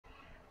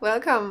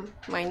Welcome,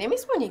 my name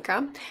is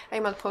Monika.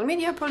 I'm at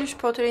Polmedia Polish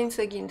Pottery in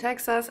Seguin,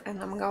 Texas,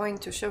 and I'm going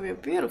to show you a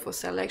beautiful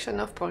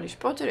selection of Polish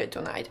pottery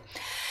tonight.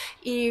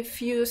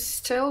 If you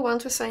still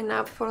want to sign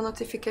up for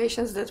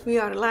notifications that we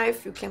are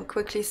live, you can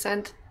quickly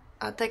send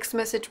a text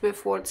message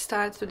with word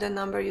start to the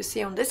number you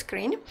see on the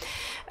screen.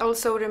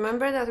 Also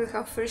remember that we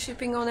have free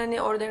shipping on any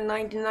order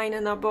 99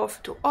 and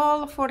above to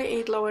all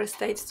 48 lower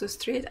states to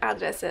street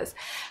addresses,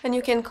 and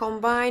you can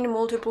combine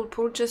multiple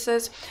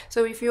purchases.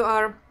 So if you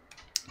are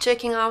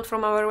checking out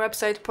from our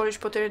website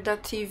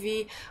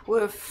polishpottery.tv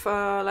with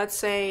let's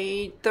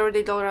say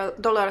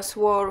 $30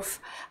 worth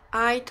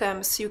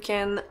items, you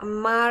can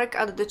mark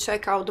at the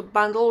checkout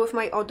bundle with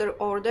my other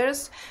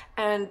orders,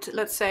 and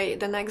let's say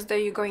the next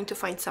day you're going to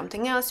find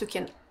something else, you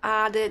can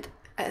add it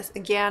as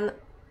again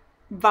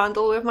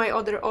bundle with my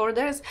other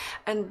orders,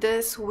 and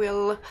this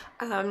will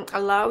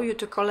allow you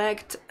to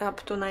collect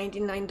up to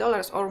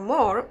 $99 or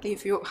more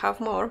if you have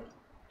more,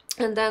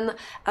 and then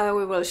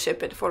we will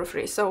ship it for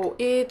free. So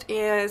it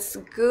is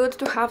good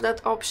to have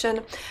that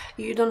option.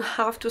 You don't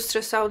have to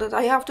stress out that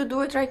I have to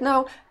do it right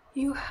now.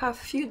 You have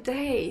few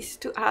days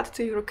to add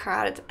to your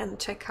cart and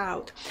check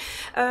out.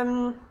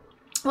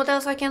 What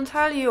else I can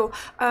tell you?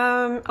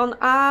 On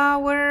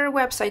our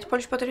website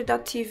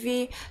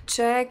polishpottery.tv,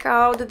 check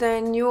out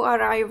the new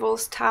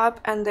arrivals tab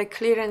and the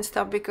clearance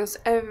tab, because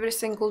every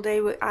single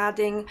day we're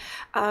adding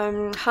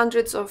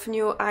hundreds of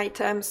new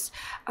items,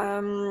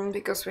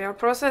 because we are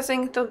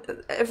processing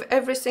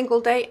every single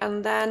day,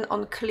 and then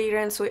on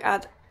clearance we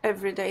add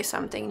every day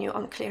something new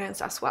on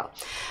clearance as well.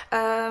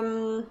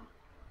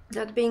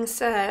 That being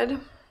said,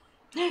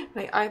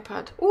 my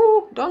iPad,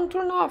 ooh, don't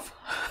turn off.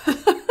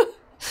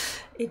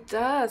 It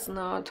does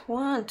not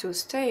want to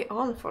stay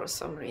on for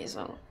some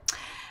reason.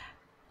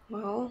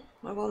 Well,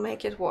 I will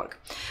make it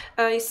work.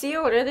 I see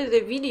already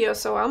the video,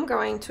 so I'm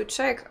going to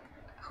check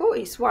who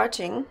is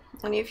watching,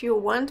 and if you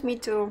want me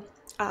to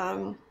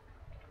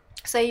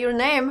say your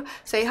name,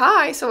 say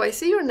hi, so I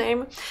see your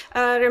name.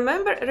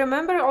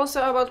 Remember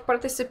also about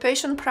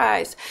participation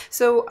prize.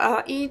 So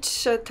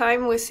each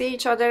time we see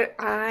each other,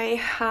 I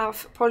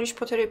have Polish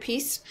pottery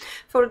piece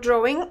for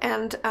drawing,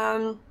 and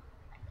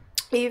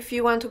if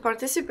you want to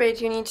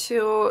participate, you need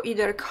to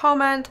either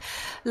comment,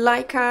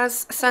 like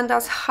us, send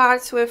us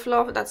hearts with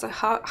love, that's a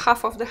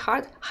half of the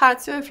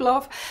hearts with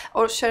love,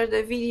 or share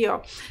the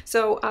video.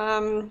 So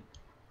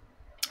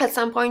at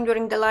some point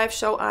during the live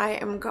show, I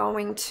am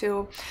going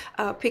to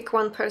pick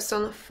one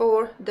person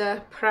for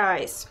the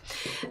prize.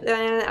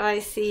 Then I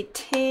see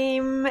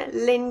Tim,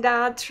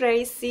 Linda,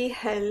 Tracy,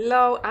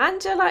 hello,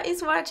 Angela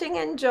is watching,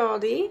 and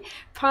Jody,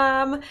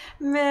 Pam,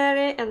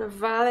 Mary, and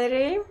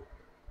Valerie,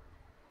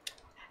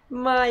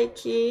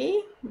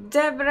 Mikey,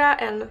 Debra,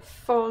 and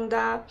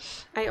Fonda.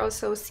 I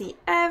also see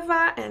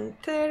Eva and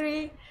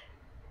Terry.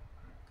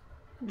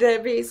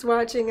 Debbie is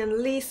watching, and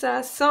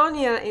Lisa.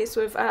 Sonia is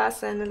with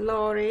us, and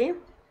Lori,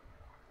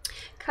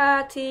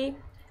 Kathy,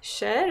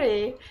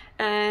 Sherry,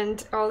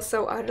 and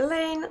also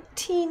Arlene,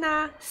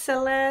 Tina,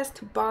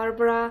 Celeste,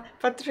 Barbara,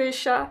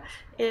 Patricia,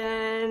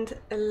 and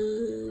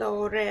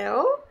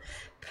Laurel,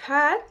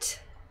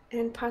 Pat,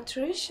 and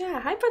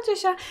Patricia. Hi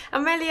Patricia,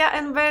 Amelia,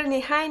 and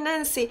Bernie. Hi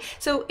Nancy.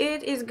 So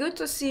it is good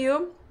to see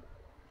you.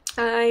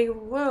 I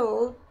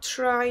will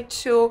try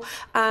to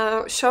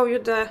show you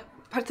the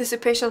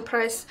participation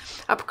prize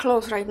up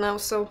close right now,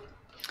 so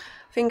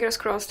fingers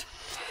crossed.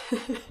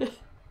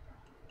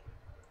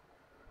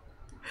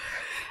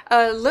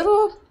 A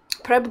little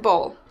prep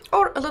bowl,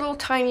 or a little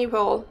tiny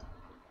bowl,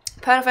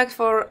 perfect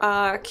for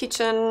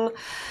kitchen,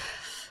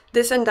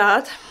 this and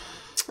that.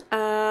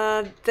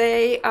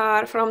 They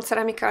are from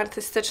Ceramika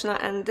Artystyczna,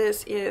 and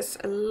this is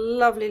a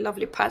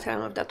lovely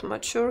pattern of that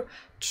mature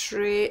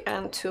tree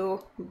and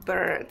two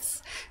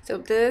birds. So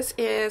this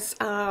is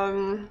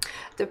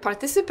the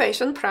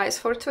participation prize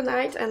for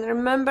tonight. And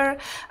remember,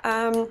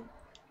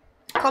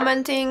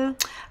 commenting,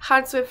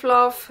 hearts with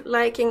love,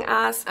 liking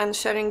us, and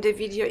sharing the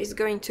video is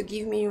going to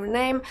give me your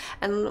name,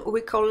 and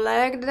we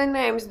collect the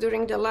names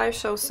during the live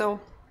show. So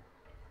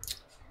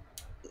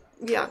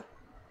yeah,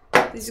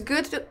 it's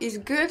good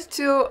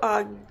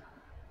to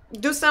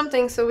do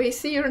something so we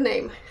see your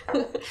name,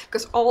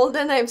 because all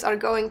the names are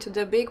going to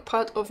the big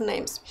pot of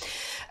names.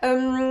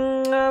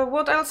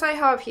 What else I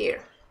have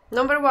here?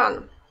 Number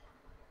one,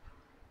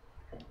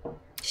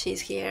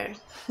 she's here.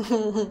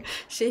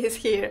 She is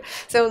here.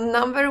 So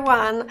number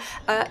one,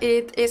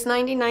 it is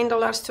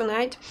 $99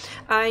 tonight.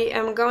 I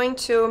am going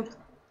to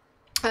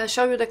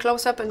show you the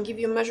close-up and give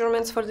you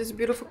measurements for this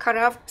beautiful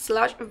carafe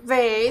 /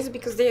 vase,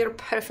 because they are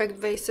perfect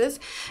vases.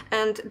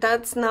 And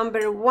that's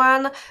number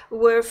one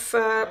with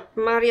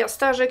Maria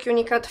Starzyk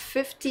Unicat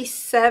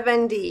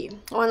 5070,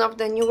 one of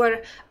the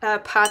newer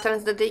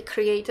patterns that they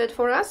created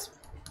for us.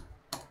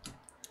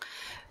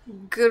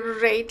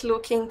 Great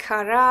looking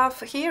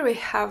carafe. Here we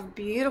have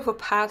beautiful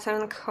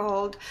pattern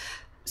called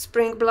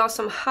Spring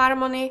Blossom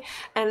Harmony,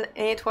 and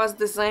it was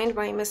designed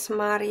by Miss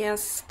Maria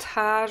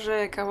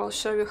Starzyk. I will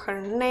show you her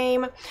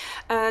name.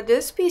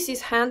 This piece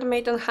is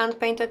handmade and hand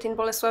painted in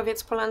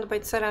Bolesławiec, Poland by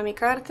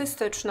Ceramika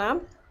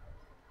Artystyczna.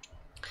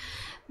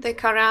 The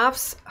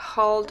carafes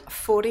hold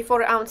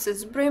 44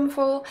 ounces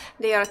brimful.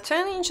 They are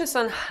 10 inches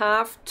and a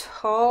half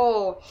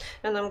tall.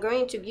 And I'm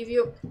going to give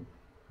you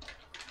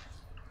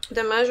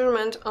the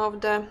measurement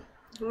of the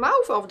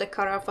mouth of the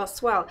carafe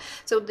as well.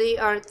 So they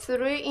are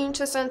 3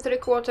 inches and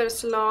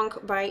 3/4 long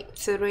by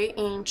 3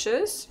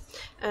 inches.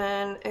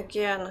 And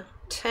again,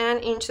 10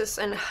 inches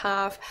and a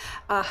half.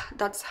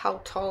 That's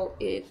how tall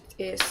it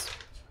is.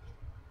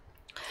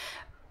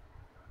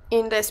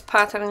 In this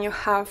pattern you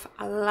have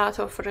a lot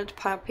of red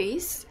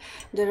poppies.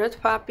 The red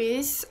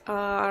poppies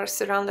are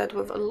surrounded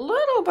with a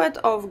little bit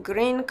of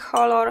green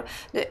color.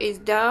 There is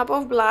dab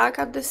of black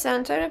at the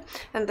center,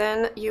 and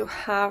then you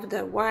have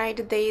the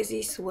white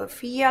daisies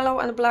with yellow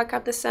and black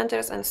at the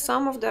centers, and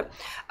some of the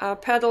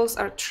petals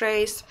are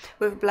traced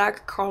with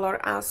black color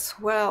as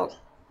well.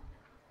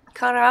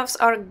 Carafes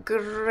are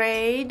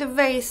great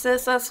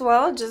vases as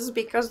well, just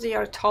because they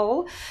are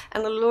tall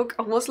and look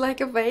almost like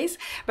a vase.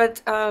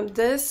 But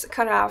this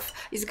carafe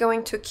is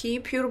going to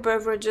keep your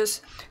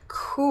beverages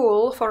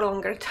cool for a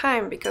longer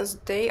time, because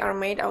they are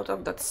made out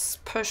of that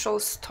special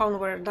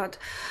stoneware that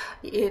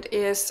it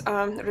is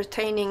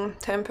retaining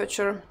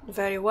temperature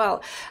very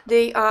well.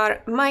 They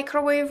are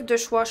microwave,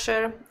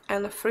 dishwasher,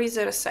 and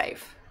freezer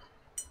safe.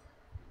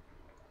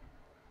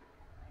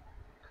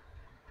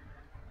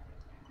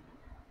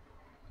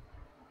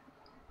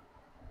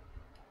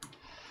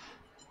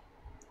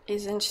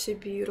 Isn't she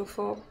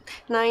beautiful?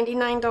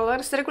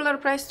 $99, regular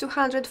price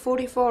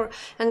 $244,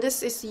 and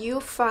this is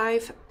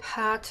U5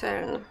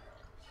 pattern.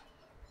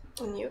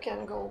 And you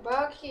can go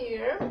back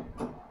here.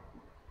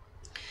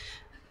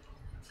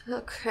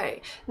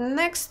 Okay,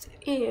 next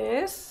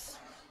is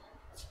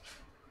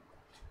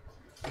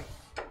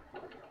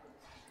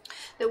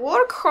the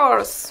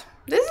workhorse.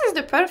 This is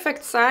the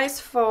perfect size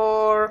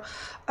for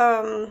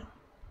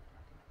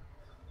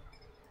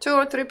 2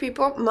 or 3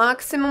 people,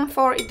 maximum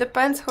 4. It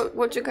depends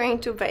what you're going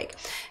to bake.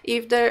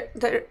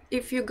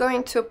 If you're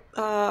going to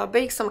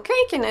bake some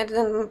cake in it,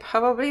 then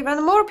probably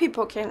even more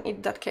people can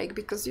eat that cake,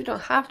 because you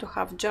don't have to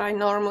have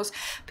ginormous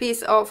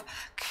piece of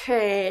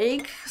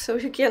cake. So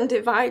you can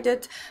divide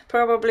it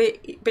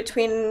probably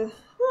between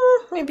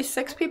maybe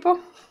 6 people.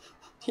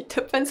 It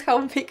depends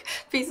how big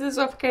pieces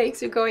of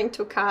cakes you're going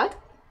to cut.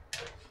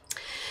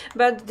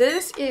 But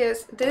this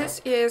is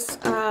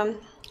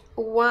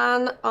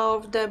one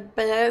of the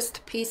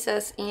best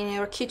pieces in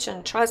your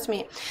kitchen, trust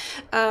me.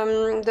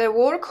 The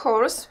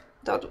workhorse,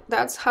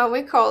 that's how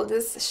we call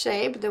this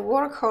shape, the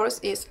workhorse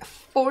is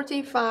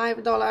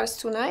 $45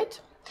 tonight,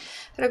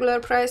 regular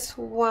price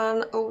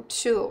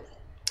 $102.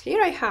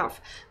 Here I have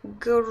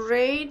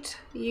great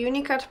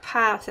unicut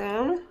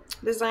pattern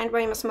designed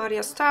by Miss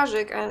Maria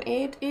Starzyk, and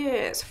it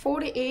is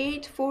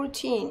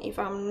 4814 if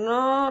I'm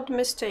not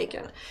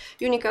mistaken.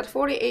 Unicut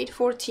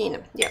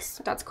 4814,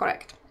 yes, that's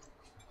correct.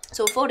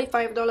 So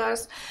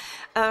 $45.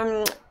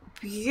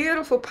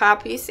 Beautiful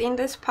poppies in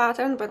this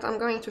pattern, but I'm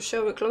going to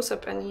show you close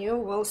up and you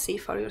will see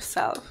for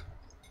yourself.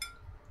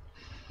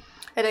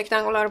 A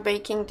rectangular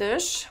baking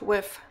dish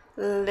with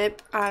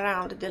lip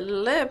around. The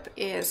lip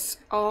is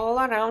all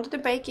around the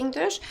baking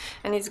dish,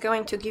 and it's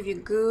going to give you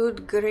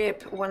good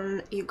grip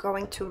when you're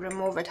going to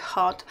remove it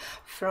hot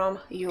from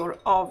your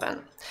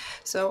oven.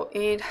 So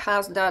it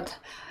has that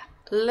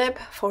lip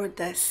for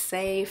the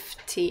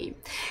safety.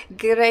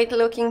 Great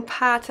looking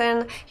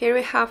pattern. Here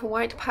we have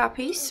white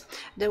poppies.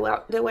 The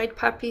white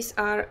poppies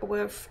are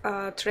with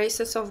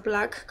traces of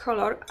black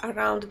color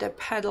around the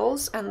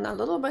petals and a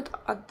little bit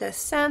at the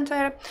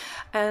center,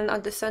 and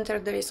at the center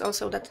there is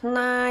also that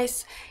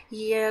nice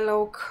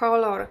yellow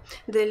color.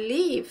 The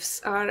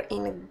leaves are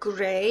in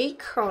gray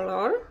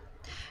color,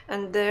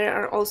 and there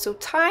are also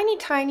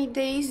tiny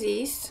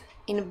daisies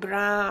in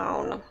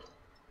brown.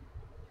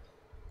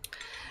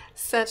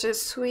 Such a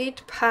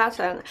sweet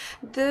pattern.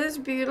 This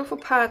beautiful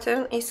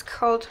pattern is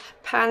called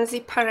Pansy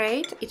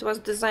Parade. It was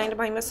designed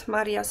by Miss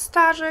Maria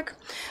Starzyk,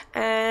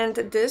 and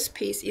this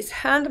piece is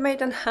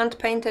handmade and hand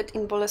painted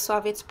in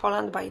Bolesławiec,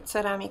 Poland by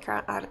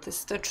Ceramika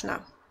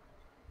Artystyczna.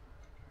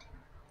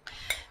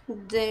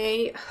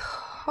 They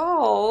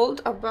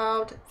hold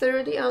about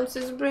 30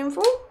 ounces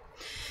brimful.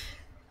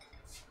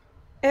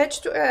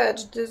 Edge to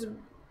edge, this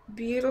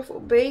beautiful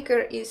baker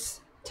is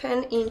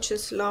 10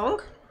 inches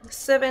long,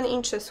 7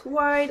 inches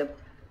wide,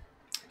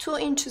 2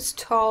 inches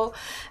tall,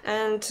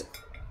 and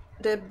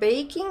the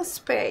baking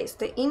space,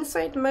 the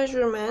inside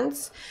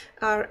measurements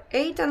are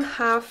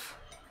 8.5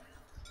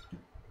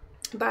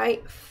 by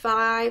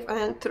 5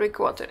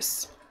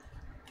 3/4.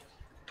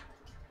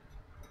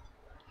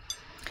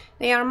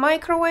 They are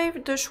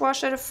microwave,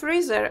 dishwasher,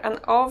 freezer, and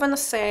oven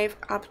safe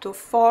up to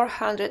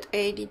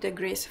 480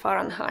 degrees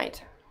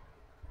Fahrenheit.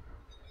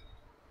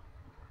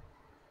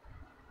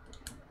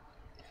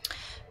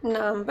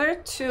 Number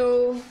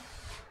 2.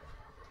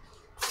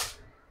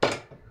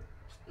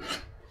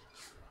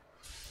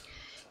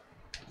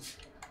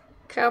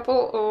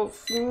 Couple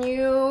of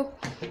new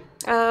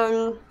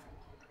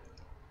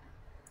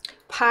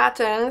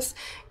patterns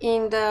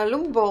in the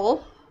loop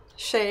bowl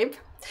shape.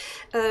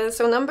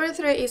 So number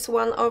 3 is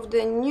one of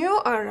the new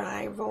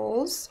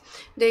arrivals.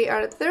 They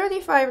are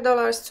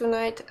 $35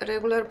 tonight,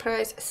 regular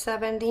price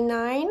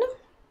 $79.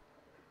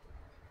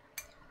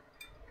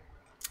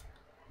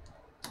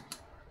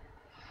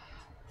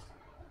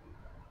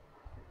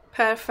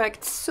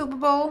 Perfect soup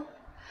bowl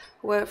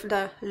with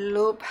the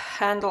loop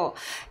handle.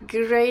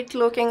 Great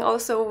looking,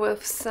 also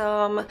with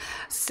some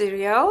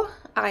cereal,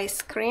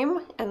 ice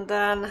cream, and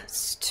then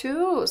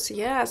stews.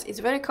 Yes, it's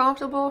very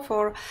comfortable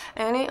for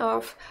any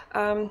of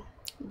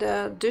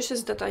the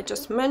dishes that I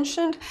just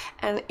mentioned,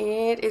 and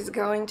it is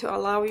going to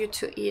allow you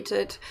to eat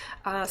it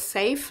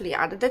safely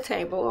at the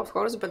table, of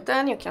course, but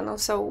then you can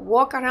also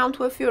walk around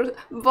with your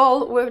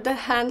bowl with the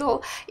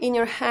handle in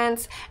your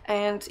hands,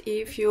 and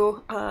if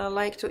you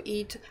like to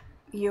eat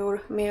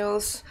your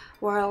meals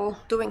while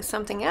doing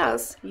something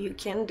else, you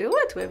can do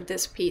it with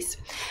this piece.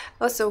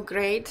 Also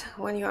great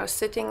when you are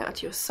sitting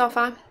at your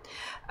sofa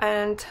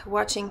and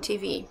watching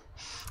TV.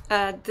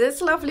 This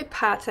lovely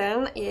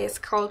pattern is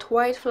called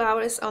White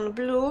Flowers on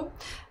Blue.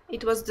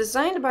 It was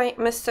designed by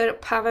Mr.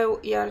 Paweł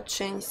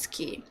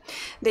Jarczyński.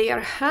 They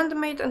are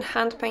handmade and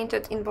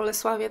hand-painted in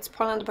Bolesławiec,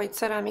 Poland by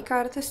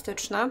Ceramika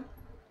Artystyczna.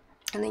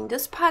 And in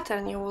this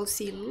pattern you will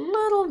see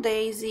little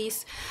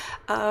daisies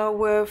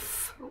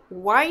with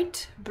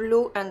white,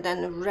 blue, and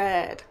then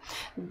red.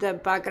 The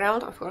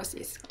background, of course,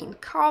 is in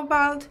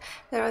cobalt.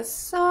 There are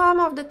some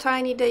of the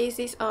tiny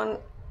daisies on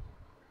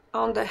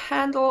the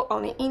handle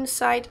on the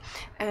inside,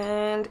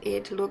 and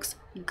it looks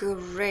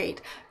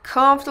great.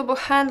 Comfortable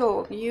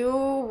handle. You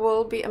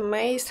will be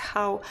amazed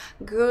how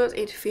good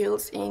it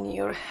feels in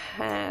your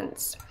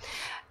hands.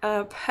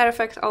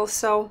 Perfect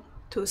also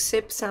to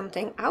sip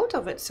something out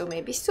of it, so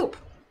maybe soup.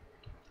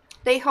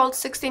 They hold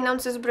 16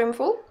 ounces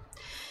brimful.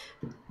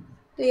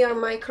 They are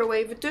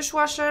microwave,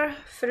 dishwasher,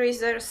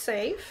 freezer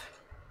safe.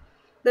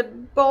 The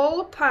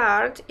bowl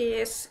part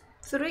is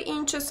 3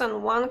 inches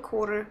and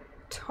 1/4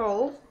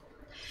 tall,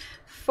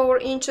 4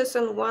 inches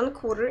and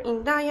 1/4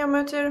 in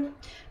diameter.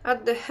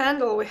 At the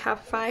handle we have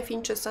 5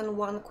 inches and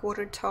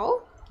 1/4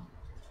 tall.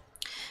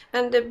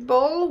 And the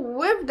bowl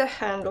with the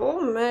handle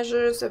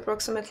measures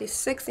approximately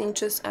 6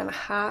 inches and a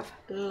half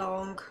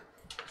long.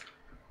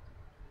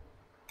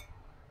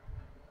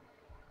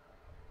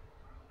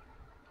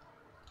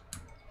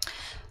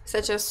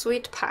 Such a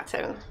sweet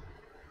pattern.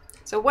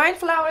 So white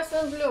flowers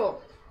and blue.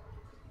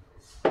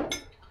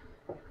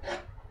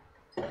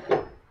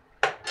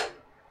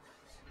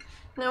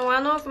 Now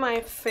one of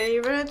my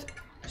favorite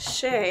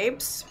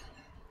shapes.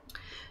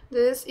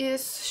 This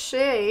is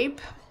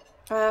shape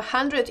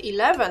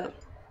 111.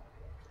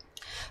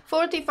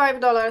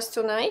 $45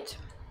 tonight.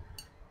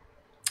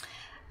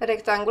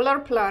 Rectangular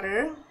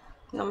platter,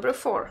 number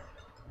 4.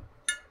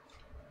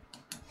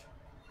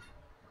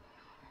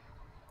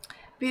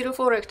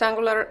 Beautiful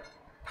rectangular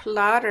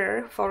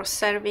platter for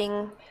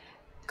serving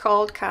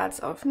cold cuts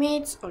of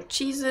meats or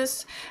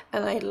cheeses,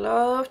 and I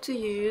love to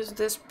use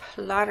this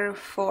platter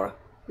for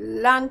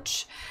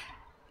lunch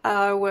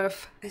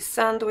with a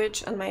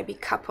sandwich and maybe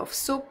cup of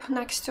soup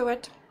next to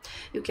it.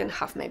 You can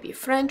have maybe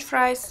French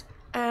fries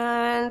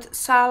and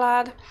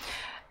salad.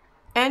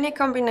 Any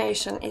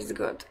combination is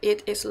good.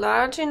 It is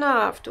large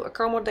enough to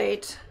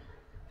accommodate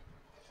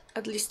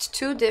at least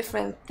 2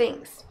 different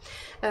things.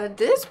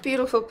 This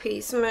beautiful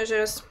piece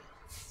measures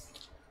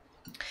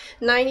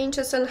 9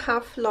 inches and a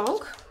half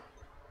long,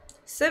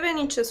 7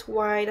 inches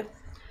wide,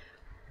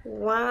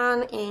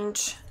 1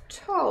 inch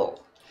tall.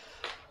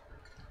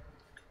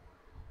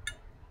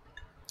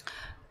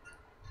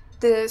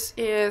 This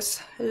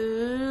is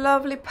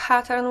lovely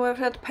pattern with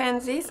red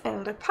pansies,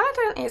 and the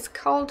pattern is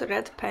called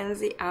red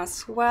pansy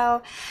as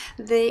well.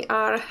 They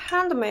are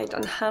handmade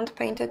and hand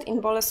painted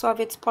in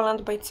Bolesławiec,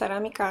 Poland by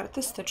Ceramika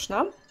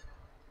Artystyczna.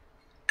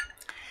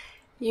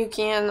 You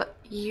can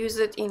use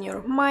it in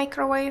your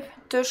microwave,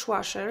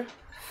 dishwasher,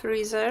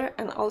 freezer,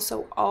 and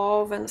also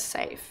oven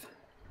safe.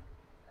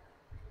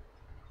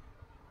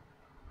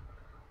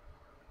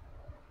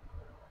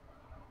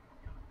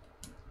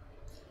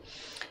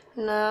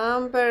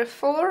 Number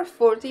 4,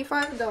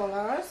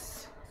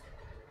 $45.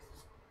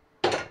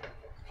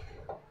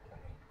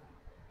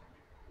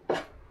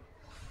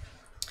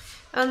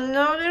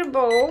 Another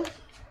bowl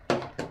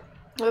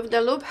with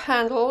the loop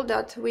handle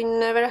that we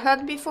never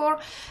had before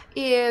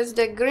is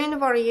the green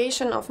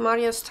variation of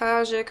Maria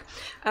Starzyk,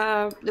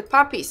 the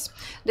puppies.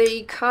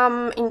 They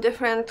come in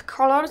different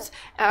colors,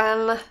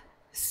 and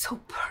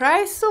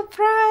surprise,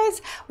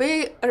 surprise,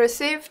 we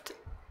received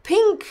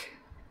pink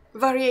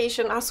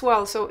variation as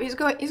well, so it's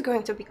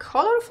going to be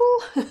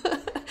colorful.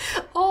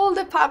 All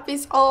the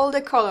puppies, all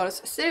the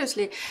colors,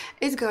 seriously,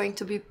 it's going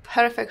to be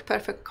perfect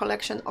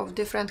collection of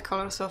different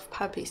colors of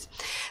puppies.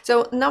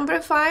 So number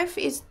 5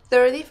 is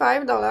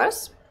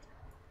 $35,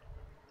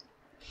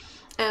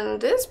 and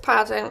this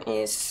pattern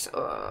is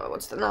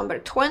what's the number,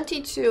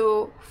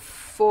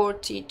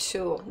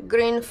 2242,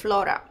 green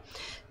flora.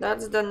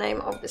 That's the name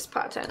of this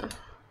pattern.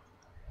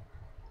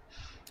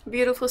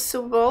 Beautiful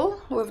soup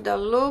bowl with the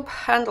loop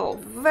handle,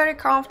 very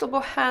comfortable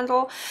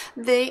handle.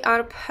 They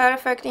are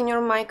perfect in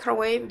your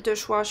microwave,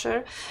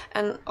 dishwasher,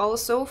 and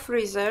also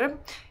freezer.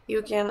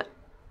 You can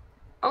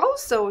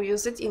also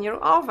use it in your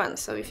oven.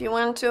 So if you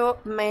want to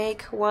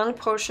make one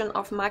portion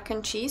of mac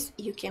and cheese,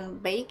 you can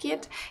bake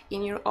it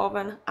in your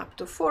oven up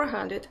to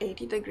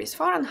 480 degrees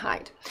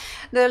Fahrenheit.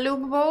 The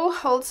loop bowl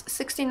holds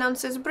 16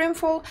 ounces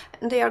brimful,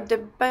 and they are the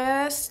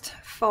best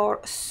for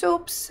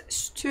soups,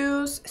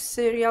 stews,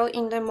 cereal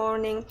in the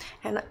morning,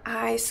 and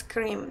ice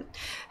cream.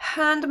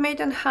 Handmade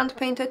and hand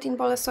painted in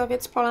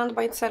Bolesławiec, Poland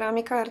by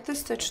Ceramika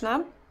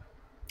Artystyczna.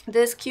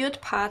 This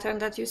cute pattern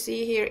that you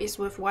see here is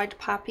with white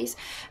poppies,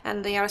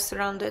 and they are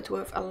surrounded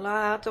with a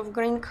lot of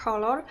green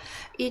color.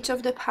 Each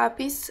of the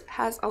poppies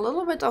has a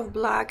little bit of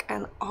black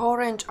and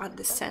orange at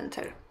the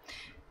center.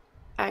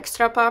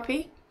 Extra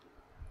poppy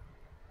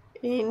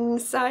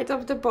inside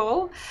of the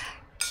bowl.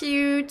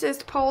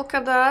 Cutest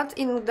polka dot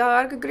in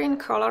dark green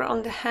color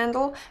on the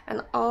handle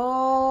and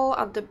all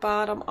at the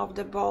bottom of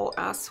the bowl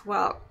as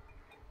well.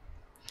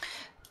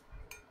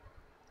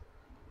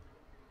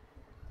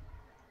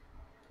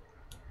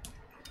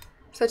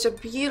 Such a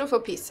beautiful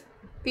piece.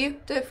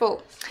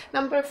 Beautiful.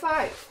 Number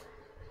 5.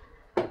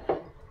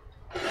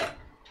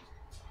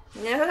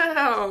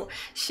 Now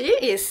she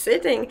is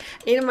sitting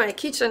in my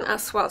kitchen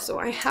as well. So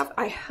I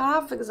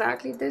have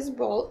exactly this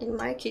bowl in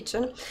my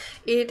kitchen.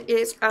 It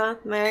is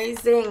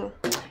amazing.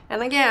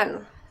 And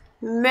again,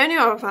 many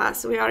of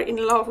us, we are in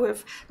love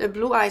with the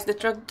blue eyes, the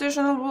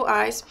traditional blue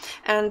eyes.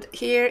 And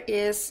here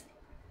is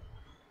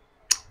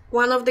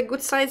one of the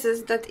good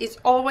sizes that is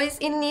always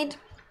in need.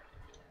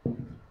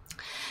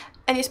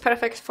 And it's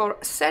perfect for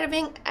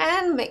serving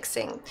and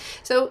mixing.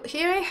 So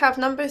here I have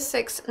number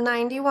 6,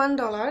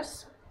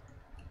 $91.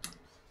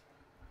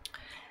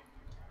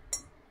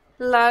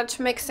 Large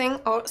mixing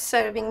or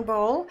serving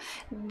bowl.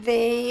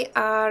 They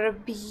are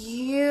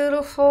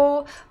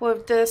beautiful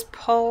with this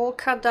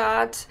polka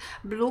dot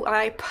blue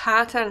eye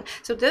pattern.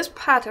 So this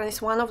pattern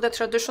is one of the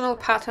traditional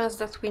patterns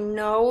that we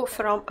know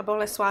from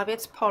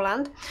Bolesławiec,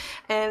 Poland.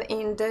 And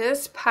in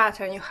this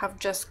pattern you have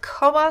just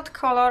cobalt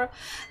color,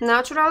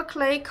 natural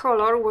clay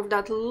color with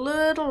that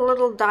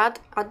little dot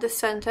at the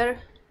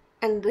center,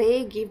 and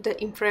they give the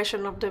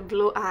impression of the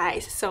blue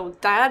eyes. So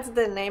that's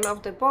the name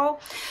of the bowl,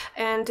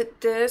 and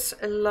this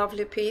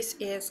lovely piece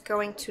is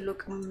going to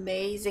look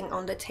amazing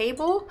on the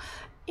table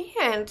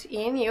and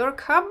in your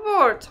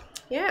cupboard.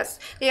 Yes,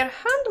 they are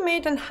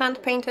handmade and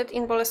hand painted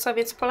in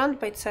Bolesławiec, Poland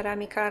by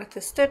Ceramika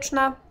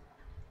Artystyczna.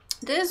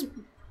 This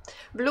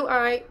blue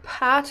eye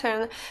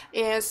pattern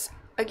is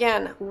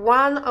again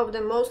one of the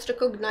most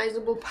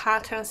recognizable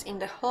patterns in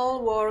the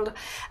whole world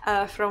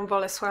from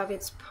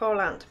Bolesławiec,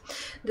 Poland.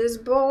 This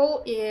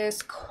bowl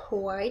is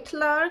quite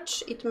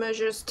large. It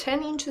measures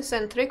 10 inches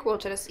and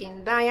 3/4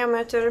 in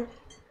diameter,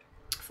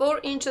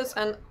 4 inches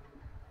and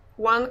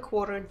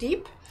 1/4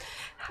 deep,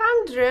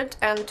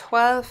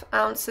 112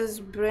 ounces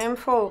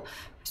brimful.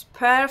 It's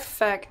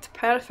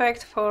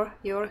perfect for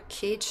your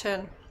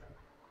kitchen.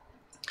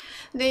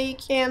 They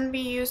can be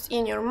used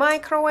in your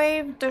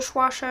microwave,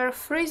 dishwasher,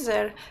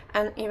 freezer,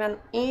 and even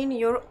in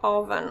your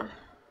oven.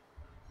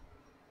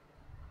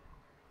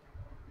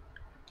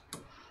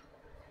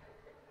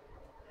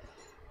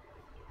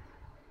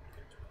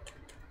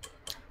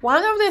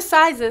 One of the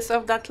sizes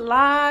of that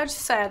large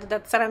set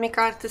that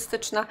Ceramika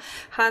Artystyczna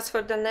has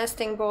for the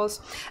nesting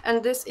bowls,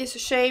 and this is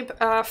shape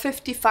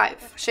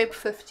 55. Shape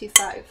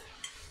 55.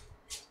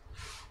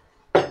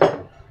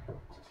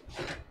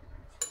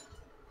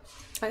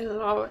 I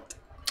love it.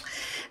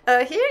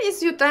 Here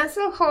is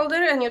utensil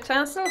holder, and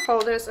utensil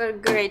holders are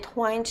great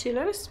wine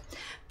chillers,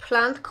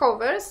 plant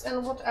covers,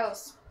 and what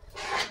else?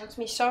 Let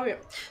me show you.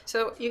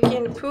 So you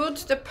can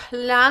put the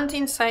plant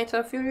inside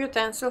of your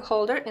utensil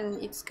holder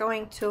and it's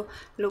going to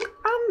look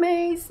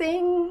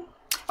amazing.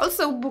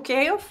 Also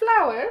bouquet of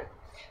flowers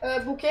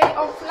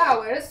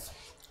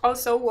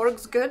also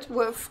works good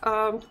with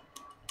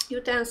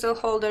utensil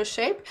holder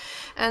shape.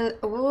 And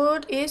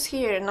wood is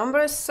here,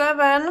 number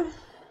 7.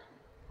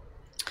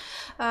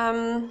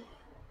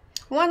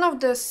 One of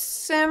the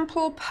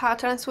simple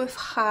patterns with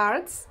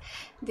hearts.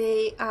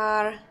 They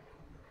are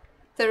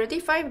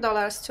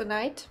 $35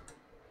 tonight.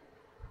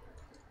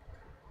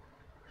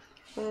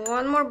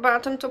 One more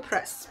button to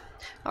press.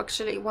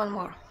 Actually, one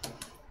more.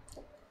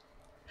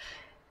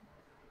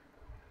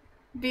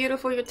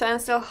 Beautiful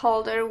utensil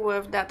holder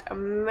with that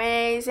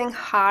amazing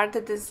heart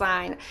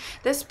design.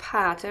 This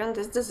pattern,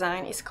 this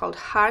design is called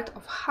Heart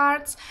of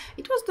Hearts.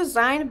 It was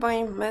designed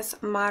by Miss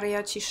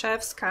Maria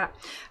Ciszewska,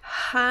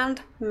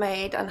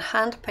 handmade and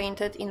hand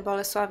painted in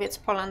Bolesławiec,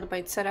 Poland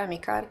by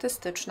Ceramika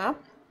Artystyczna.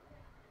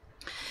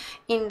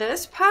 In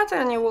this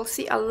pattern you will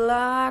see a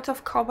lot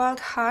of cobalt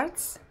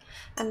hearts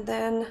and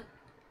then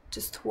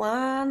just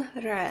one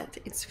red.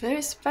 It's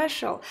very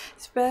special.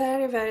 It's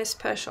very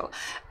special.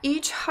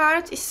 Each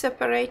heart is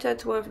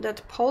separated with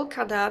that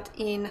polka dot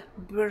in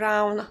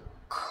brown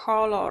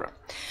color.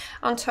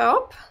 On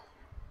top,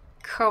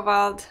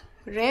 cobalt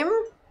rim,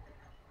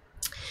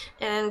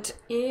 and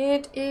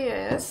it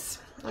is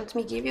Let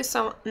me give you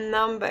some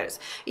numbers.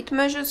 It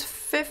measures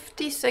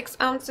 56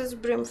 ounces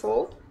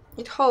brimful.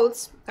 It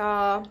holds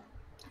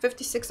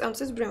 56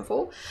 ounces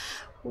brimful.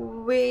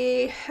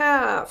 We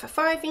have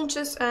 5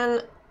 inches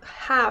and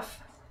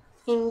half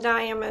in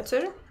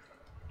diameter,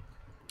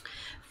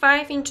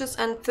 5 inches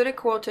and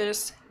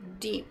 3/4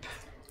 deep.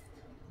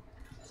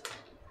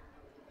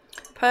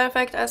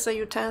 Perfect as a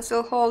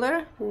utensil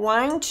holder,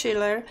 wine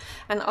chiller,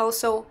 and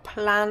also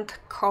plant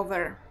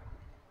cover.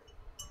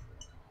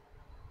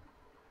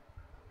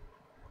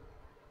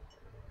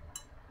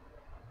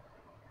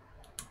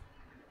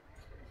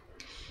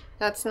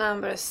 That's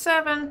number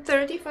 7,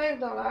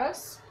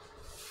 $35.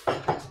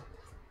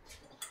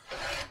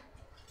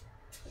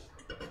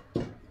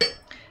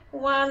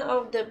 One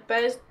of the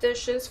best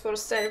dishes for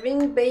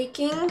serving,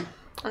 baking,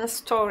 and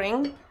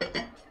storing.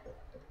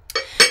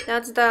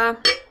 That's the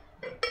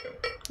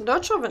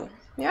Dutch oven.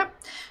 Yeah,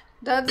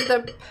 that's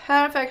the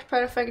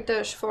perfect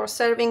dish for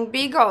serving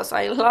bigos.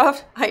 I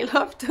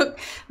love to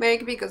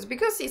make bigos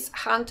because it's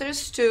hunter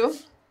stew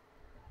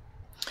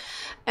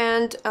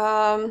and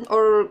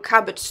or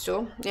cabbage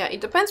stew. Yeah, it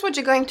depends what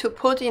you're going to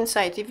put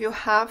inside. If you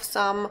have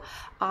some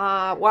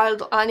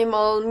wild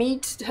animal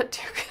meat that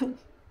you can,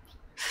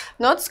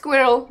 not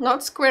squirrel,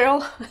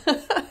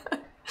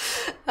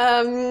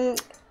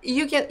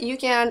 you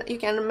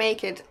can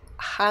make it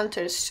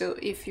hunter stew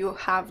if you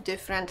have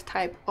different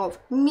type of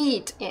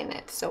meat in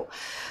it, so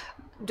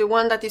the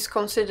one that is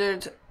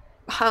considered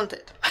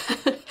hunted.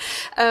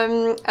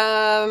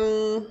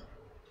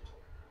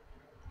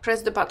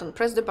 Press the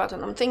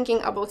button. I'm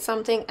thinking about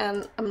something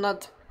and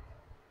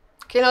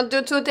cannot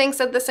do two things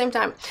at the same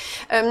time.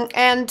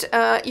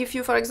 If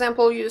you, for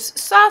example, use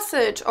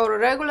sausage or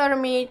regular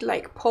meat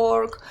like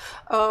pork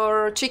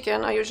or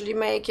chicken, I usually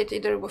make it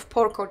either with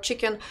pork or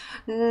chicken.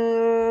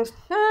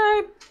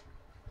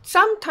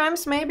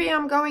 Sometimes maybe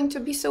I'm going to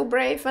be so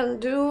brave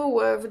and do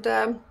with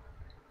the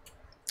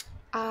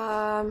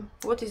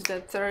what is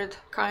the third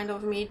kind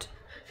of meat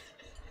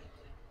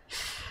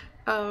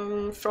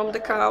from the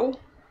cow?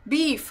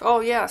 Beef.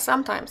 Oh yeah,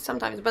 sometimes,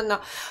 but no,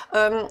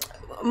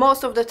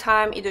 most of the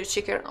time either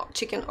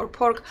chicken or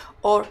pork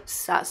or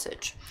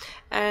sausage,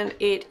 and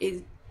it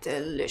is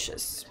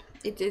delicious.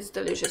 It is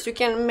delicious. You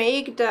can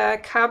make the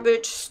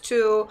cabbage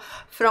stew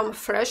from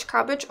fresh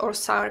cabbage or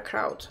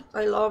sauerkraut.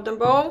 I love them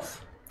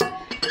both,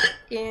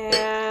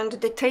 and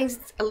they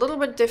taste a little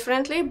bit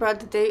differently,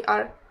 but they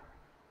are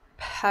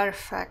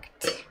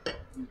perfect.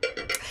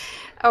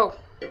 Oh,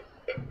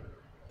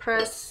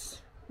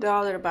 press the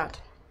other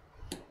button.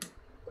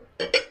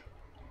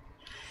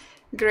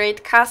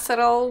 Great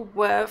casserole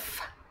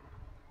with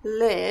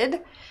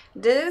lid.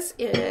 This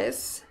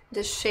is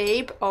the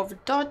shape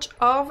of Dutch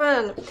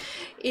oven.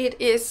 It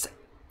is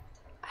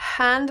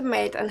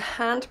handmade and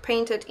hand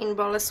painted in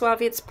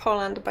Bolesławiec,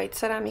 Poland by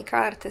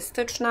Ceramika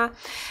Artystyczna.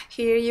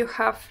 Here you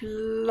have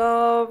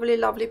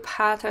lovely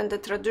pattern, the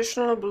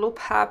traditional blue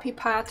poppy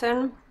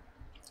pattern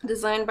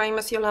designed by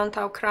Miss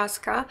Jolanta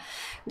Okraska.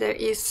 There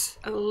is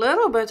a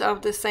little bit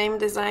of the same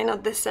design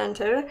at the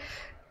center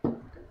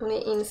on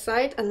the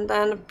inside, and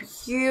then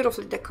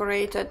beautifully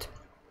decorated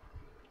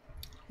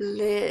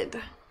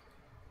lid.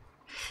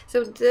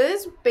 So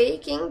this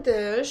baking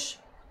dish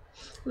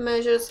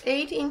measures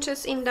 8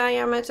 inches in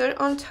diameter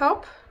on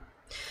top.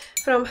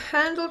 From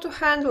handle to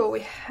handle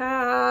we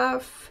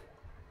have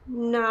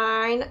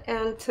 9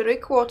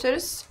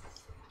 3/4,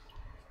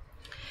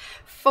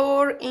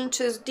 4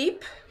 inches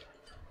deep.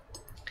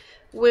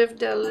 With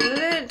the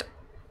lid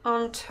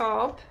on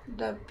top,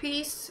 the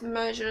piece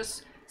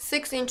measures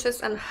 6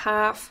 inches and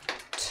half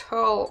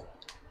tall.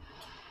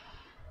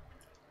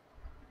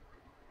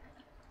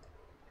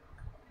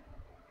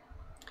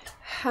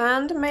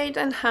 Handmade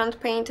and hand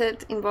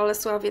painted in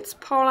Bolesławiec,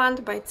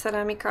 Poland by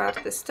Ceramika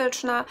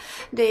Artystyczna.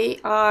 They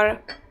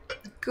are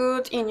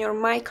good in your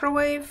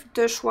microwave,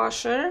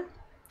 dishwasher,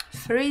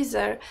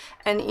 freezer,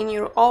 and in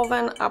your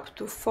oven up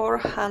to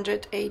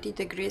 480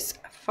 degrees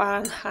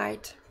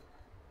Fahrenheit.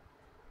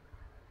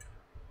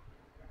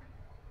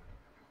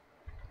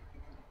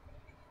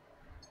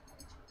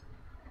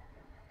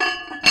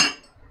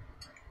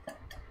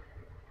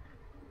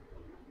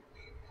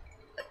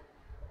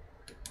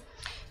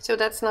 So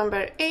that's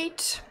number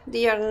 8.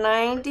 They are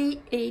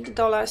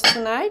 $98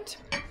 tonight.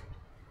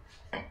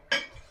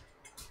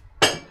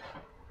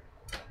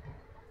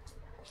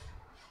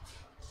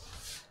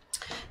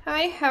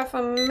 I have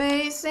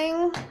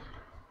amazing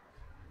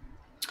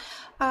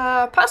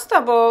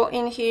pasta bowl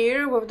in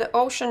here with the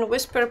Ocean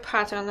Whisper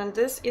pattern, and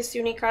this is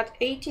unique at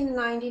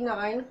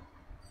 $18.99.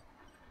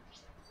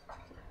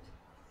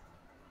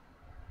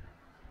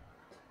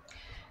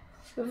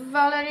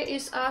 Valerie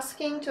is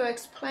asking to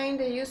explain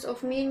the use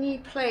of mini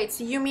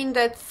plates. You mean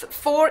that's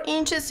 4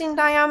 inches in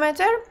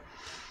diameter?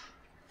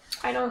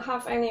 I don't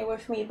have any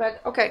with me, but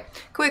okay,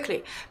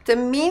 quickly. The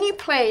mini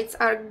plates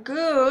are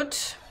good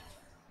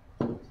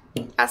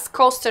as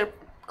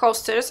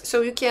coasters,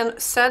 so you can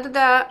set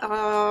the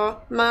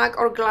mug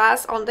or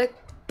glass on the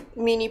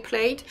mini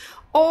plate,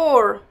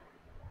 or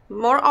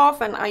more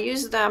often. I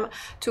use them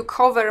to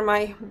cover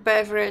my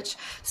beverage,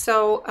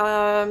 so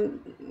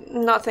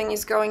nothing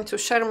is going to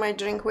share my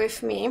drink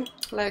with me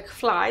like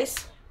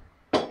flies.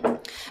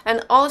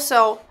 And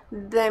also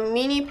the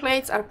mini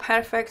plates are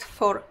perfect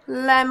for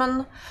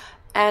lemon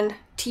and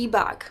tea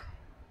bag,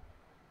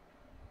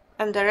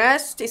 and the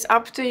rest is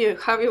up to you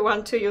how you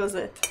want to use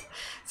it.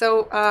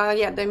 So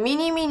yeah, the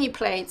mini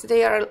plates,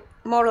 they are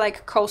more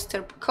like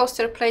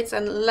coaster plates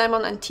and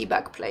lemon and tea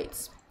bag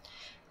plates.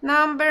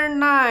 Number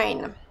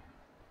 9,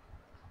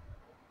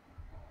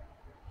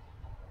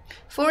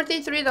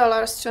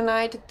 $43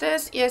 tonight.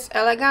 This is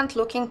elegant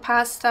looking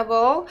pasta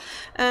bowl.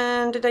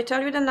 And did I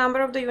tell you the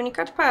number of the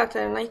Unicat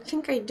pattern? I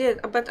think I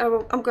did, but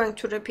I'm going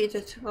to repeat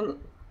it.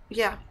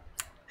 Yeah,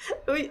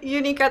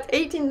 Unicat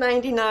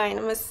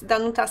 1899, Miss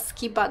Danuta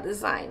Skiba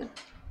design.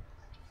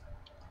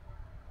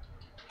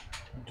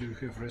 Do you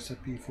have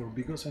recipe for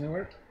bigos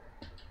anywhere?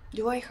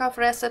 Do I have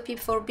recipe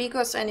for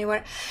bigos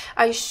anywhere?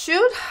 I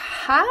should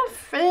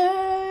have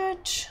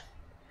it.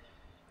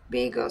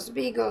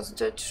 Bigos,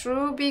 the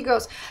true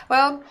bigos.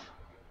 Well,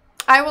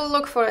 I will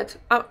look for it.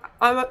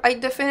 I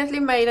definitely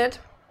made it.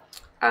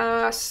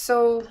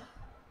 So,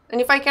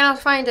 and if I cannot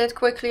find it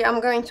quickly,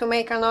 I'm going to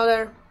make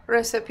another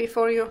recipe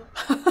for you.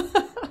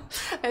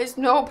 It's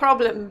no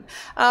problem.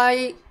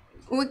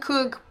 We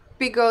cook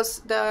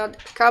bigos, the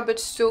cabbage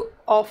stew,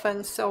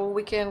 often, so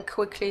we can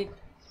quickly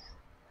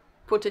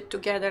put it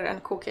together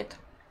and cook it.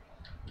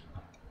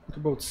 What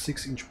about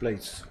 6-inch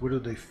plates? Where do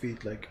they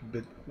fit? Like,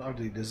 are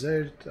they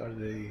dessert? Are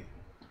they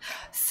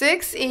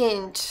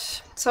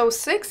 6-inch? So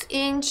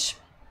 6-inch,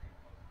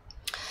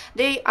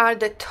 they are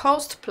the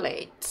toast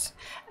plates,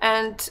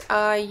 and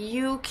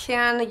you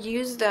can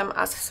use them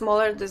as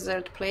smaller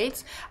dessert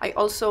plates. I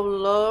also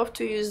love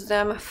to use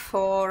them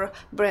for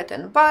bread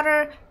and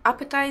butter,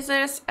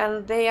 appetizers,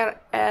 and they are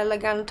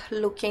elegant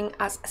looking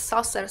as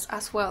saucers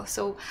as well.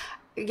 So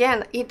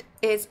again, it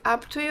is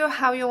up to you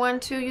how you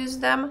want to use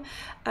them.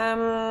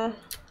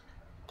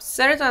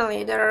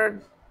 Certainly there are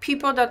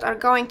people that are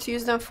going to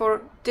use them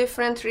for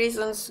different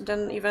reasons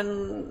than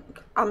even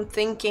I'm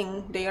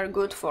thinking they are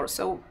good for,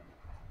 so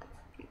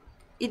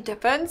it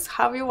depends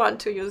how you want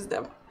to use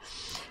them.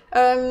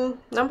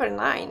 Number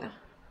 9,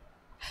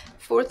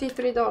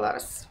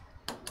 $43.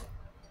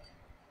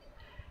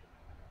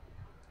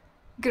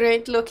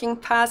 Great looking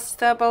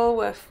pasta bowl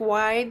with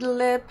wide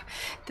lip.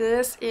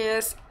 This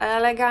is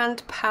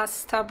elegant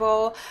pasta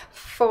bowl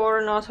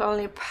for not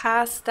only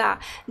pasta,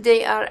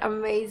 they are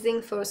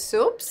amazing for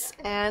soups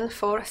and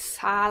for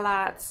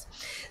salads.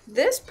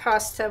 This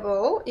pasta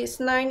bowl is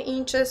 9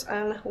 inches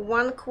and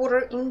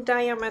 1/4 in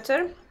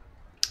diameter,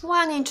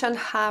 1.5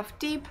 inches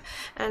deep,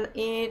 and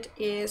it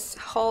is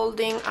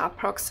holding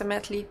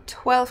approximately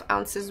 12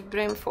 ounces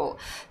brimful.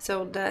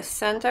 So the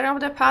center of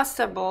the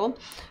pasta bowl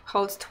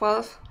holds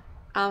 12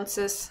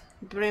 ounces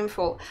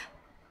brimful.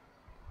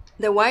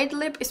 The wide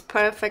lip is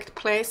perfect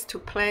place to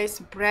place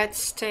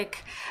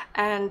breadstick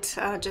and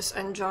just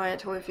enjoy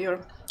it with your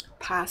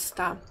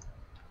pasta.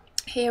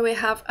 Here we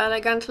have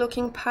elegant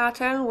looking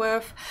pattern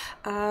with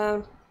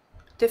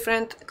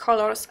different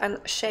colors and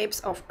shapes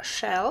of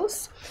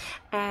shells,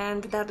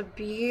 and that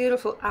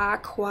beautiful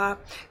aqua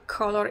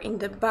color in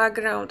the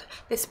background.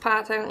 This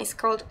pattern is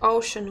called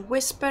Ocean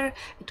Whisper.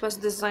 It was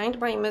designed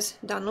by Miss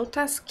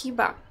Danuta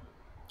Skiba.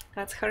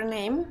 That's her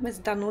name, Miss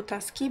Danuta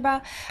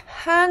Skiba.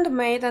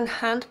 Handmade and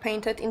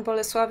hand-painted in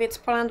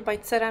Bolesławiec, Poland by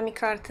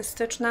Ceramika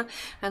Artystyczna.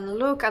 And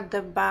look at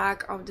the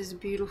back of this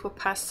beautiful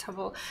pasta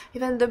bowl.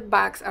 Even the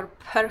backs are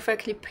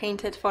perfectly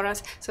painted for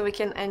us, so we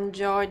can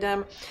enjoy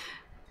them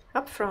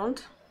up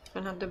front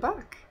and at the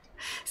back.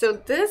 So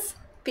this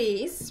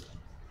piece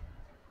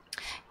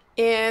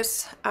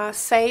is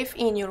safe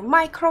in your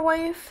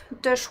microwave,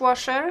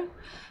 dishwasher,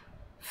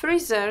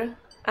 freezer,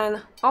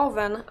 and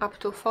oven up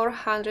to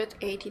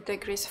 480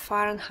 degrees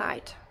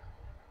Fahrenheit.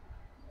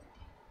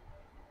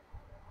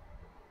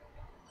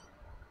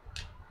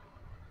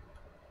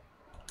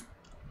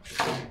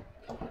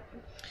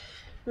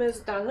 Miss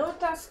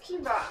Danuta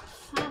Skiba.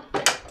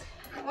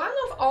 One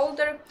of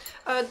older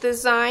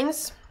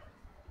designs.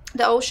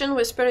 The Ocean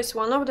Whisper is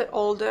one of the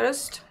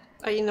oldest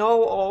I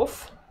know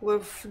of,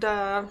 with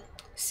the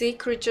sea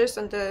creatures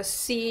and the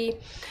sea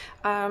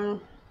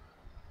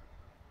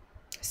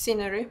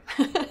scenery.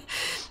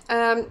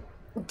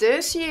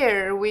 This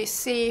year we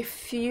see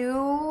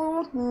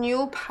few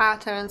new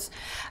patterns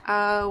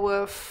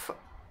with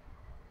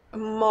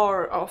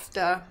more of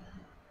the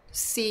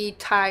sea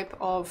type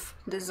of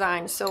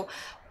design. So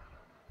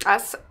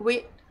as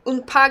we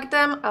unpack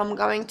them, I'm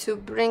going to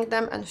bring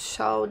them and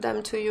show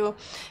them to you,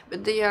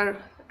 but they are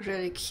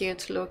really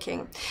cute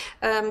looking.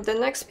 The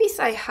next piece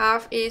I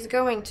have is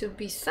going to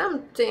be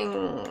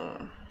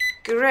something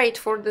great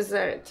for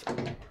dessert.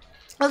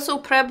 Also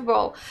prep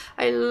bowl.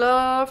 I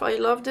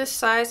love this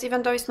size,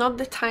 even though it's not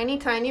the tiny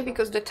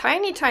because the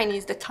tiny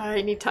is the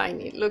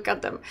tiny. Look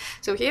at them.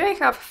 So here I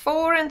have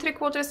 4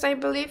 3/4, I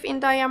believe, in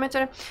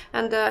diameter,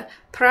 and the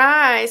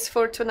price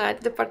for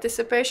tonight, the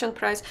participation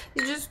price,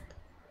 is just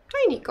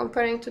tiny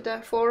comparing to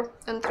the 4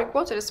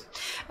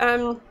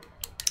 3/4.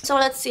 So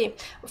let's see.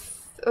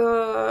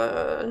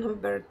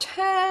 Number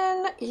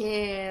 10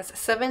 is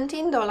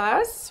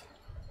 $17.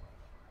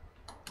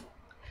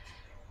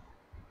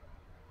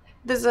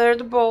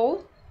 Dessert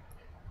bowl,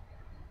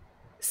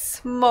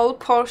 small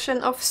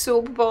portion of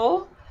soup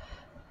bowl,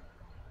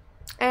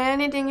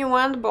 anything you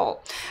want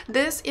bowl.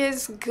 This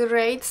is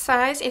great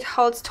size. It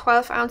holds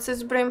 12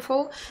 ounces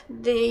brimful.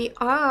 They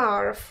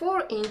are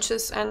 4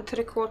 inches and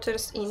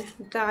 3/4 in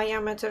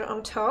diameter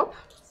on top,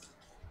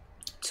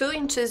 2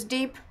 inches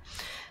deep.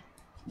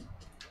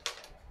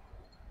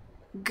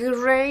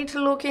 Great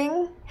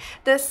looking.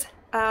 This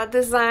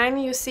design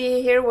you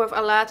see here with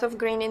a lot of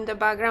green in the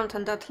background,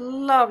 and that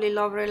lovely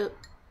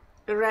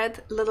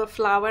red little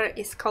flower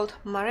is called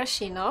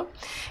maraschino.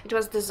 It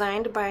was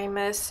designed by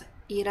Miss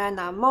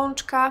Irena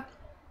Mączka,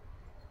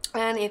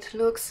 and it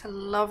looks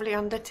lovely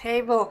on the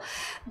table.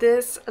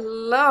 This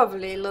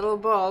lovely little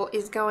bowl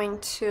is going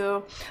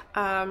to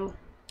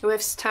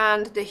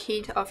withstand the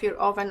heat of your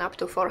oven up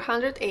to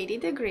 480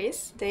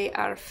 degrees. They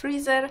are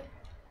freezer,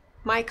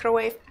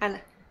 microwave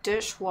and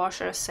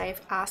dishwasher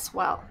safe as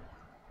well.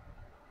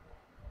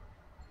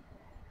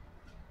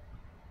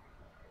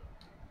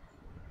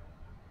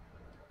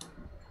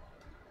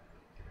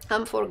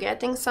 I'm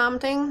forgetting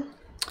something.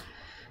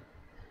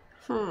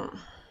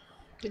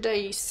 Did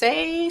I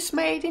say it's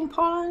made in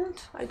Poland?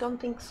 I don't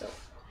think so.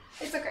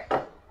 It's okay.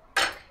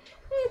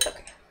 It's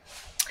okay.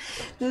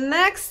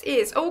 Next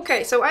is,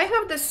 okay, so I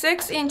have the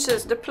 6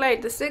 inches, the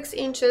plate, the 6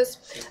 inches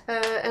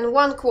and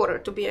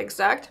 1/4 to be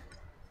exact,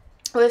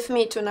 with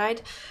me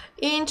tonight.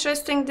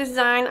 Interesting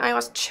design. I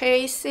was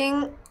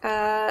chasing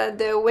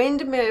the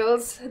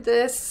windmills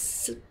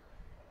this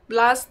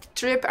last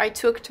trip I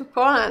took to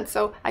Poland,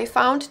 so I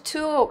found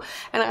 2,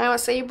 and I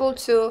was able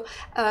to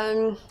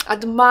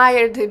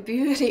admire the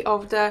beauty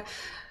of the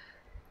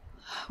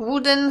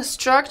wooden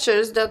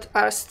structures that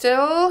are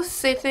still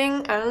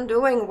sitting and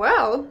doing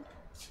well.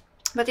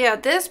 But yeah,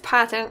 this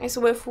pattern is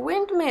with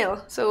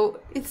windmill, so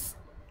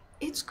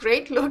it's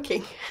great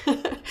looking.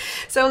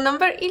 So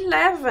number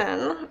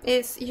 11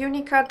 is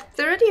Unicard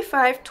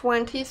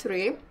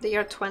 3523. They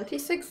are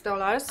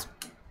 $26.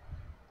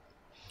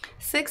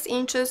 6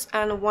 inches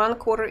and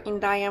 1/4 in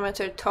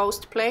diameter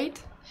toast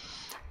plate,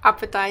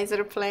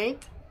 appetizer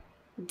plate,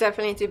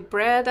 definitely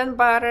bread and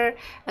butter,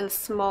 and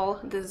small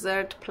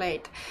dessert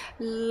plate.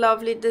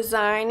 Lovely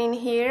design in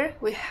here.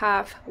 We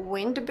have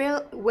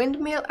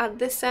windmill at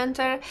the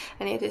center,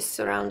 and it is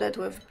surrounded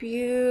with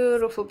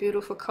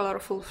beautiful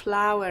colorful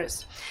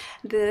flowers.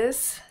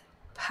 This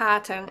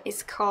pattern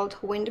is called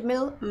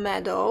Windmill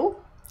Meadow,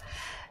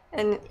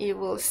 and you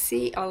will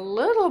see a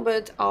little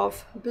bit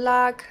of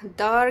black,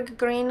 dark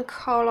green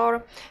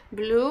color,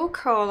 blue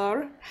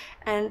color,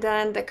 and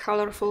then the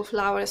colorful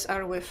flowers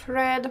are with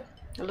red,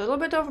 a little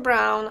bit of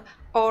brown,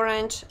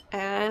 orange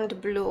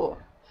and blue.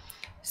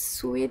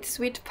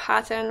 Sweet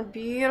pattern,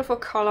 beautiful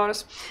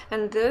colors.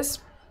 And this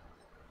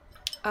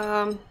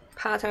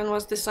pattern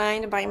was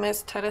designed by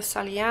Miss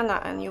Teresa Liana,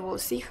 and you will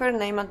see her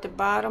name at the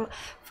bottom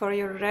for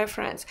your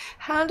reference.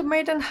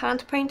 Handmade and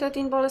hand painted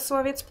in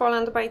Bolesławiec,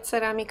 Poland by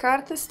Ceramika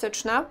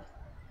Artystyczna.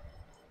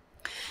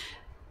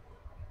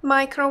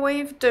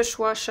 Microwave,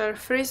 dishwasher,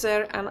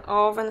 freezer and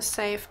oven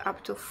safe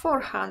up to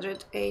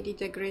 480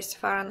 degrees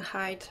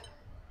Fahrenheit.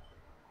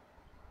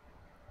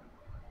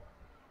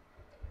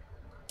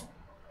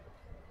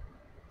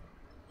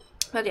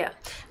 But yeah,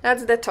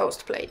 that's the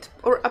toast plate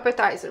or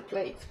appetizer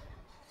plate.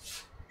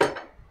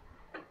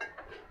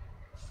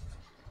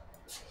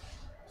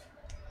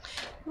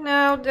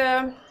 Now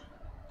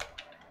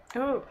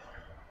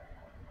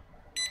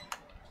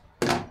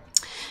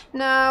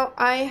now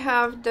I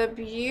have the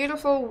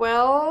beautiful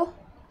well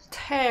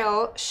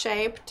tail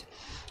shaped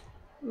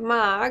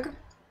mugs.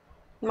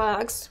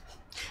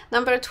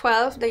 Number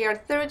 12, they are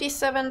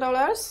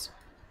 $37.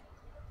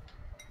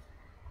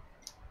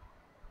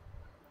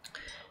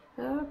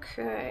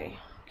 Okay,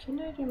 can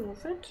I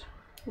remove it?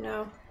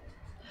 No,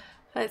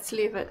 let's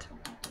leave it.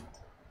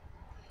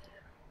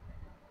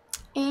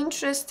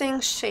 Interesting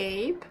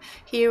shape.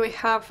 Here we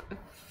have a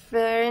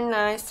very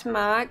nice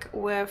mug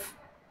with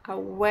a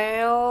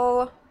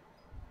whale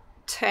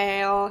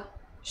tail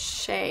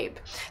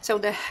shape. So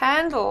the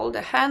handle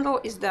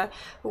is the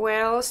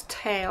whale's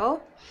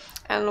tail,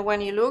 and when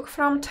you look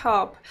from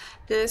top,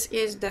 this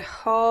is the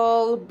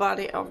whole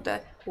body of the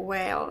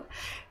whale.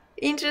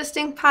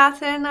 Interesting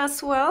pattern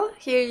as well.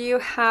 Here you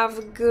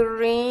have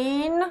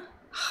green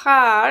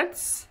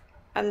hearts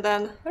and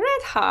then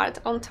red heart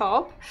on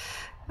top.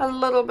 A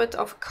little bit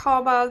of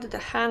cobalt. The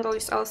handle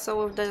is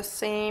also with the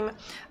same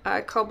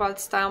cobalt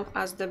stamp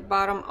as the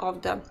bottom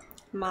of the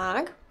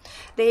mug.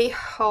 They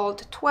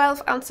hold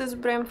 12 ounces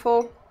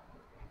brimful.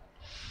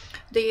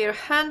 They are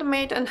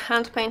handmade and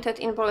hand painted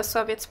in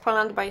Bolesławiec,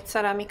 Poland by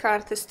Ceramika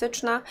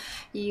Artystyczna.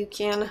 You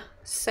can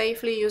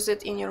safely use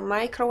it in your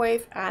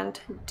microwave and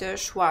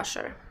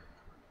dishwasher.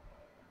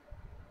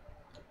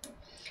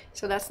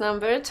 So that's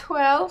number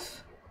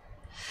 12.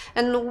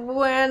 And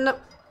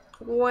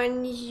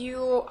when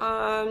you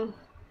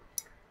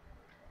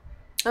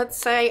let's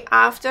say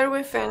after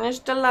we finish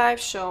the live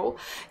show,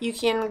 you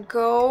can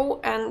go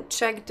and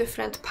check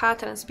different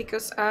patterns,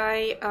 because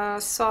I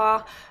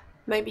saw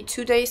maybe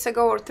 2 days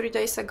ago or 3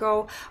 days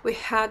ago we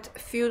had a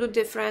few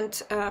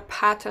different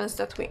patterns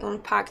that we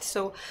unpacked,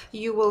 so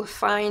you will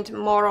find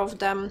more of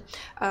them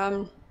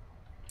on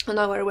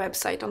our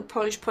website on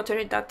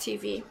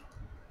polishpottery.tv.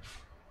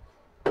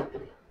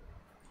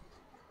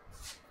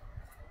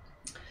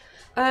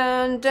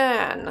 And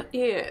then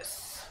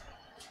is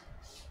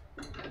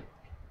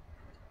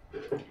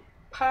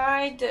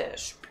pie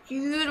dish,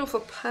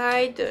 beautiful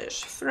pie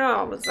dish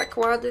from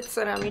Zakłady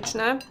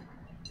Ceramiczne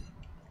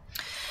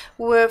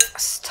with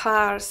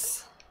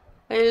stars.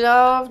 I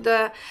love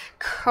the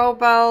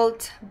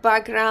cobalt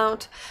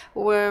background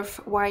with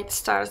white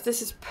stars.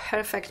 This is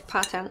perfect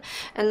pattern,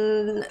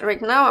 and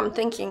right now I'm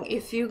thinking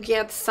if you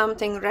get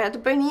something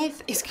red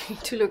beneath, it's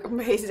going to look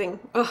amazing.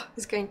 Oh,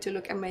 it's going to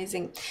look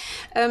amazing.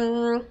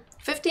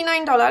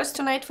 $59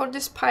 tonight for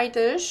this pie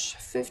dish.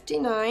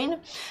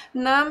 59.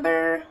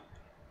 Number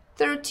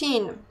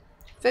 13,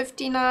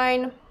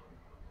 59.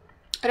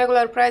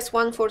 Regular price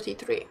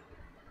 $143.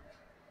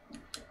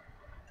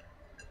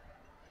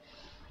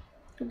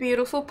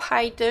 Beautiful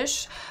pie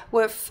dish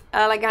with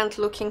elegant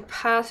looking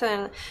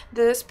pattern.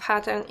 This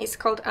pattern is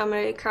called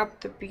America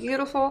the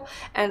Beautiful,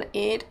 and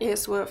it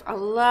is with a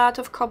lot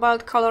of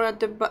cobalt color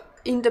at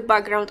in the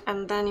background,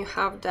 and then you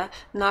have the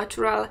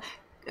natural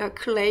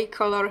clay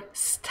color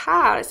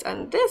stars,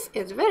 and this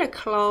is very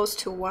close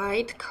to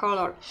white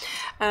color.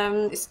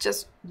 It's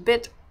just a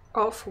bit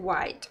of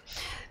white.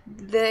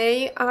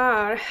 They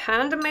are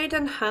handmade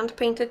and hand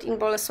painted in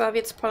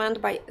Bolesławiec,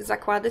 Poland by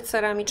Zakłady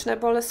Ceramiczne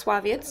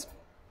Bolesławiec,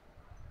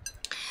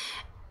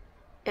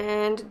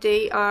 and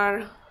they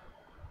are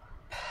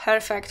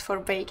perfect for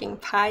baking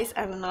pies,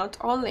 and not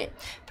only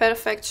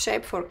perfect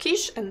shape for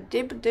quiche and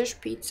deep dish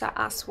pizza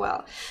as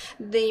well.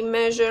 They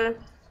measure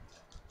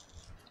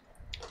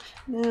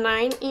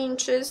 9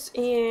 inches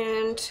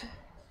and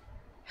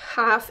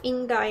half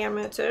in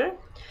diameter,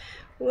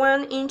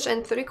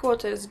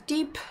 1.75 inches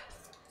deep.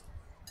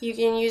 You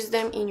can use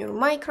them in your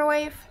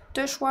microwave,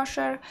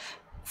 dishwasher,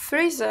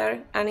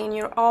 freezer, and in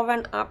your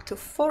oven up to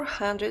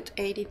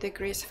 480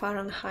 degrees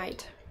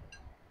Fahrenheit.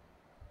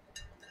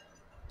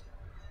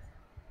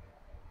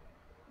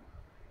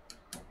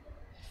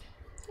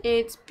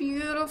 It's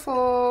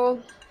beautiful.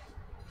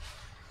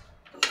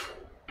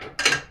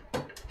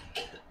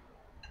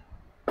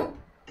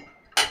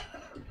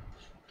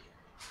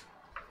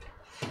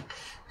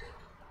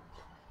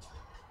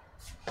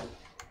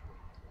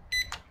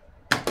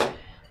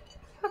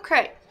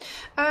 Okay,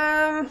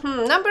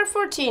 number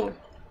 14.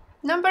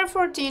 Number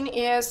 14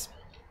 is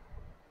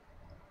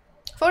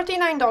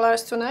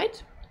 $49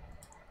 tonight.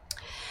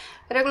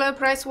 Regular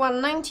price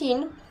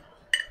 $119.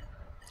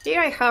 Here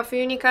I have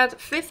Unicat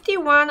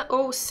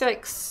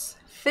 5106.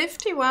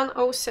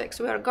 5106.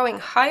 We are going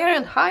higher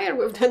and higher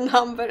with the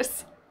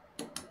numbers.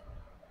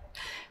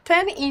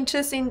 10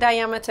 inches in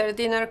diameter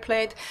dinner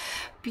plate.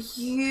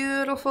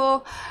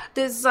 Beautiful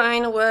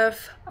design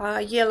with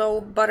yellow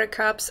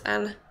buttercups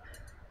and,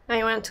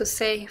 I want to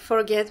say,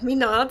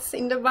 forget-me-nots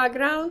in the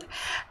background.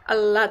 A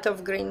lot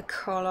of green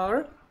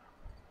color.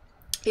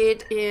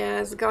 It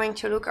is going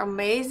to look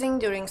amazing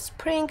during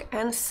spring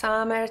and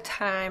summer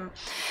time.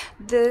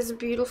 This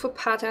beautiful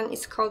pattern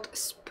is called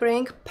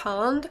Spring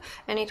Pond,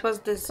 and it was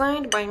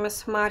designed by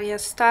Miss Maria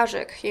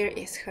Starzyk. Here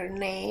is her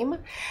name.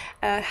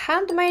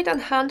 Handmade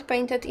and hand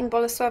painted in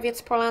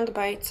Bolesławiec, Poland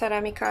by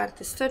Ceramika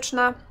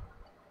Artystyczna.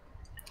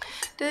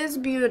 This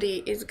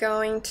beauty is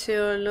going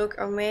to look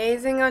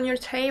amazing on your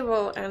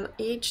table, and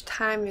each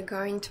time you're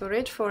going to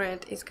reach for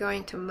it, it's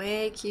going to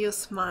make you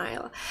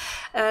smile.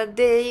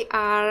 They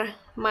are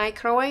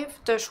microwave,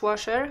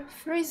 dishwasher,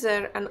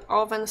 freezer, and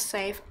oven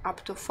safe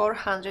up to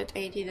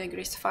 480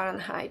 degrees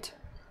Fahrenheit.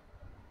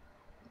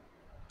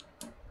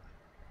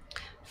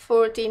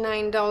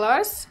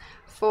 $49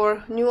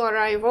 for new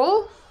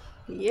arrival.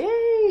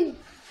 Yay!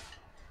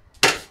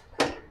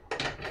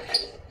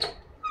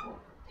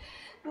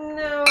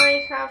 Now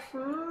I have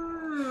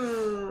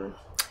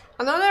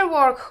another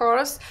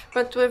workhorse,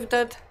 but with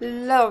that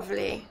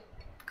lovely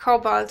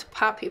cobalt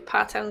puppy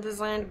pattern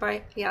designed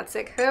by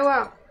Jacek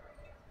Chyła.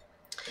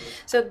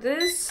 So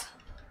this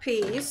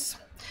piece,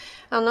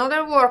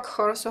 another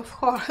workhorse, of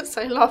course.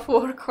 I love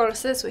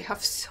workhorses. We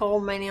have so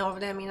many of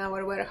them in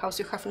our warehouse,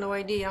 you have no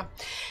idea.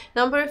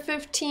 Number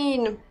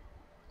 15,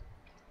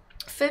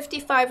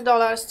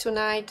 $55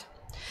 tonight.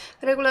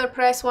 Regular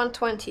price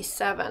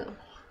 $127.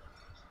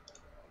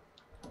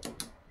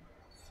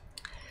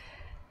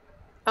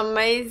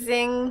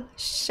 Amazing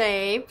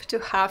shape to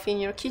have in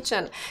your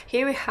kitchen.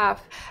 Here we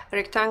have a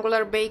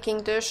rectangular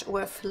baking dish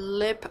with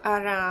lip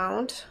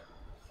around.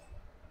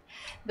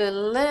 The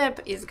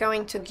lip is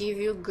going to give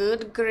you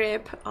good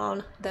grip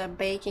on the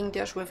baking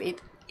dish with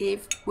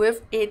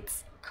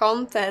its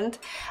content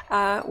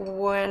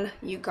when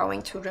you're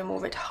going to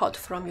remove it hot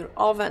from your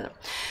oven.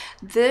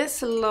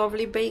 This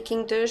lovely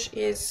baking dish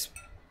is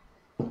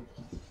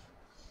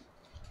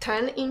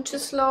 10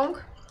 inches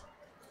long.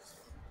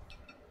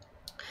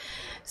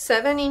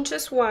 7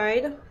 inches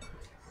wide,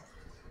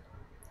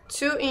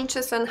 2.5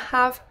 inches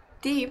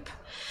deep,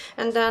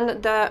 and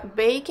then the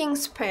baking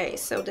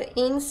space, so the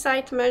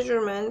inside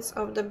measurements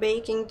of the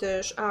baking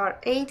dish are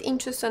 8.5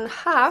 inches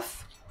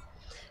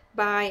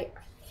by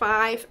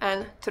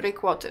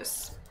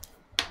 5.75.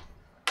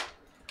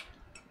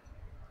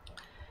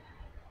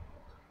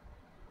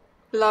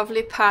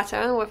 Lovely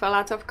pattern with a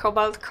lot of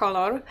cobalt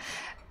color.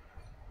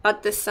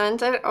 At the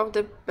center of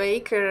the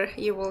baker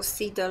you will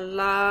see the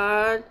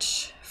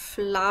large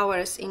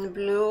flowers in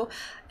blue,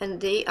 and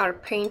they are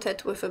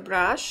painted with a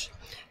brush.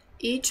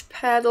 Each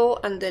petal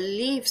and the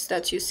leaves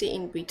that you see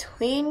in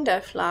between the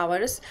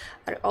flowers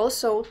are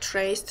also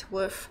traced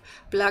with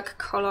black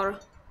color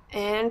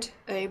and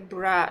a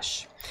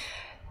brush.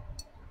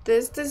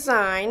 This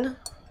design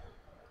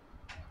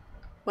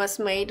was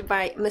made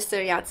by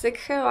Mr. Jacek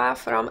Chyła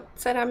from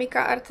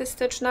Ceramika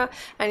Artystyczna,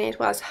 and it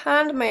was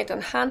handmade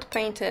and hand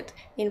painted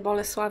in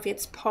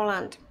Bolesławiec,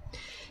 Poland.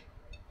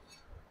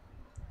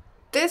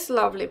 This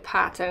lovely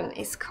pattern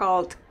is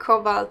called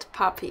Cobalt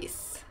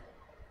Puppies.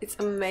 It's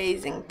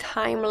amazing,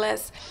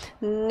 timeless,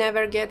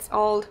 never gets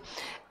old,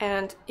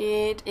 and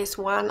it is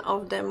one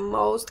of the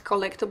most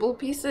collectible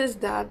pieces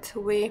that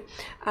we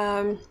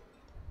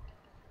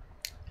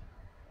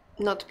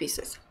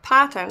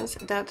patterns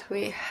that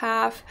we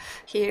have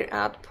here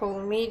at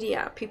Pole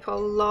Media. People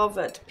love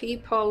it,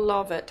 people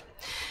love it.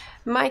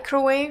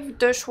 Microwave,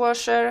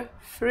 dishwasher,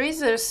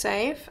 freezer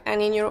safe,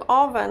 and in your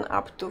oven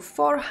up to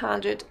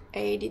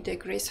 480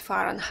 degrees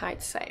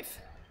Fahrenheit safe.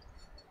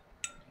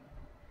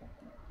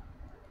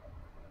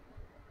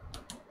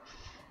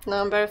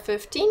 Number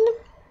 15,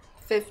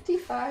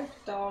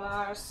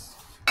 $55.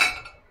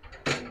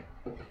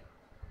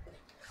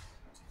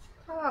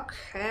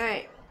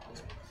 Okay.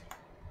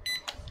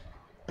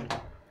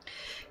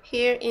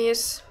 Here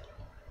is,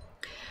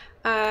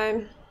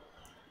 oh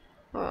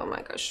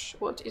my gosh,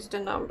 what is the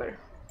number?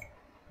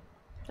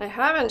 I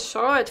haven't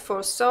shown it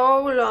for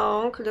so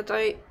long that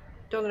I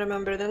don't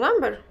remember the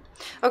number.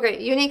 Okay,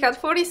 unique at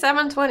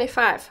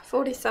 47.25,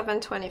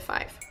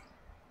 47.25.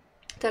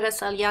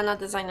 Teresa Liana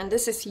design, and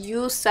this is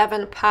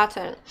U7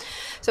 pattern.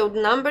 So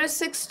number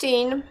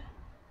 16,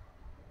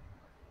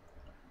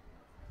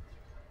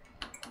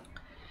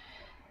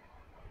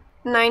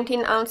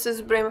 "19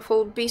 ounces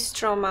brimful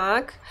bistro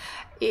mug."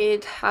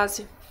 It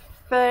has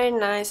very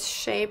nice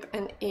shape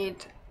and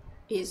it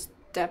is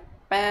the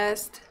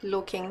best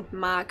looking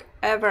mug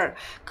ever.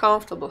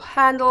 Comfortable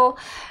handle,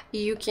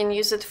 you can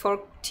use it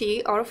for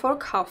tea or for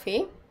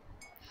coffee.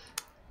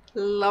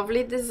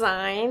 Lovely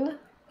design.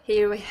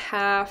 Here we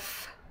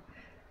have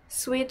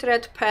Sweet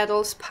Red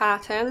Petals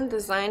pattern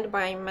designed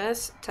by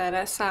Miss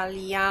Teresa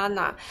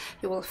Liana.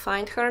 You will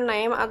find her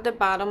name at the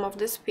bottom of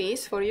this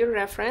piece for your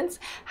reference.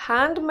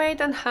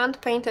 Handmade and hand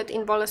painted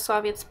in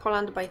Bolesławiec,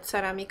 Poland by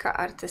Ceramika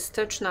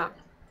Artystyczna.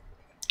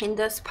 In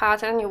this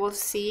pattern you will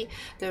see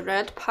the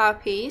red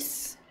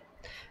poppies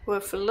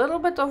with a little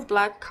bit of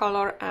black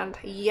color and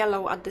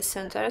yellow at the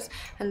centers,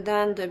 and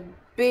then the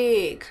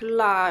big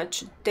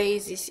large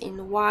daisies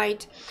in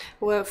white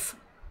with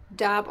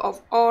dab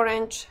of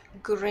orange,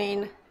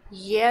 green,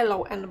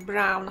 yellow and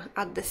brown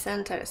at the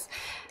centers.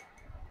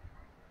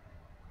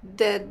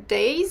 The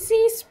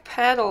daisy's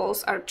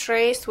petals are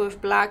traced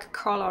with black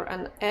color,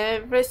 and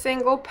every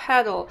single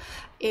petal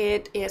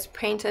it is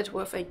painted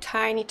with a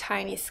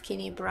tiny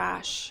skinny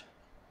brush.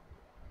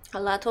 A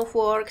lot of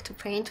work to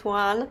paint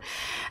one,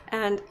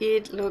 and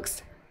it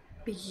looks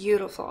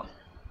beautiful.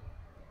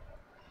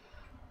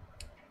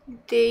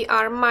 They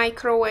are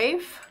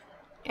microwave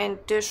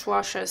and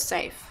dishwasher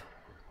safe.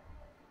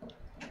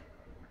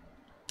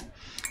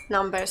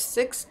 Number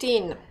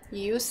 16,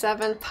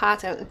 U7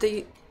 pattern.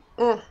 The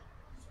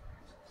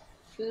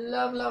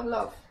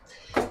love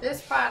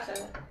this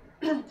pattern,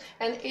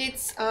 and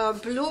it's a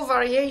blue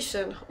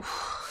variation.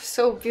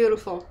 So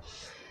beautiful.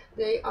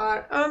 They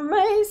are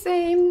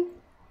amazing.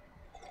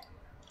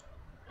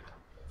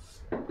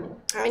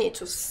 I need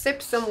to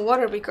sip some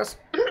water because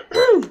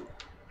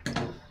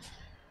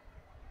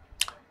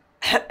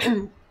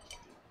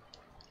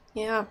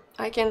yeah,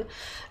 I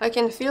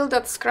can feel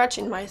that scratch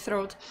in my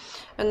throat,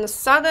 and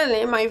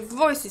suddenly my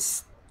voice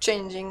is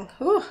changing.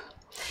 Whew.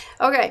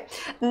 Okay,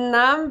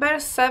 number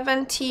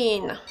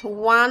 17,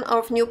 one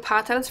of new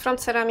patterns from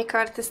Ceramika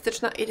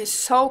Artystyczna. It is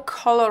so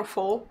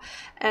colorful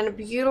and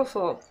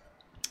beautiful.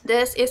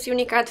 This is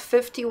unique at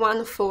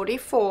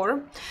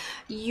 51.44,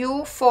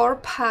 U4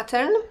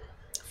 pattern,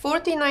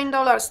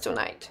 $49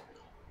 tonight.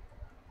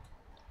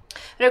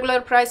 Regular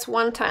price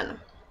 $110.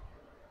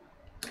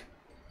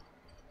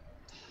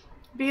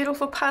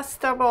 Beautiful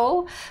pasta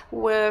bowl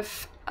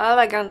with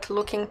elegant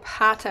looking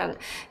pattern.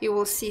 You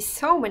will see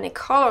so many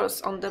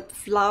colors on the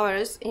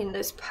flowers in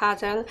this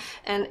pattern,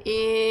 and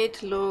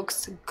it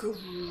looks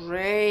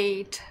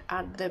great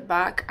at the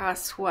back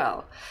as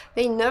well.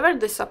 They never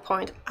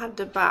disappoint at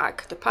the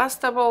back. The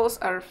pasta bowls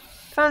are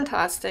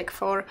fantastic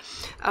for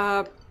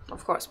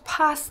of course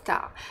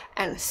pasta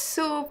and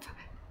soup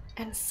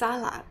and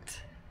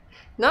salad.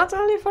 not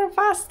only for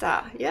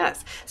pasta.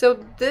 Yes, so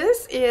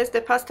this is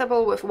the pasta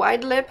bowl with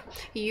wide lip.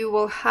 You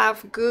will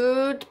have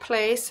good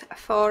place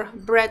for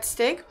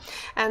breadstick,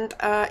 and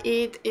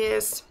it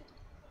is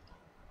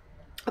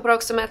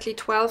approximately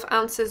 12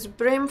 ounces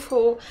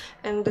brimful,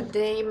 and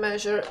they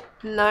measure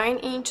 9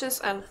 inches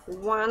and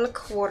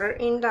 1/4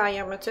 in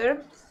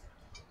diameter,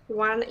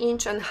 1.5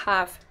 inches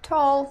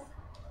tall.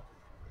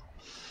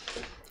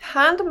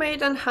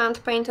 Handmade and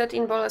hand painted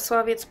in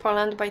Bolesławiec,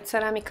 Poland by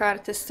Ceramika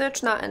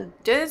Artystyczna, and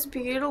this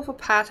beautiful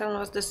pattern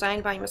was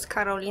designed by Miss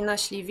Karolina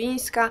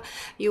Śliwińska.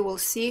 You will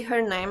see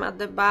her name at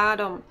the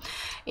bottom.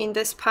 In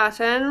this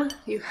pattern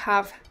you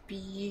have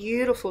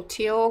beautiful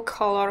teal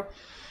color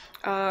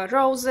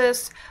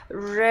roses,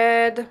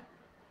 red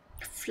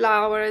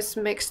flowers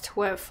mixed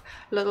with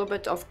a little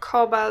bit of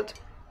cobalt,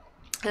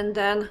 and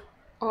then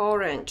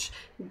orange.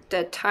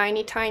 The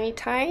tiny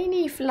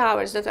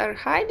flowers that are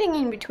hiding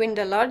in between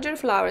the larger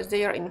flowers,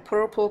 they are in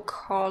purple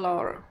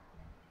color.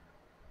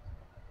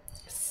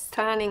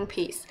 Stunning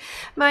piece.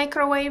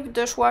 Microwave,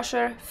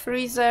 dishwasher,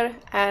 freezer,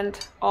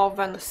 and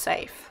oven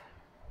safe.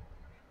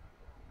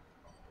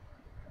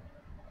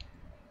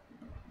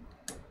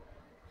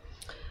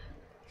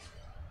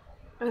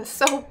 And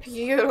so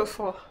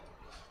beautiful.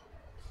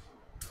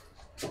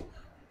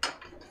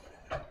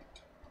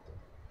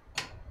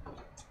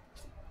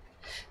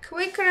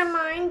 Quick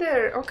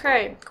reminder,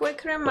 okay,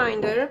 quick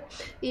reminder,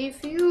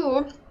 if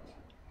you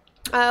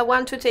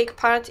want to take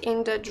part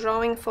in the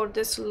drawing for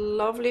this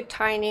lovely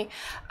tiny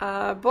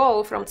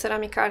bowl from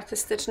Ceramika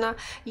Artystyczna,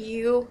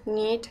 you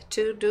need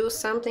to do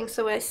something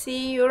so I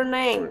see your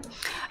name.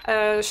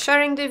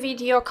 Sharing the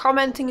video,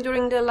 commenting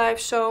during the live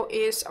show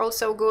is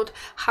also good.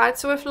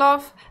 Hearts with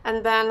love,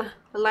 and then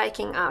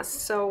liking us.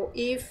 So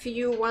if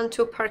you want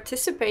to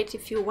participate,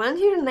 if you want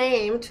your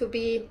name to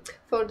be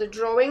for the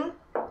drawing,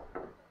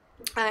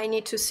 I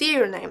need to see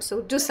your name,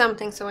 so do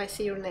something so I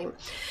see your name.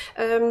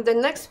 The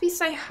next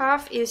piece I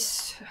have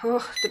is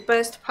the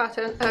best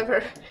pattern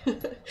ever.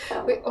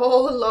 We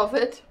all love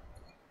it.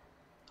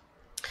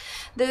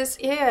 This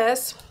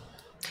is,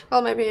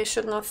 well, maybe I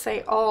should not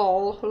say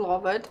all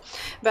love it,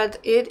 but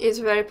it is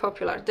very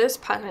popular. This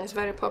pattern is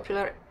very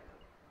popular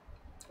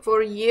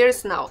for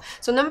years now.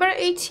 So number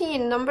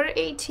 18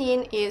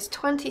 is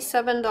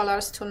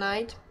 $27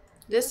 tonight.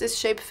 This is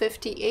shape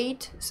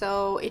 58,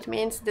 so it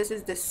means this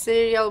is the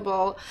cereal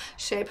bowl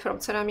shape from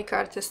Ceramika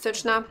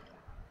Artystyczna.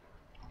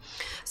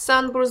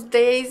 Sunburst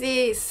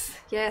daisies,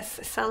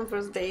 yes,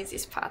 sunburst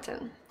daisies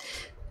pattern.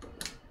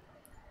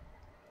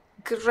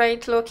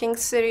 Great looking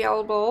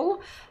cereal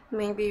bowl,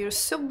 maybe your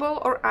soup bowl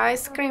or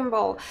ice cream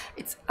bowl.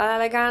 It's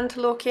elegant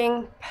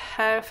looking,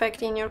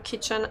 perfect in your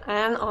kitchen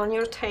and on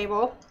your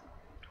table.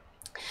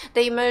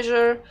 They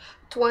measure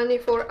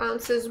 24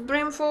 ounces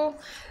brimful,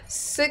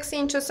 6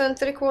 inches and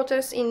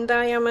 3/4 in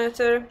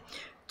diameter,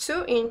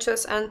 2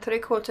 inches and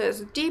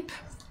 3/4 deep.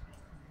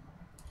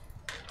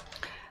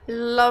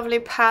 Lovely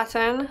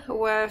pattern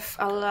with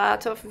a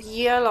lot of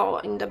yellow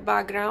in the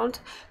background,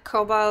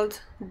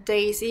 cobalt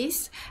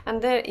daisies,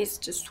 and there is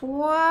just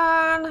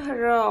one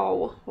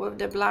row with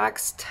the black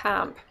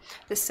stamp.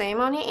 The same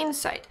on the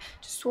inside,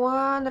 just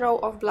one row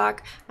of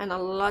black and a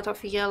lot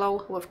of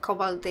yellow with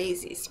cobalt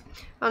daisies.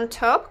 On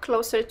top,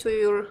 closer to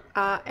your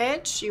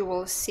edge, you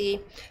will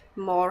see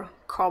more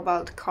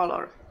cobalt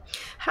color.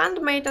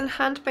 Handmade and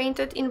hand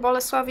painted in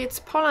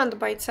Bolesławiec, Poland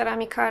by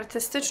Ceramika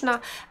Artystyczna.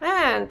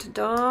 And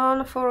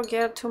don't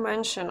forget to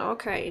mention,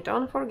 okay,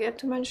 don't forget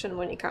to mention,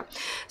 Monika,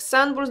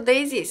 Sunburst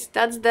Daisies.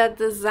 That's the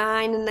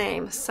design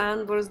name,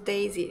 Sunburst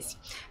Daisies.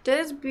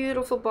 This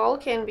beautiful bowl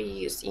can be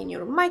used in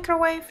your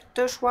microwave,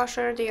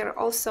 dishwasher. They are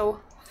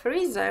also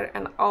freezer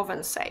and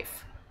oven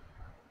safe.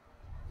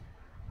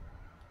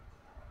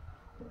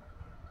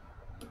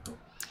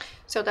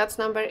 So that's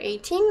number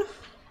 18.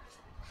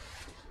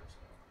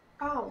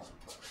 Oh,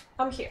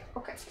 I'm here.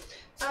 Okay,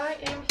 I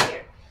am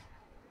here.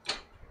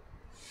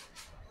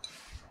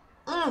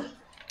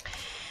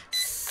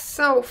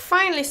 So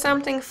finally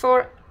something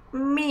for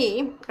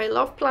me. I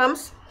love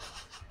plums.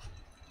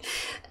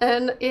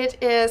 And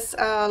it is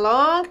a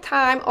long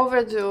time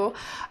overdue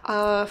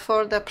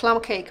for the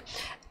plum cake.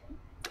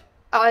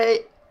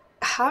 I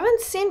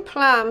haven't seen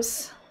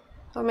plums,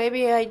 or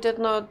maybe I did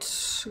not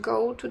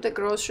go to the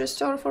grocery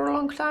store for a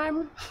long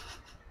time.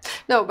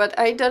 No, but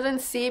I didn't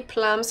see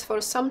plums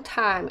for some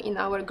time in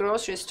our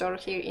grocery store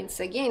here in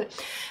Seguin.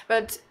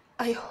 But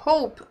I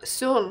hope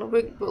soon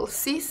we will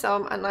see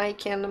some and I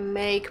can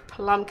make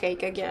plum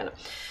cake again.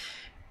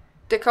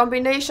 The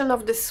combination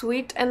of the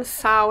sweet and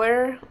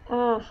sour,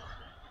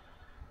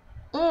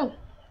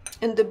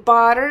 and the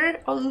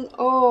butter on,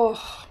 oh.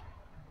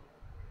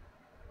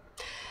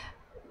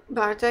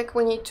 Bartek,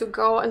 we need to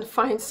go and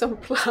find some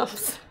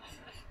plums.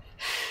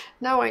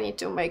 Now I need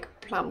to make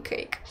plum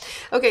cake.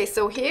 Okay,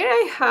 so here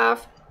I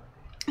have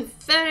a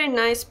very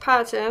nice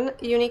pattern,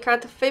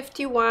 Unicat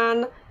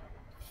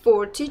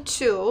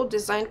 5142,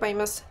 designed by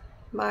Miss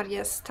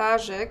Maria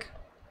Starzyk,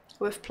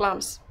 with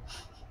plums.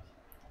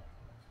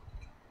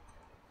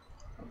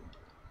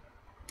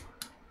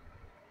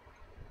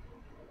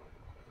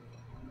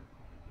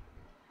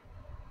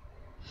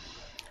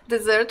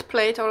 dessert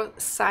plate or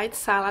side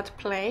salad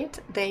plate.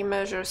 They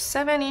measure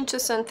 7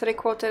 inches and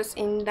 3/4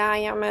 in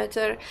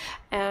diameter,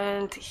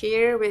 and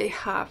here we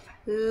have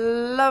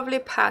lovely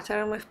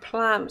pattern with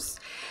plums.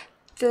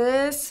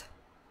 This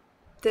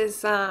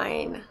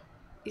design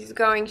is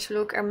going to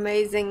look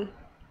amazing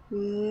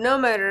no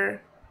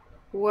matter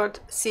what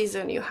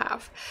season you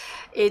have.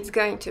 It's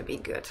going to be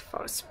good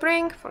for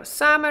spring, for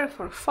summer,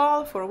 for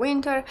fall, for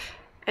winter,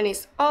 and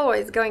it's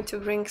always going to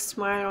bring a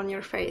smile on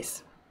your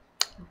face.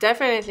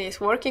 Definitely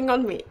it's working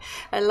on me.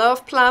 I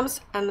love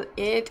plums, and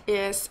it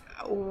is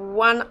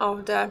one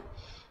of the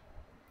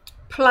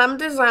plum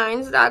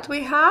designs that we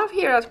have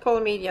here at Pole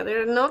Media.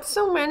 There are not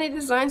so many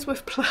designs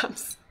with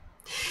plums.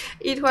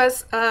 It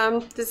was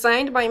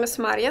designed by Miss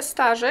Maria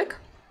Starzyk,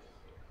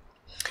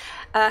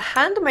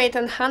 handmade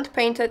and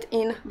hand-painted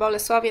in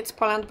Bolesławiec,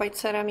 Poland by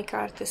Ceramika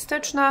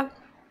Artystyczna.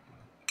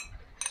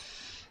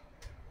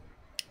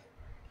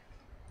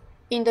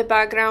 In the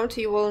background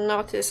you will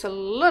notice a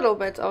little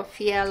bit of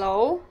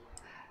yellow,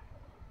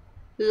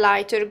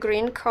 lighter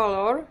green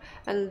color,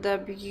 and the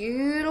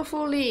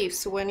beautiful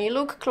leaves. When you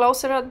look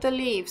closer at the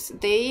leaves,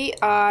 they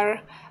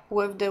are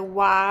with the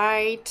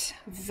white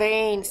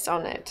veins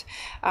on it.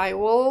 I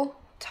will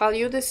tell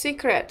you the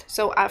secret.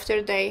 So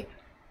after they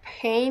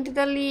paint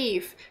the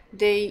leaf,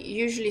 they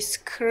usually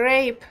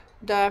scrape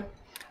the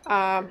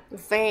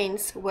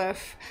veins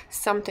with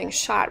something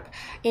sharp.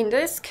 In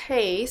this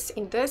case,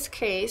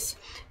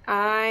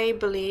 I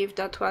believe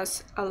that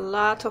was a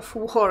lot of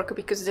work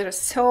because there are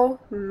so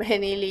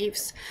many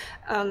leaves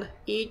on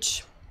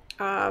each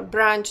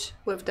branch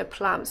with the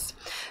plums.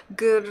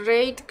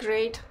 Great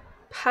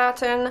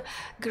pattern,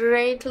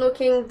 great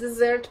looking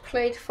dessert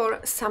plate for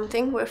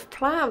something with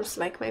plums,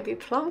 like maybe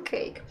plum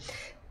cake.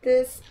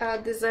 This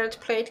dessert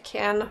plate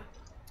can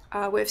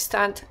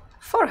withstand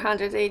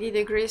 480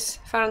 degrees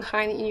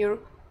Fahrenheit in your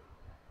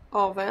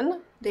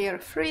oven. They are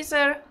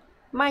freezer,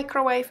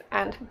 microwave,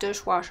 and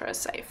dishwasher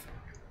safe.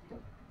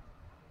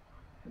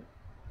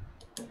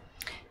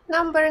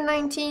 Number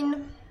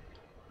 19,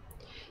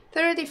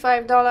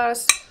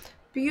 $35.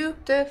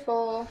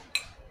 Beautiful.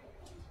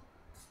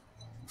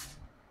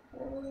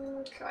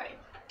 Okay,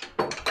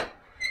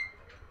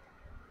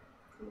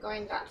 I'm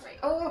going that way.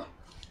 Oh,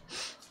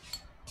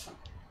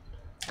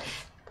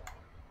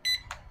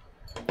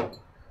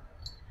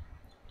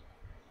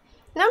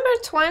 number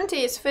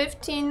 20 is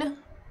 $15.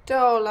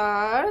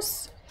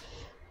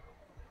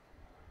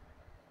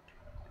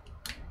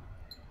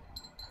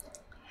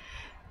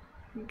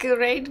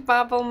 Great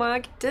bubble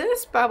mug.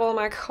 This bubble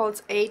mug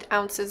holds 8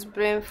 ounces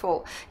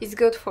brimful. It's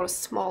good for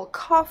small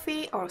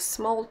coffee or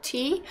small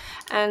tea,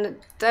 and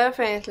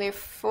definitely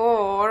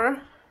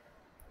for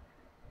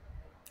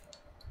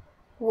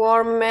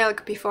warm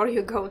milk before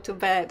you go to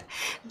bed.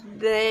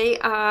 They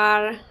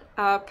are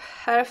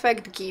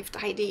perfect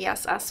gift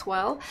ideas as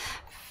well.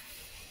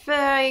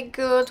 Very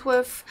good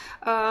with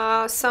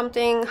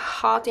something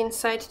hot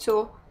inside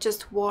to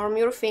just warm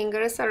your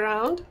fingers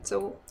around,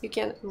 so you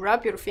can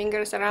rub your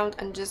fingers around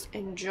and just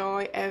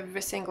enjoy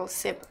every single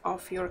sip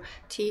of your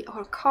tea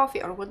or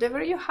coffee or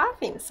whatever you have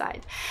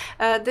inside.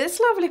 This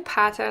lovely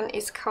pattern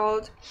is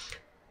called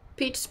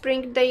Peach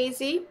Spring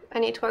Daisy,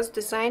 and it was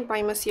designed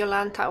by Miss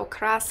Jolanta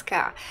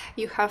Okraska.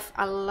 You have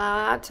a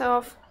lot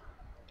of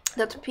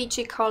that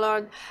peachy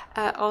colored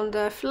on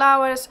the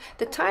flowers.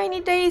 The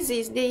tiny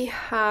daisies, they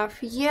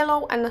have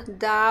yellow and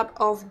dab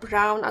of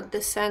brown at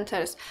the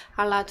centers,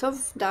 a lot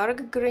of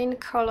dark green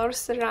color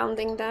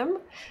surrounding them,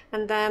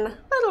 and then a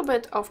little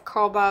bit of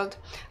cobalt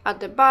at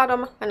the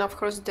bottom, and of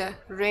course the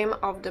rim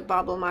of the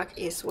bubble mug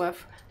is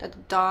with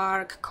that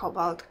dark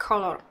cobalt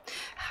color.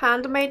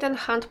 Handmade and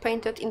hand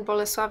painted in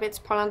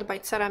Bolesławiec, Poland by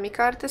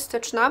Ceramika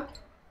Artystyczna.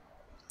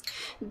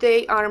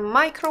 They are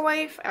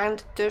microwave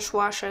and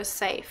dishwasher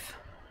safe.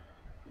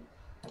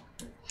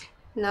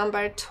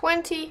 Number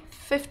 20,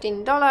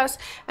 $15,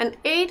 and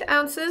 8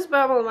 ounces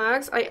bubble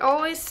mugs. I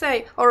always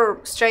say,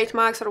 or straight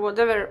mugs or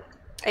whatever,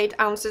 8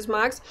 ounces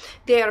mugs.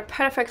 They are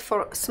perfect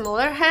for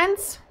smaller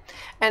hands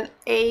and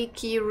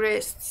achy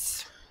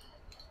wrists.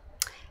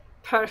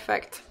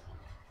 Perfect.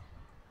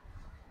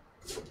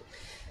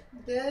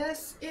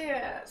 This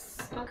is,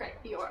 okay,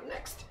 you are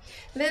next.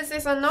 This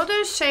is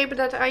another shape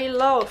that I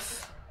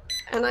love,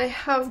 and I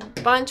have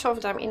a bunch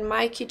of them in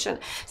my kitchen.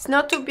 It's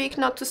not too big,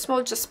 not too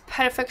small, just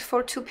perfect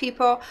for 2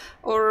 people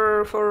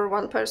or for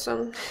 1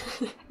 person.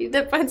 It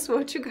depends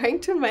what you're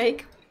going to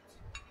make.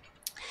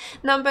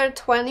 Number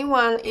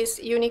 21 is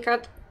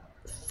Unicat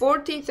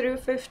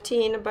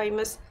 40-15 by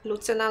Miss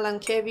Lucyna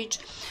Lankiewicz,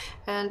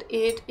 and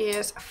it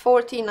is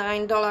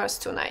 $49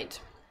 tonight.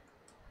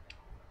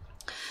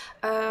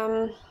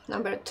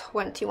 Number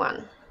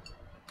 21.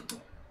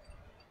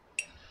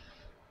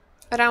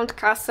 Round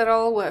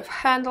casserole with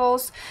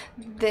handles.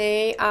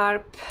 They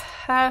are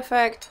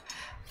perfect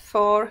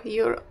for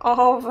your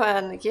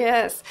oven.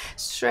 Yes,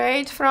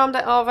 straight from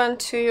the oven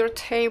to your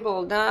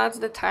table. That's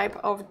the type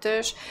of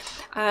dish,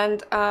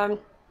 and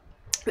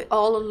We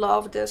all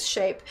love this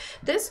shape.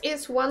 This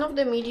is one of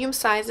the medium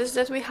sizes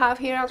that we have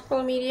here at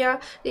Polmedia.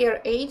 They are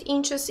 8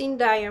 inches in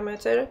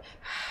diameter,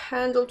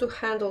 handle to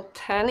handle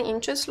 10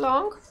 inches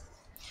long,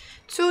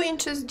 2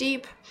 inches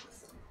deep.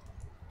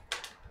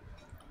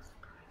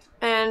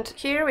 And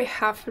here we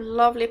have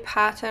lovely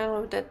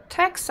pattern with the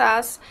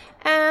Texas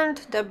and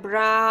the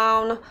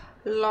brown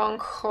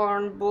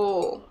longhorn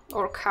bull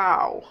or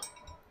cow.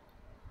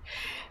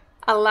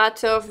 A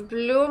lot of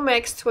blue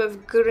mixed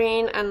with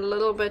green and a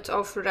little bit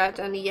of red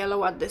and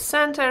yellow at the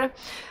center.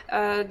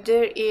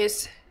 There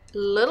is a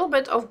little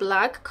bit of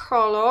black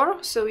color,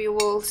 so you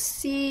will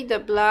see the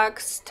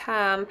black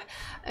stamp.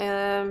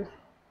 There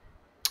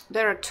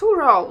are 2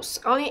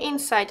 rows, on the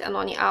inside and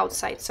on the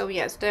outside. So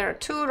yes, there are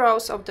 2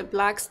 rows of the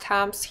black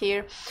stamps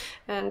here,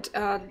 and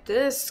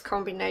this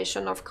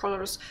combination of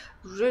colors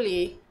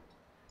really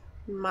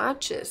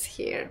matches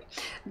here.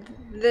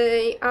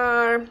 They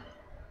are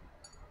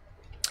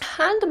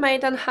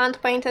handmade and hand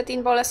painted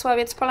in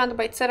Bolesławiec, Poland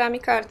by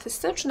Ceramika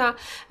Artystyczna,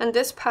 and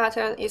this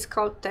pattern is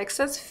called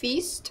Texas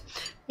Feast.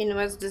 It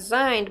was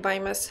designed by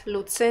Miss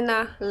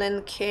Lucyna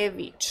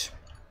Lenkiewicz.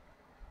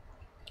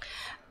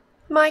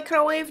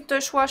 Microwave,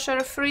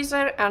 dishwasher,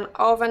 freezer and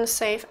oven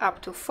safe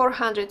up to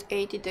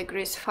 480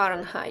 degrees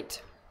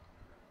Fahrenheit.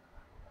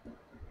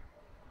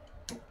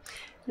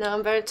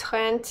 Number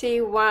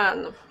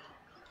 21.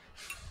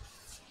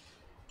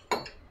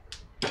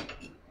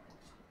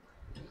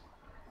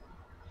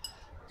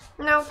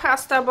 Now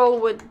pasta bowl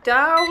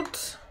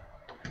without,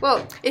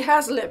 well, it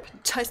has lip,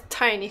 just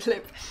tiny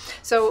lip.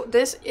 So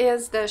this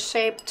is the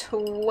shape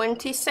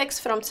 26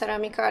 from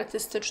Ceramika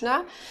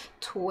Artystyczna,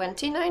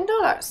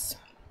 $29.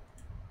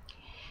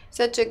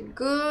 Such a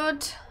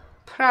good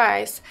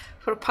price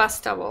for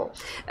pasta bowl.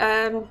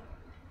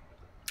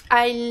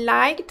 I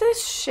like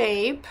this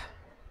shape,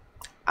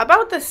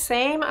 about the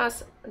same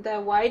as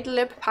the wide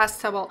lip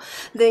pasta bowl.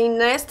 They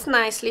nest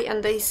nicely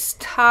and they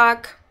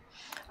stack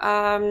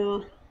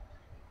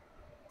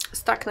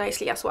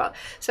nicely as well.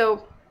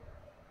 So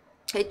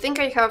I think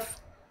I have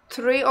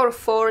 3 or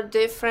 4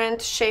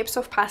 different shapes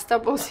of pasta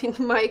bowls in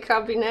my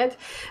cabinet,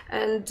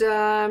 and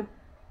I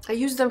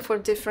use them for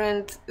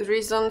different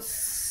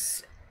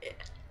reasons,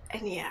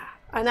 and yeah,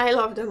 and I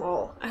love them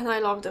all,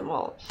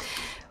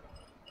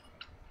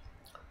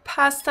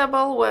 Pasta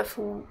bowl with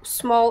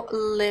small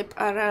lip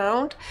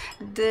around.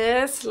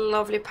 This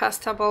lovely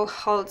pasta bowl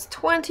holds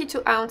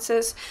 22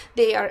 ounces.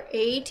 They are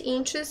 8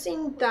 inches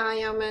in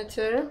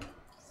diameter.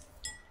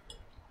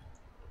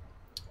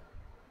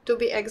 To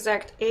be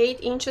exact, 8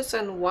 inches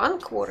and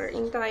 1/4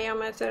 in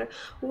diameter,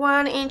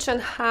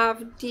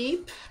 1.5 inches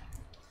deep.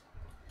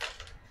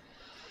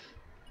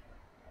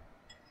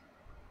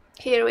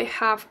 Here we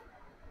have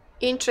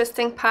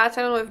interesting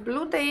pattern with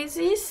blue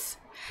daisies.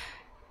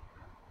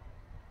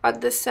 At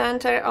the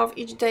center of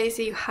each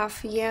daisy you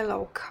have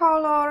yellow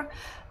color,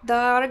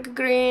 dark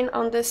green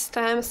on the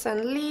stems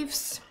and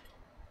leaves.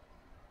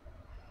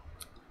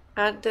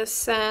 At the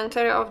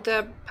center of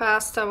the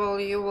pasta bowl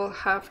you will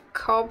have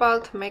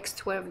cobalt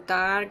mixed with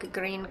dark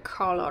green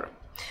color,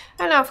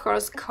 and of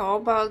course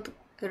cobalt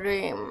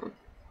rim.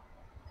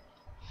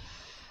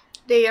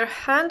 They are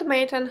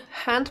handmade and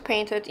hand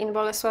painted in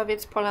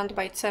Bolesławiec, Poland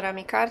by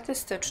Ceramika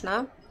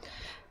Artystyczna,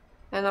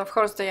 and of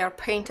course they are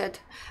painted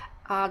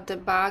at the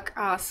back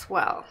as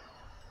well.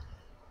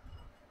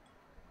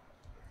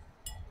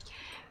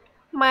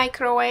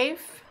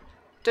 Microwave,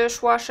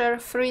 dishwasher,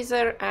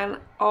 freezer and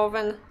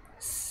oven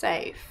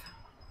safe.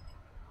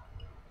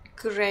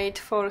 Great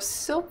for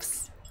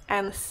soups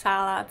and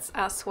salads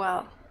as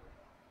well.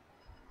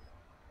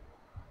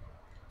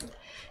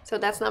 So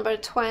that's number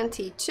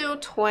 22,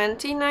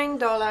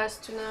 $29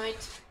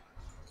 tonight.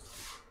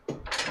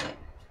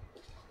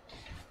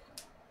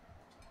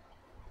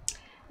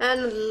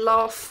 And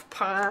love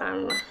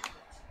pan.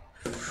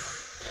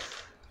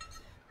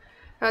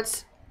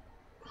 That's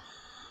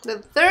the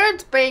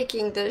 3rd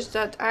baking dish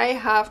that I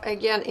have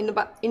again in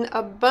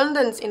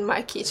abundance in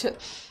my kitchen.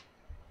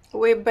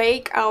 We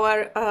bake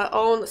our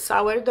own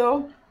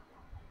sourdough,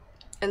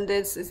 and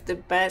this is the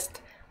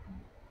best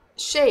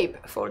shape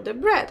for the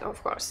bread,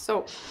 of course.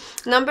 So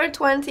number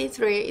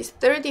 23 is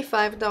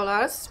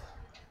 $35.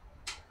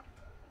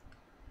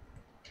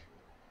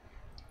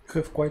 You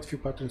have quite a few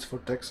patterns for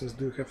Texas.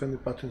 Do you have any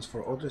patterns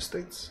for other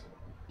states?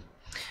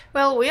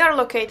 Well, we are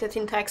located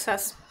in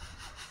Texas.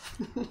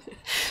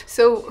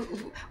 So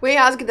we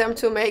asked them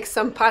to make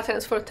some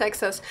patterns for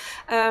Texas.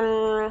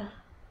 I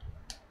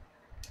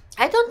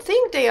don't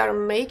think they are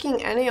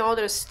making any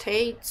other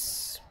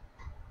states,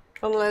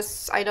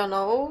 unless I don't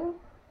know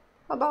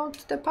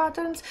about the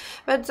patterns,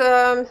 but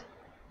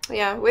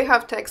yeah, we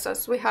have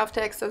Texas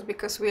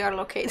because we are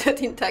located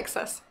in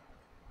Texas.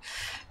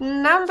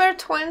 Number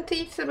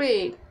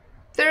 23,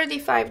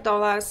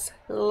 $35,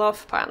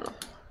 love pan.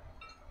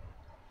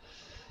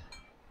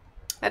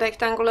 A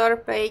rectangular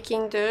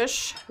baking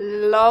dish,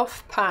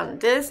 loaf pan.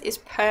 This is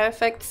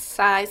perfect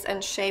size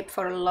and shape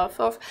for a loaf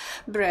of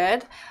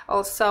bread.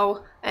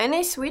 Also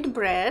any sweet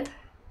bread,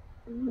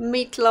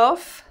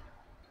 meatloaf,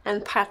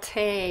 and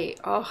pate.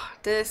 Oh,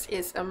 this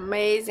is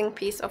amazing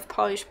piece of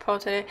Polish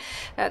pottery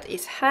that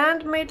is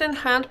handmade and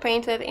hand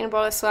painted in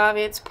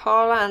Bolesławiec,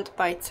 Poland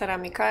by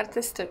Ceramika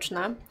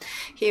Artystyczna.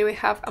 Here we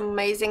have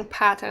amazing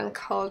pattern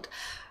called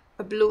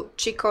Blue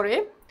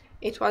Chicory.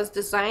 It was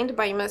designed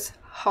by Miss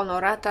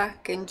Honorata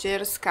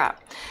Kędzierska.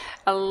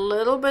 A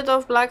little bit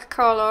of black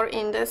color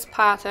in this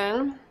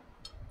pattern,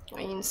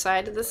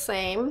 inside the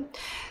same.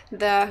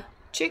 The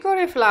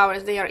chicory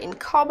flowers, they are in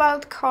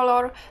cobalt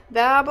color,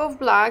 dab of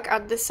black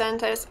at the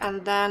centers,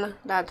 and then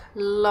that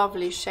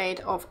lovely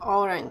shade of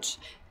orange.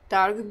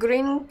 Dark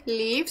green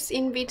leaves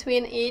in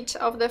between each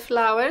of the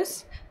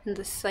flowers, and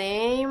the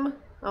same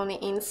on the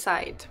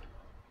inside.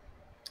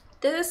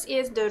 This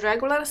is the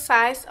regular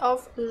size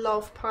of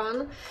love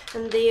pan,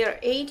 and they are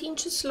 8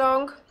 inches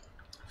long,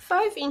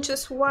 5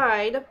 inches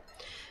wide,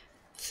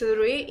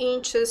 3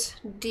 inches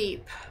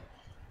deep.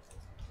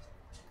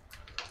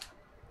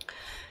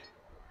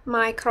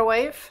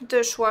 Microwave,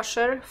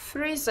 dishwasher,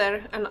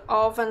 freezer, and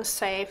oven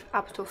safe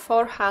up to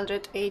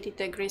 480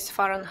 degrees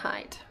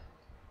Fahrenheit.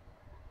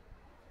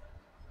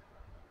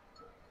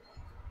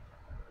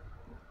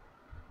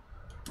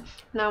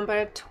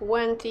 Number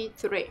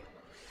 23.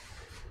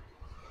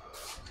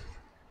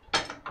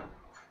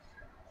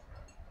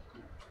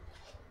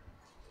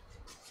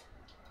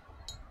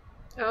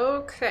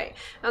 Okay,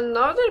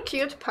 another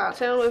cute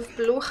pattern with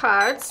blue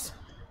hearts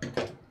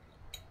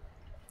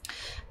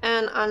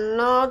and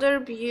another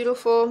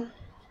beautiful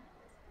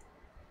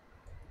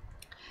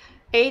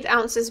 8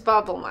 ounces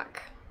bubble mug.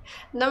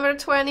 Number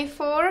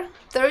 24,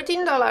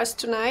 $13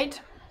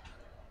 tonight.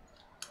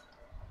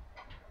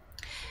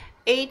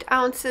 8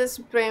 ounces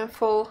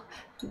brimful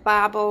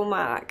bubble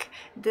mug.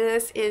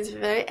 This is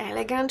very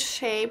elegant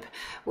shape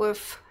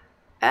with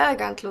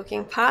elegant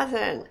looking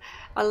pattern.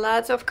 A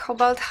lot of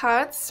cobalt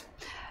hearts,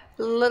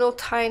 little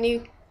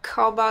tiny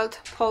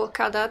cobalt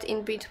polka dot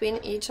in between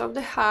each of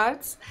the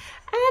hearts,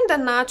 and a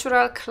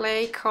natural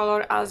clay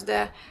color as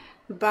the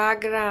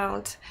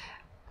background.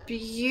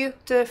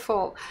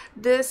 Beautiful.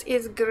 This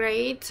is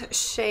great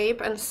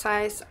shape and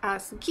size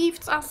as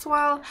gifts as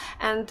well,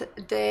 and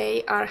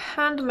they are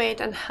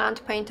handmade and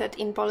hand painted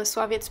in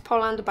Bolesławiec,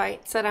 Poland by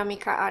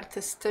Ceramika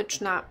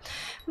Artystyczna.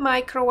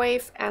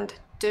 Microwave and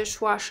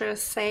dishwasher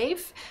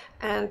safe,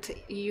 and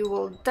you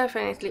will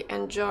definitely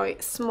enjoy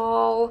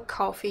small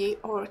coffee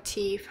or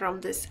tea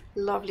from this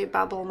lovely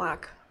bubble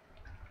mug.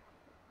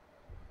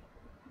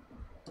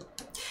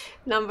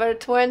 Number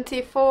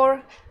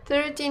 24,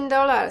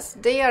 $13.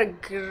 They are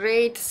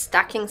great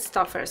stocking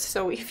stuffers.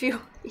 So if you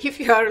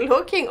are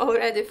looking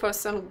already for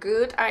some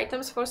good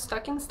items for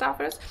stocking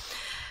stuffers,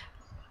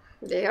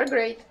 they are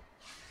great.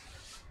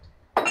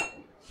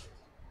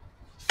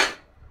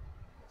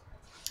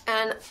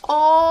 And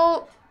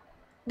all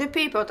the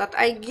people that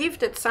I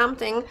gifted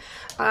something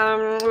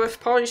with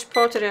Polish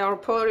pottery or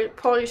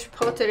Polish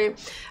pottery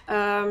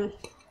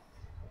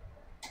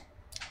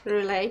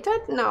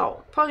related,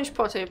 no, Polish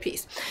pottery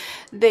piece,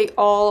 they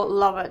all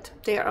love it.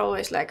 They are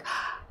always like,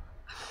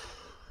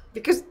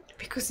 because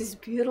it's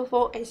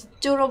beautiful, it's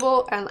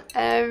durable, and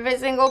every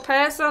single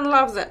person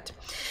loves it.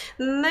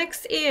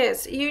 Next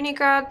is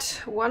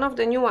Unicat, one of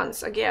the new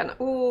ones again.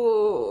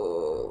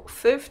 Ooh,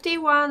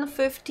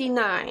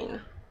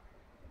 51.59.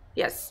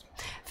 Yes,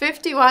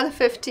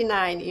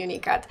 51.59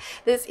 Unicat.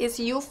 This is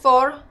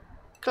U4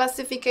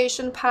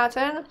 classification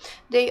pattern.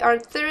 They are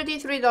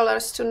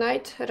 $33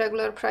 tonight,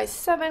 regular price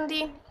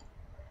 $70.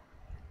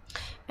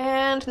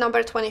 And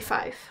number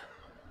 25.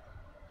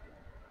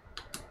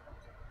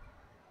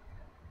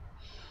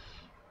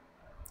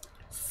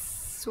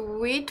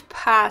 Sweet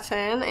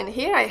pattern, and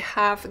here I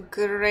have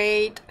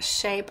great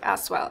shape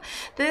as well.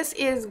 This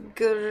is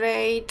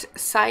great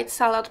side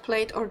salad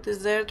plate or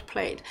dessert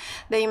plate.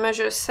 They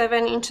measure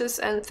 7 inches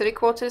and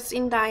 3/4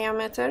 in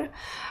diameter.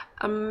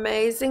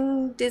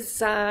 Amazing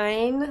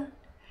design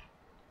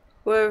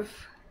with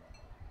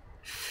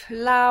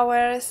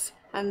flowers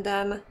and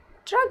then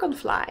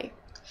dragonfly.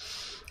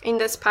 In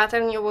this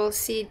pattern you will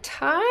see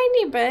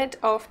tiny bit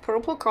of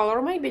purple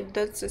color, maybe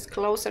this is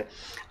closer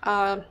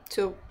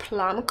to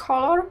plum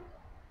color,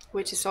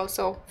 which is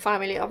also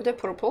family of the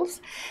purples,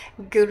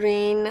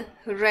 green,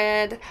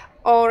 red,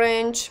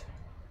 orange,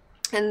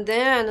 and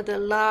then the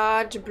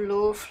large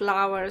blue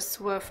flowers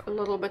with a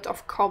little bit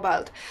of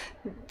cobalt.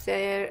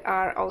 There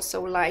are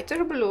also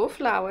lighter blue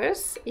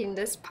flowers in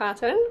this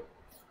pattern.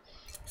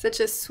 Such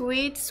a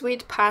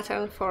sweet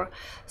pattern for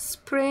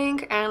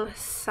spring and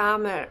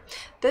summer.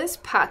 This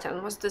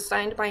pattern was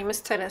designed by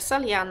Miss Teresa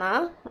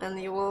Liana, and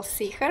you will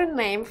see her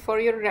name for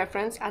your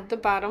reference at the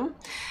bottom.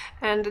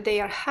 And they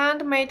are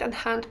handmade and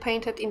hand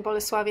painted in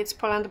Bolesławiec,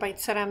 Poland by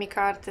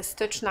Ceramika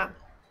Artystyczna.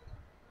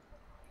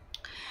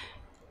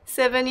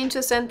 7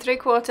 inches and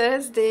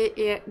 3/4.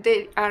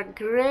 They are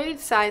great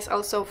size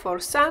also for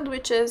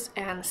sandwiches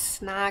and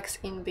snacks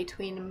in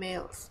between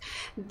meals.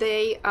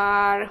 They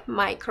are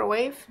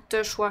microwave,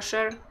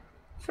 dishwasher,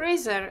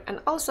 freezer,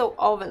 and also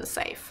oven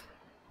safe.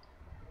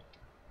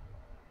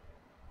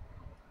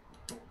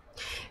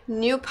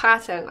 new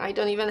pattern. I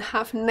don't even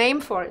have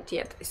name for it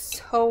yet.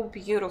 It's so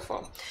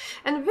beautiful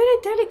and very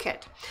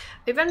delicate.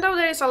 Even though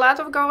there is a lot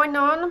of going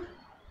on,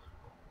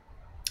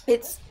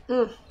 it's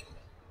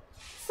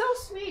so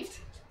sweet.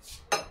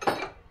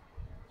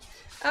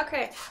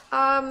 Okay,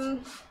 I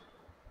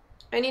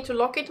need to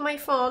locate my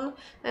phone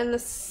and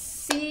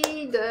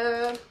see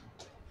the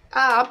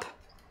app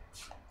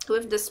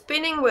with the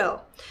spinning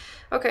wheel.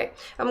 Okay,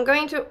 I'm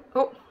going to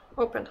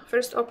open.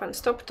 First open.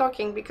 Stop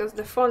talking because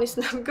the phone is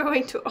not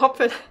going to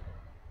open.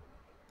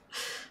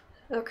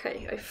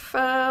 Okay, I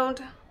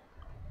found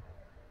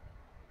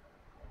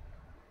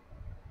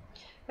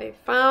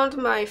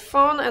my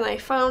phone and I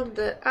found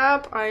the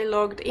app. I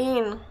logged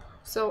in,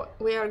 so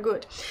we are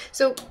good.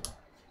 So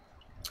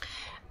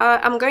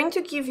I'm going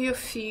to give you a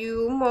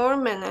few more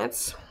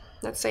minutes,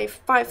 let's say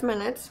 5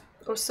 minutes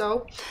or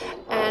so.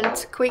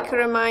 And quick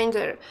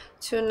reminder,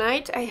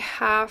 tonight I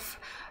have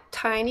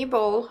tiny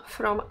bowl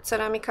from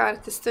Ceramika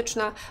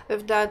Artystyczna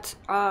with that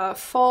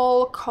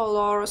fall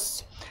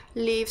colors,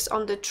 leaves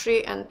on the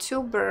tree and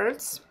 2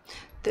 birds.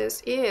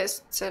 This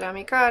is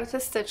Ceramika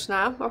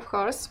Artystyczna, of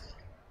course.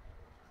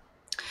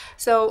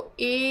 So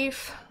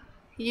if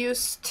you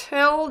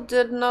still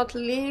did not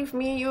leave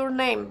me your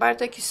name,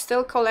 Bartek is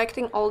still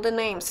collecting all the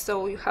names,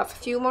 so you have a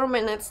few more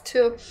minutes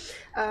to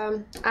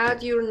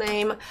add your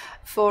name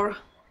for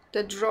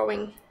the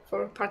drawing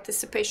for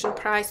participation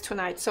prize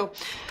tonight. So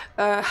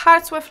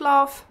hearts with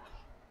love,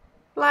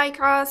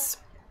 like us,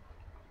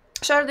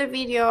 share the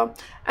video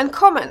and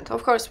comment.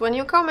 Of course, when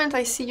you comment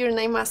I see your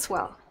name as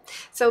well.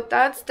 So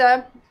that's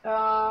the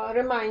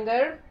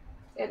reminder,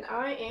 and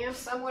I am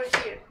somewhere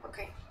here.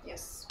 Okay,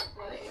 yes,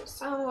 I am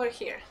somewhere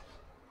here.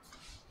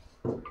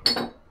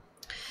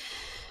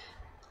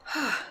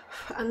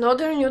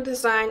 Another new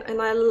design,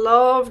 and I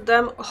love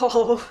them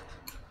all.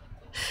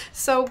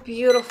 So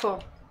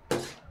beautiful.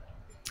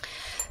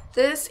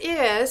 This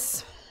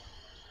is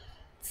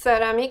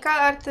Ceramika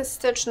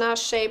Artystyczna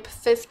shape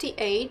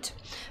 58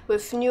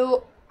 with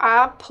new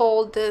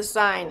apple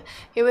design.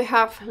 Here we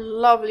have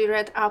lovely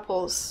red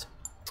apples.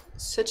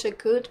 Such a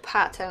good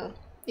pattern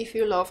if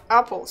you love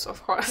apples,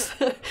 of course.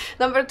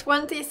 Number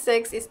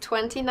 26 is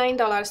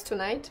 $29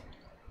 tonight.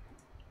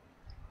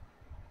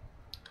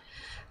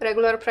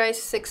 Regular price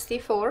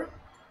 $64.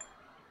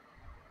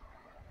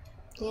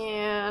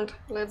 And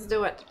let's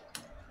do it.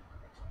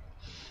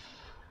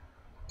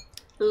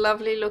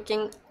 Lovely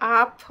looking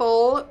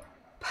apple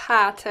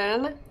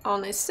pattern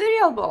on a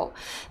cereal bowl.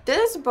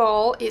 This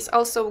bowl is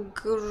also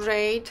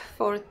great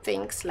for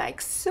things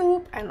like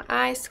soup and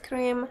ice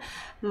cream,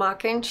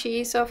 mac and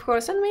cheese, of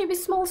course, and maybe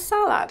small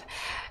salad.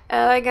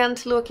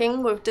 Elegant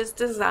looking with this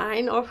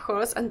design, of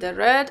course, and the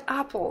red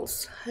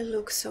apples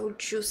look so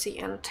juicy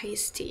and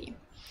tasty.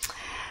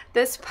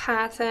 This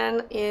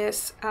pattern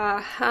is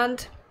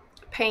hand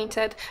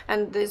painted,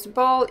 and this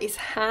bowl is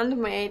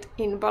handmade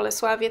in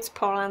Bolesławiec,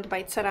 Poland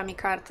by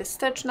Ceramika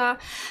Artystyczna,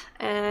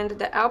 and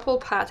the apple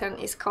pattern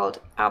is called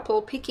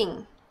apple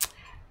picking.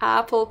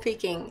 Apple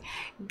picking,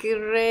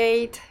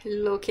 great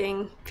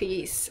looking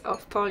piece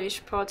of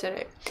Polish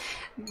pottery.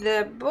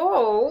 The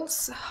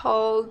bowls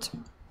hold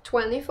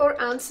 24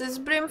 ounces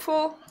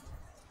brimful,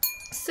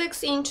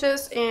 6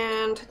 inches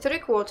and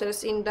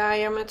 3/4 in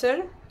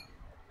diameter,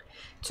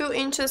 2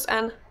 inches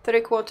and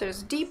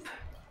 3/4 deep.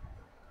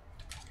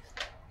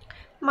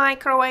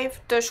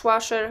 Microwave,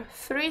 dishwasher,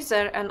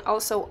 freezer, and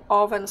also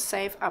oven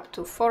safe up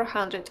to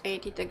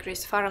 480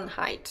 degrees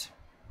Fahrenheit.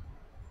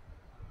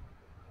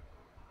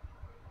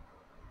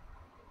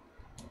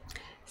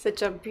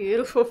 Such a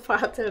beautiful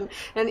pattern.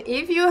 And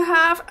if you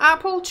have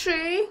apple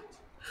tree,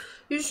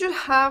 you should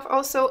have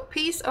also a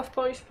piece of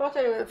Polish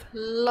pottery with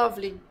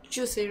lovely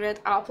juicy red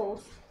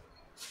apples.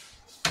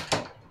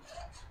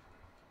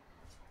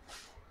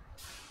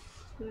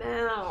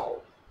 Now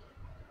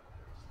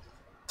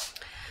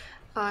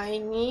I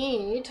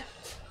need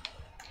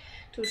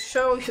to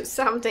show you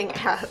something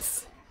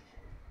else.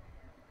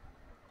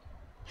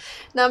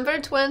 Number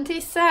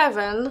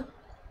 27,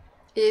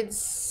 it's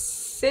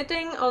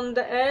sitting on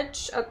the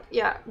edge of,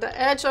 the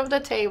edge of the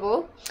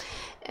table,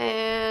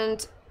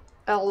 and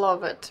I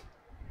love it.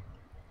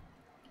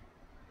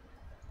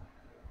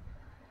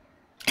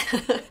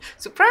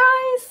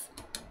 Surprise!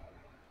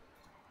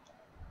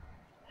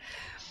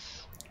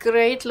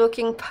 Great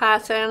looking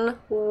pattern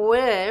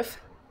with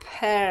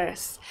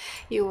pears.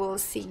 You will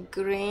see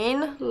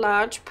green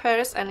large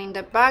pears, and in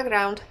the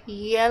background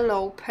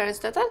yellow pears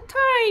that are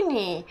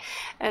tiny,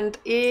 and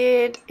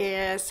it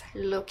is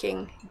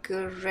looking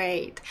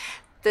great.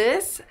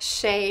 This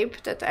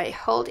shape that I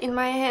hold in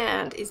my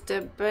hand is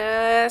the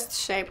best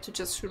shape to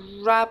just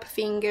wrap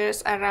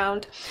fingers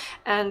around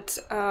and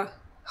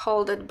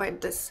hold it by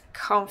this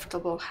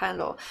comfortable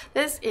handle.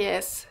 This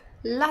is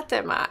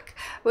latte mac.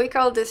 We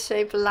call this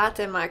shape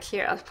latte mac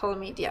here at Pol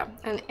Media,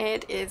 and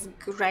it is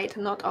great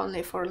not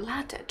only for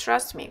latte,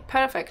 trust me,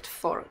 perfect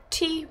for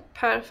tea,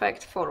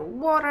 perfect for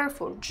water,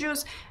 for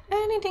juice,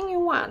 anything you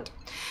want.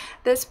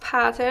 This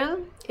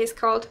pattern is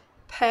called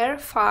Pear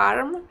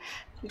Farm.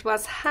 It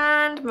was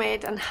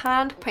handmade and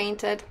hand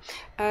painted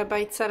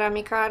by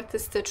Ceramika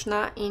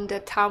Artystyczna in the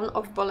town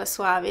of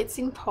Bolesławiec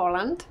in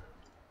Poland.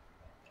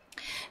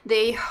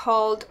 They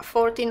hold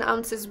 14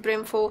 ounces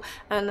brimful,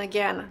 and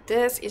again,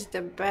 this is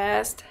the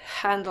best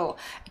handle.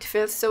 It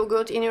feels so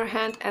good in your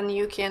hand, and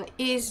you can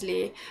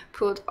easily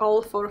put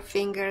all 4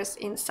 fingers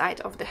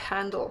inside of the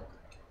handle.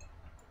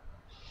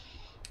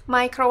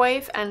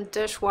 Microwave and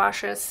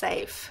dishwasher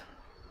safe.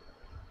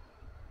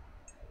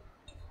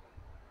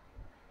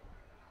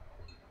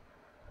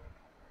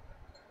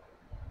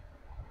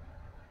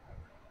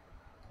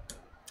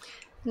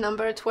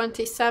 Number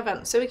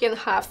 27. So you can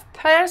have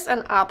pears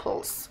and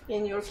apples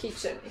in your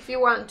kitchen if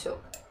you want to.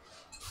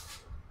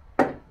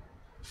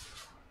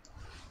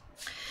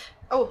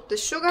 Oh, the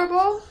sugar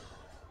bowl.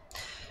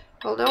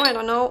 Although I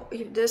don't know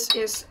if this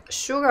is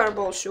sugar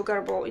bowl.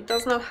 It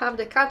does not have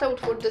the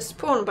cutout for the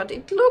spoon, but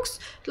it looks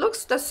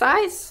the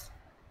size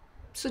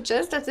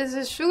suggests that this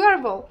is sugar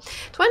bowl.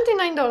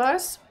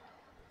 $29.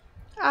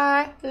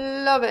 I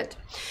love it.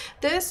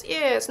 This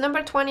is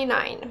number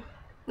 29.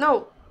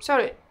 No,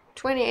 sorry,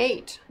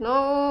 28.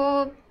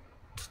 No,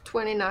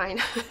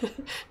 29.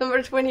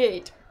 Number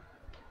 28.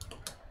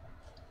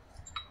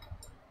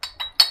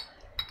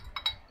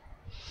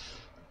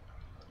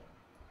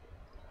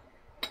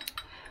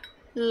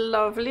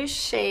 Lovely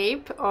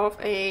shape of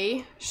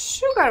a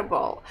sugar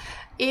bowl.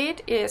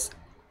 It is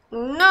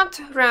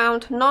not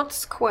round, not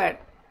square,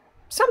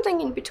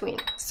 something in between,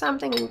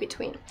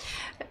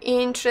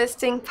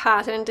 interesting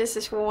pattern. This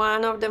is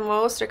one of the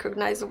most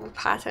recognizable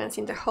patterns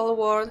in the whole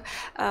world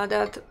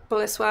that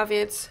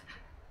Bolesławiec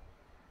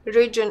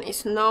region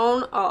is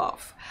known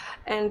of,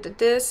 and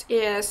this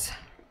is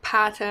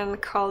pattern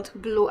called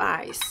Blue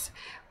Eyes,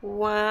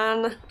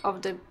 one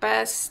of the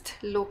best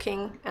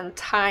looking and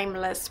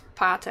timeless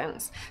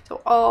patterns.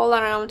 So all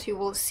around you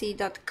will see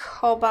that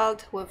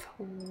cobalt with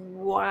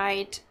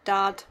white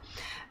dot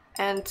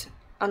and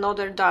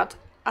another dot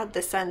at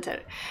the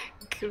center.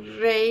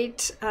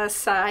 Great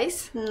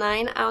size,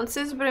 9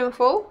 ounces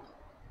brimful.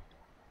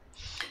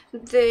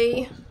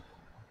 They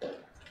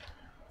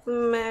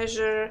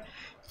measure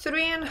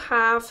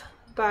 3.5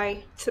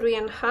 by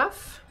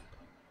 3.5,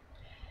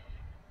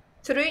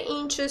 3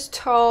 inches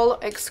tall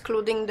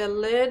excluding the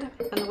lid,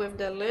 and with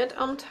the lid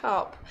on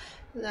top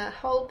the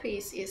whole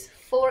piece is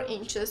 4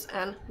 inches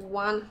and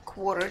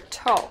 1/4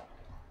 tall.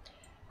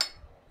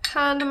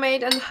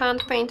 Handmade and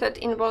hand painted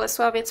in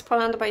Bolesławiec,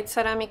 Poland by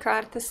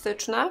Ceramika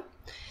Artystyczna.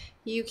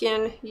 You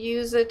can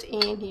use it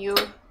in your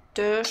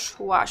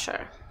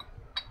dishwasher.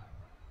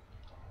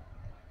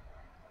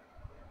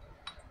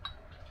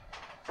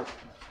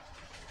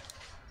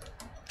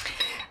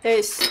 There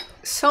is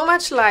so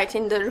much light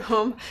in the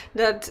room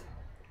that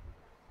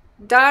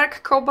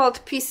dark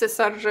cobalt pieces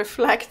are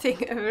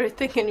reflecting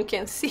everything, and you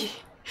can see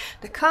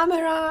the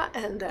camera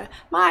and the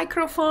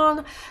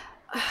microphone.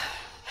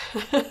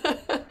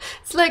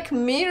 It's like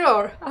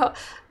mirror.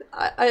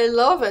 I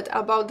love it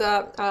about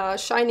the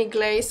shiny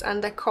glaze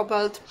and the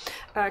cobalt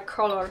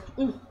color.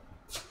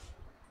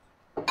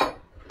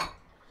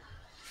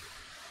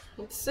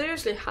 It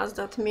seriously has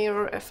that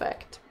mirror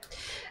effect.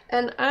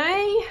 And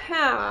I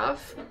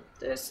have,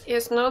 this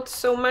is not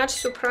so much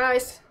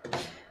surprise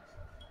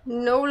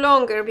no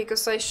longer,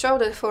 because I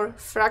showed it for a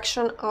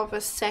fraction of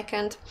a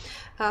second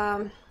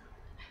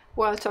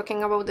while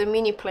talking about the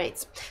mini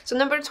plates. So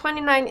number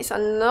 29 is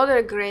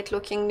another great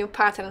looking new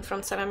pattern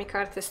from Ceramika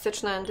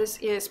Artystyczna, and this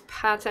is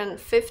pattern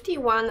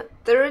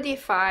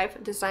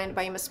 5135 designed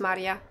by Miss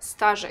Maria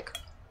Starzyk.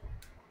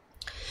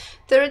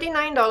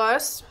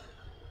 $39.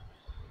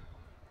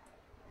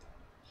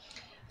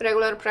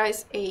 Regular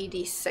price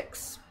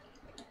 $86.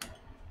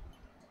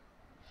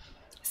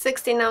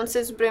 16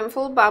 ounces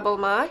brimful bubble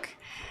mug.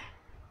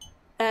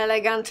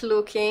 Elegant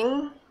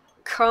looking,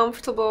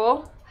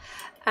 comfortable,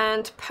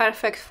 and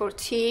perfect for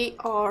tea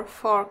or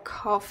for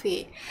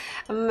coffee.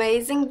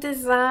 Amazing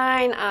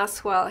design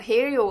as well.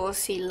 Here you will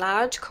see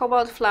large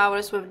cobalt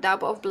flowers with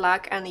dab of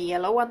black and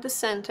yellow at the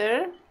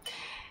center,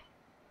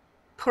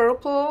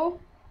 purple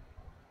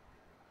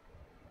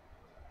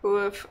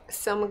with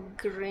some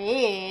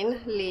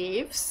green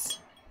leaves,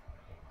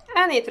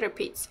 and it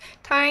repeats.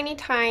 Tiny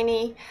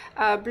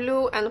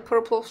blue and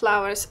purple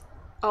flowers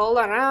all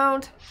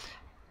around.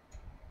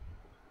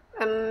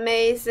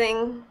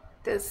 Amazing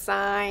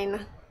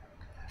design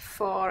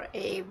for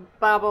a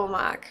bubble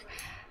mug.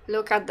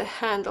 Look at the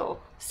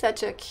handle,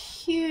 such a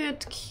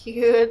cute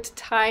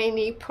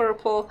tiny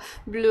purple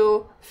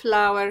blue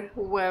flower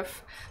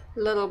with a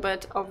little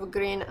bit of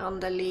green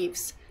on the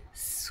leaves.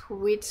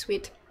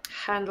 Sweet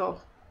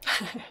handle.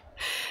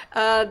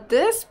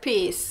 This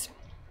piece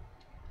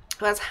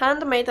was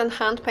handmade and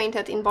hand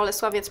painted in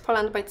Bolesławiec,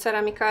 Poland by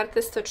Ceramika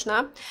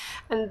Artystyczna,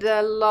 and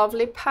the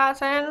lovely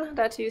pattern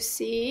that you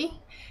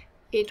see,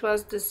 it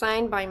was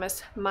designed by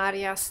Miss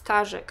Maria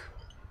Starzyk.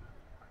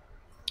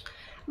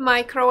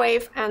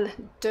 Microwave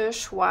and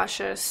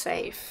dishwasher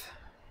safe.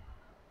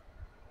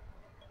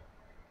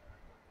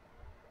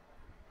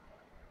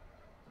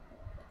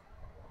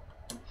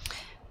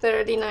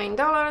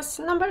 $39.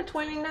 Number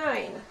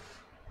 29.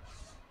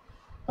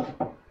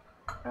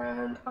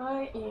 And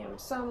I am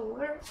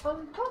somewhere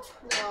on top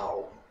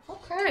now.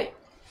 Okay.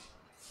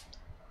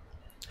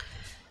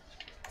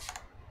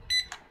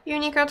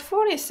 Unicode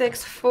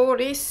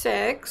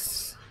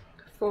 4646,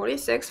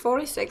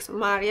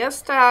 Maria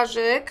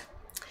Strażyk,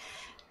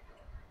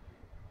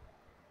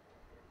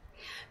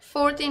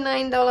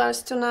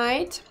 $49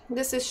 tonight.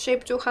 This is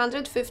shape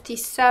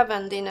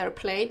 257 dinner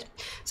plate,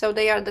 so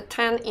they are the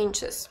 10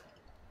 inches.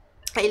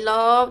 I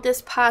love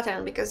this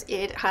pattern because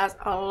it has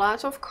a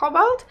lot of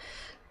cobalt,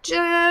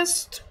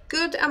 just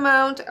good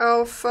amount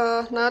of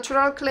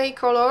natural clay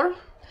color,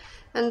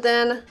 and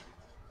then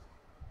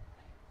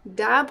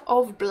dab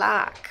of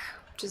black,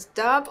 just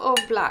dab of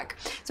black.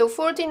 So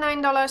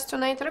 $49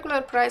 tonight,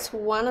 regular price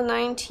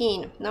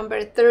 $119.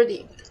 Number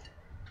 30,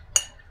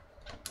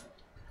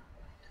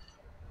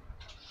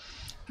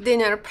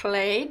 dinner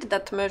plate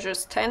that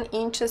measures 10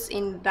 inches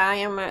in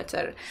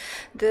diameter.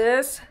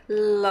 This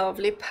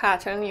lovely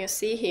pattern you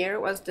see here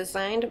was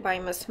designed by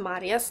Miss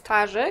Maria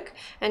Strażyk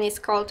and is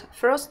called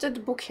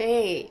Frosted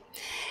Bouquet.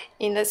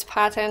 In this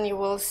pattern you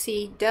will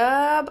see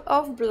dab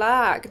of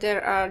black.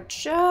 There are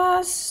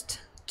just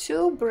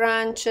 2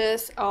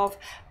 branches of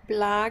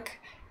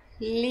black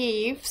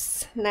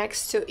leaves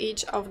next to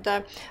each of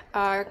the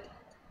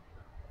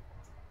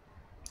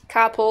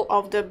couple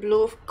of the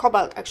blue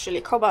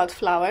cobalt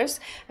flowers,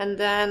 and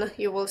then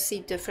you will see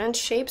different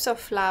shapes of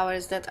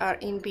flowers that are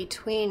in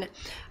between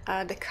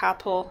the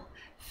couple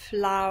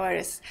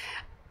flowers.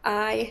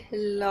 I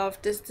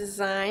love this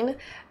design,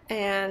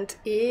 and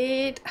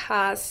it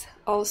has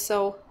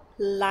also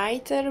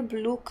lighter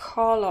blue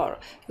color.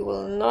 You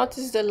will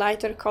notice the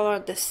lighter color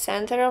at the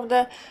center of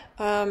the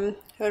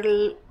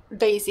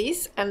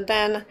daisies, and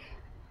then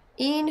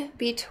in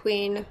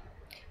between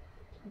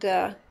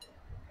the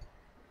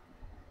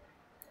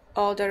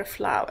other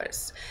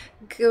flowers.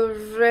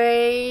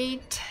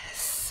 Great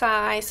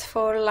size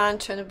for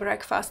lunch and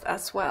breakfast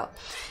as well.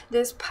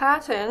 This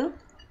pattern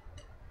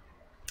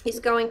is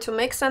going to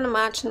mix and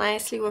match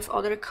nicely with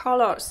other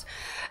colors.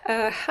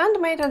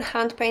 Handmade and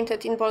hand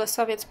painted in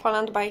Bolesławiec,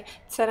 Poland by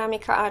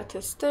Ceramika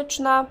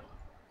Artystyczna.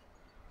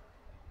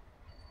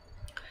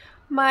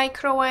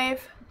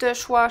 Microwave,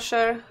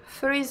 dishwasher,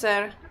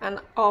 freezer and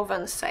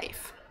oven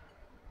safe.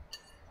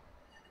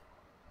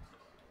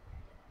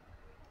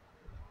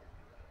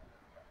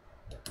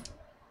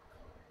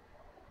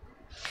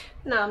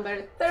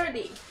 Number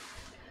 30,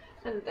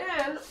 and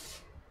then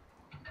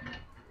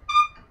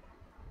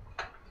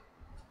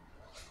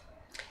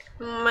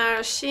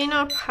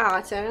maraschino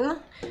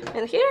pattern,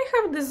 and here I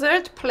have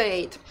dessert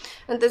plate,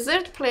 and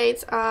dessert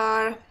plates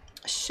are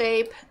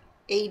shape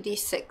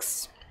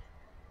 86.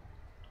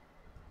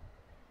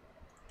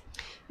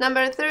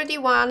 Number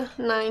 31,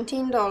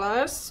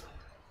 $19.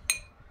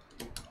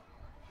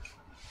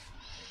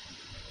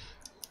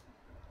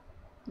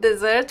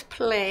 Dessert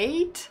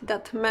plate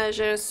that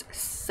measures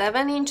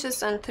 7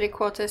 inches and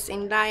 3/4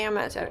 in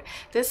diameter.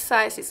 This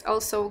size is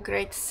also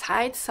great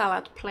side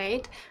salad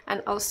plate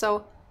and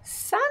also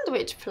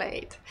sandwich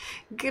plate.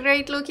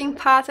 Great looking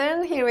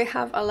pattern. Here we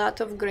have a lot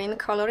of green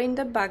color in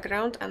the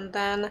background and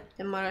then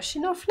the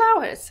maraschino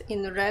flowers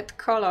in red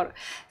color.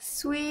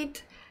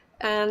 Sweet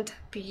and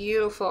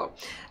beautiful.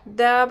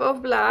 Dab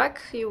of black.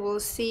 You will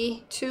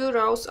see 2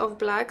 rows of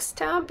black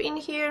stamp in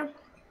here.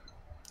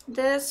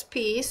 This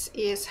piece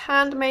is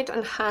handmade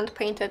and hand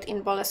painted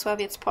in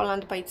Bolesławiec,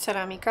 Poland by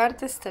Ceramika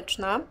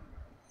Artystyczna.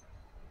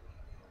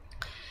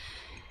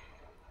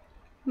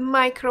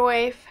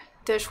 Microwave,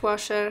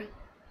 dishwasher,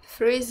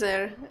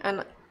 freezer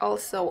and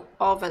also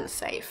oven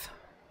safe.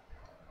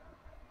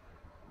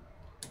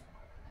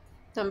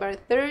 Number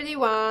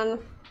 31,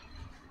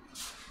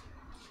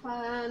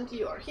 and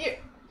you're here.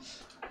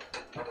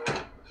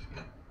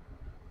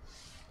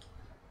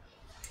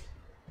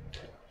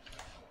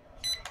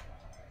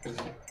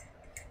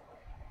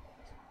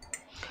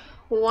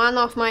 One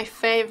of my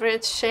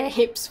favorite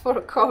shapes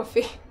for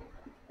coffee.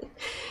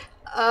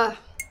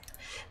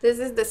 This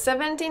is the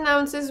 17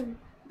 ounces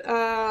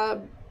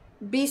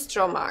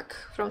bistro mug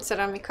from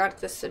Ceramika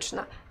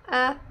Artystyczna.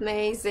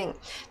 Amazing.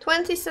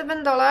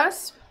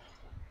 $27.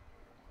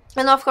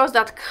 And of course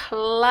that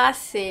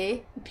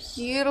classy,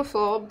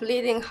 beautiful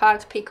bleeding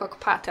heart peacock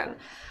pattern.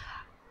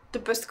 The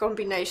best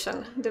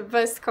combination, the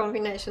best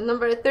combination.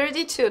 Number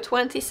 32,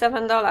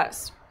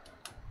 $27.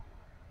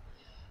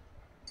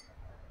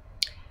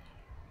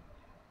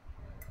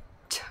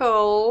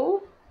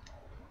 Tall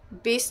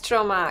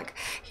bistro mug.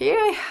 Here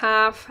I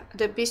have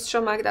the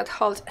bistro mug that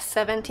holds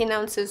 17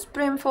 ounces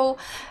brimful.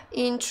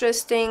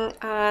 Interesting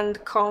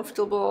and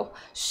comfortable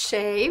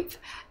shape.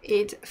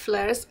 It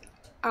flares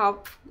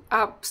up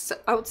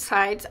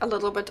outside a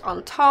little bit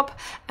on top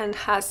and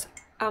has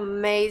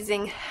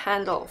amazing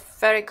handle,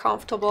 very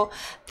comfortable.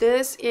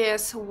 This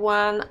is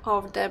one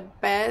of the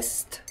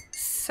best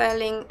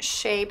selling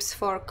shapes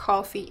for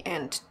coffee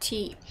and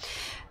tea.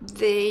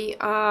 They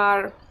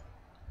are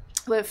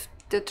with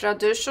the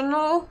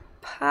traditional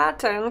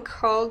pattern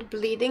called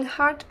bleeding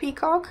heart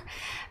peacock,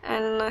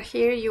 and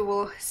here you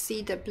will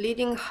see the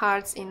bleeding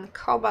hearts in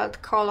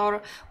cobalt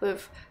color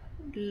with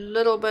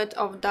little bit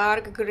of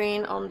dark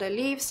green on the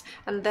leaves,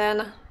 and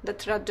then the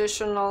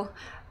traditional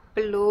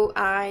blue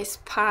eyes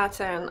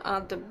pattern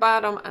at the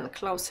bottom and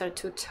closer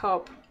to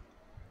top.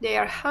 They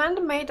are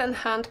handmade and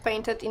hand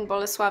painted in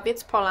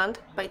Bolesławiec, Poland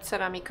by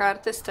ceramika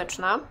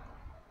artystyczna.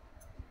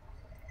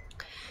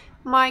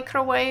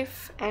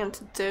 Microwave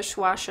and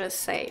dishwasher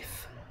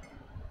safe.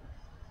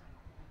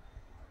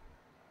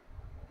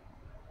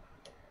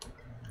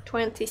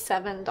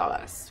 $27.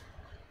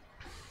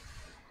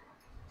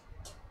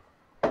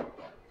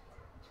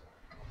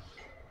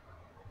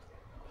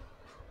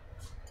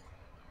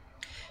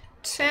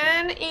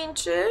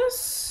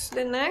 $10.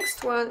 The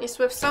next one is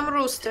with some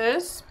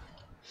roosters.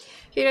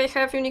 Here I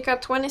have Unica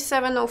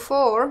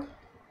 2704.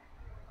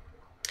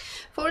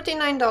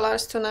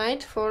 $49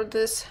 tonight for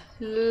this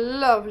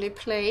lovely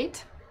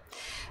plate.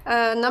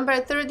 Number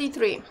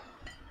 33.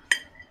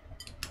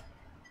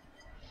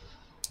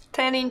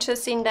 10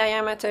 inches in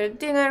diameter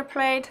dinner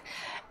plate.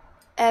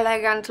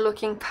 Elegant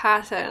looking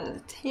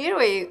pattern. Here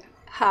we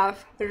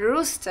have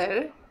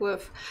rooster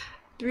with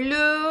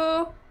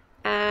blue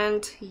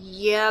and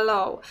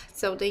yellow.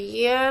 So the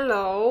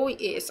yellow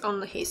is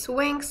on his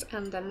wings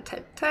and then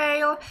the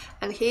tail,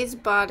 and his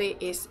body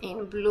is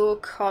in blue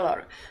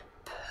color.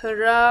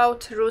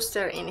 Proud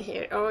rooster in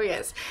here. Oh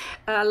yes,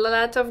 a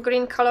lot of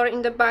green color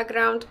in the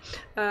background,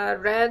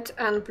 red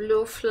and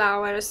blue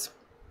flowers,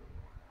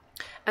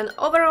 and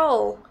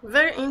overall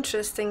very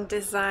interesting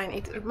design.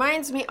 It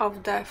reminds me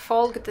of the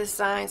folk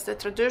designs, the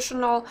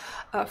traditional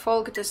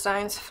folk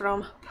designs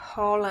from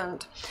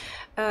Poland.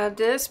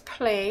 This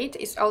plate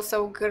is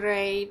also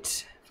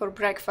great for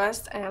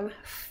breakfast and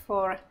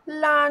for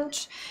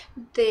lunch.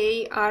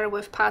 They are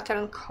with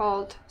pattern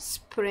called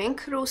Spring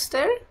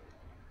Rooster,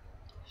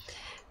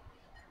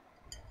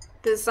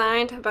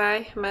 designed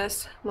by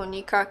Miss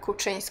Monika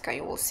Kuczyńska.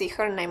 You will see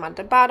her name at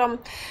the bottom,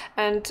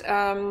 and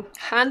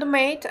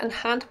handmade and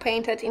hand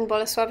painted in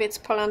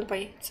Bolesławiec, Poland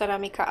by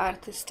ceramika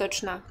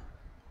artystyczna.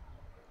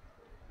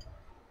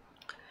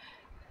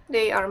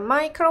 They are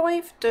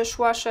microwave,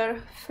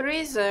 dishwasher,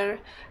 freezer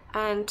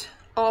and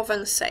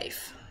oven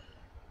safe.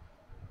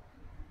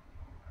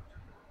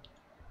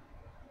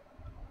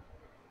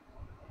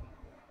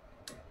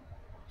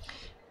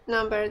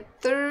 Number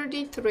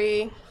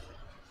 33.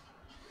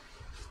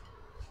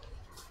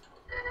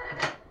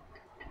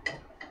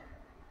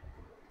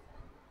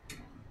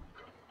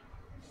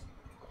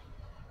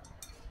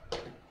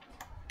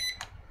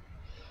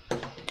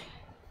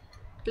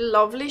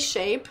 Lovely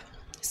shape,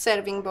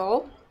 serving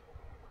bowl.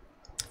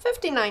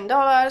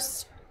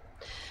 $59.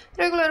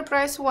 Regular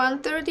price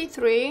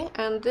 $133,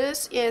 and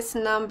this is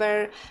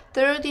number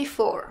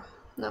 34.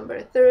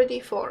 Number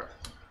 34.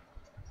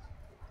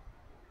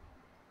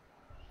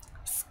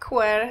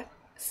 Square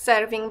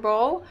serving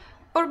bowl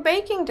or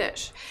baking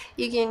dish.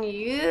 You can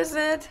use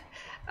it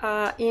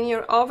in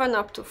your oven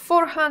up to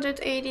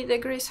 480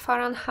 degrees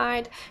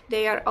Fahrenheit.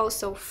 They are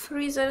also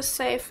freezer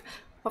safe.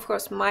 Of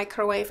course,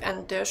 microwave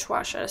and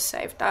dishwasher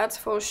safe, that's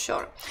for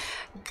sure.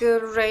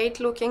 Great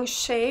looking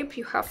shape.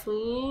 You have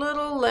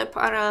little lip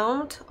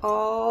around,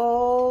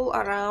 all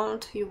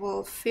around. You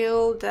will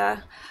feel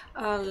the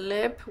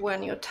lip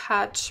when you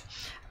touch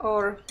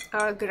or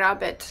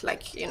grab it,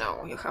 like, you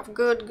know, you have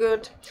good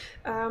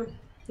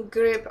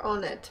grip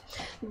on it.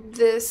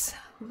 This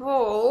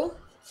bowl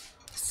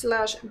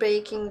slash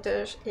baking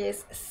dish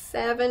is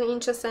 7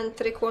 inches and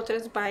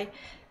 3/4 by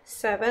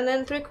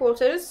 7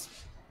 3/4.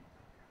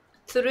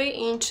 3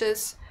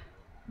 inches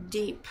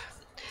deep,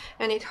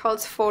 and it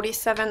holds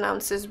 47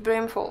 ounces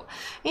brimful.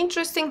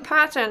 Interesting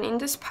pattern. In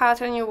this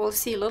pattern you will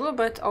see a little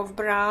bit of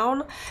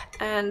brown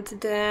and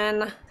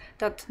then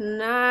that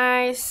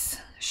nice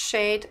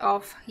shade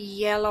of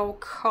yellow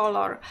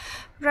color.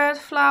 Red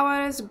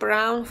flowers,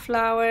 brown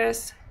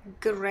flowers,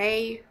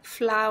 gray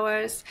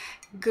flowers,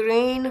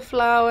 green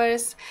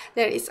flowers.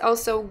 There is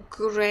also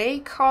gray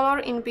color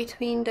in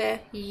between the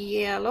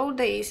yellow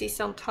daisies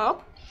on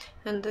top,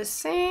 and the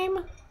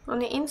same on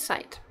the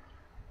inside.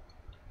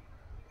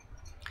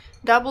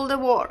 Double the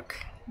work,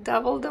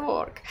 double the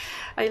work.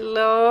 I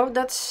love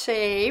that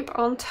shape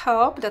on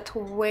top, that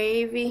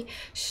wavy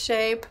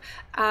shape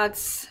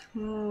adds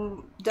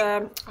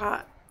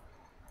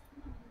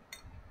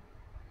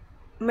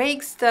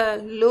makes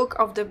the look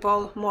of the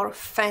bowl more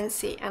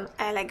fancy and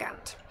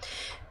elegant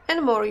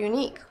and more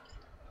unique.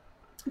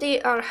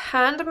 They are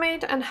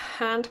handmade and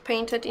hand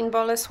painted in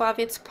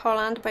Bolesławiec,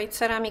 Poland by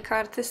ceramika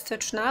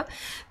artystyczna.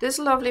 This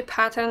lovely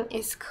pattern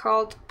is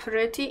called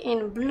Pretty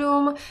in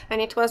Bloom, and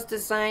it was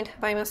designed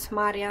by Miss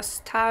Maria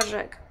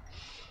Starzek.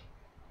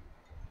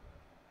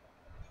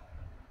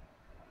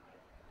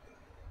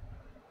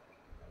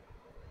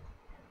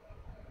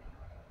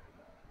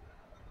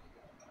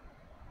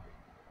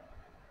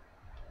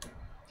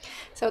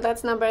 So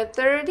that's number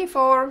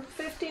 34,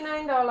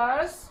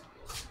 $59.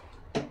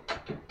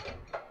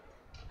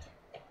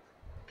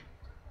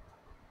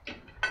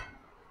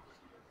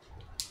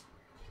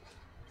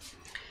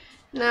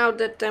 Now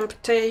the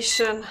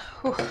temptation.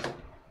 Whew.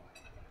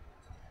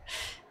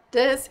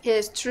 This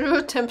is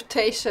true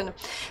temptation.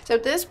 So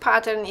this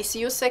pattern is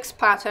unisex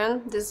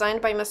pattern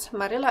designed by Ms.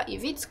 Maryla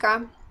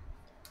Iwicka.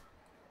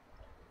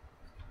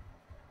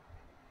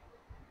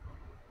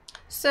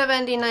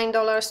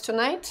 $79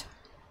 tonight.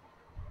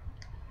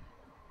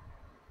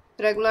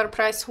 Regular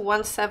price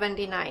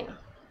 $179.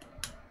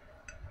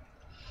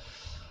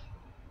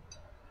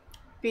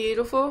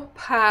 Beautiful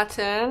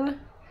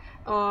pattern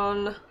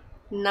on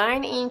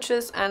 9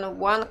 inches and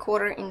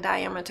 1/4 in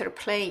diameter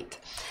plate.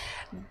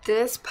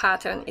 This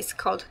pattern is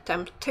called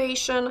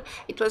Temptation.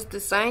 It was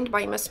designed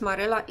by Ms.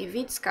 Maryla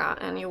Iwicka,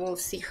 and you will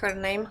see her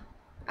name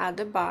at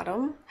the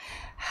bottom.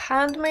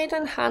 Handmade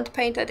and hand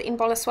painted in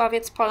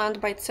Bolesławiec, Poland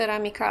by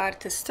Ceramika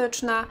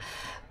Artystyczna.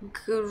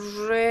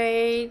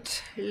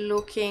 Great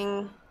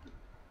looking,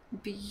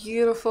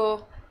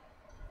 beautiful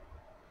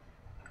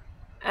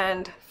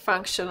and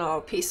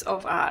functional piece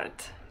of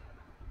art.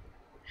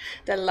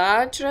 The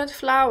large red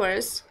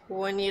flowers,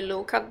 when you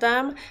look at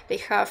them, they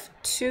have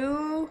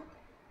three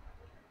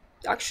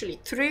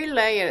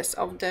layers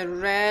of the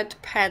red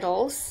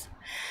petals,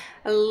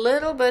 a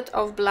little bit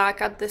of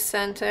black at the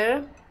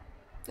center,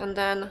 and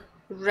then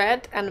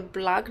red and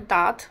black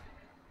dot,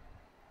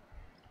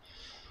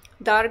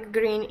 dark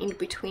green in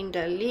between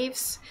the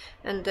leaves,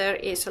 and there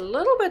is a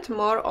little bit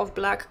more of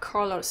black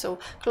color. So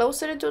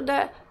closer to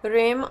the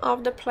rim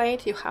of the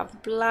plate you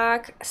have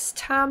black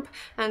stamp,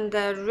 and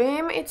the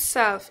rim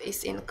itself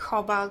is in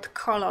cobalt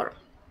color.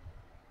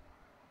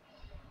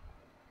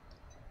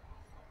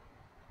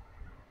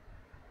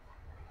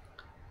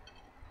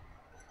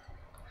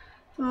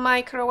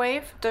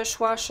 Microwave,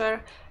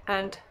 dishwasher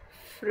and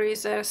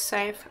freezer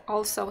safe,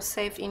 also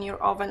safe in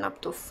your oven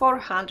up to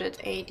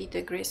 480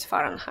 degrees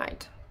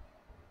Fahrenheit.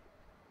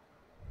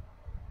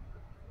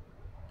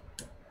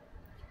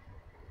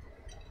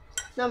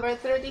 Number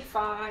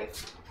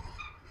 35.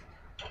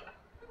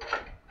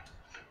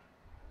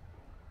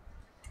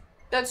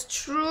 That's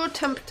true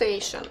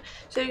temptation.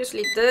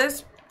 Seriously,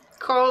 this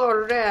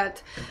color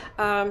red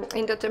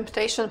in the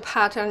temptation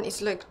pattern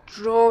is like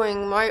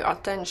drawing my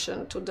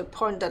attention to the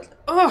point that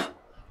oh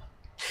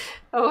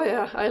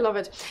yeah, I love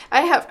it.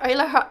 I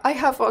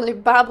have only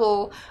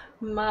bubble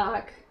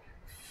mug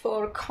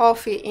for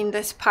coffee in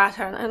this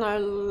pattern, and I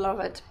love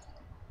it.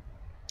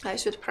 I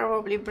should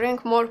probably bring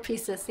more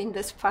pieces in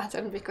this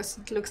pattern because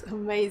it looks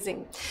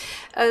amazing.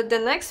 The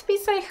next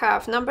piece I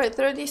have, number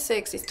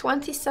 36, is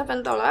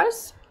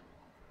 $27.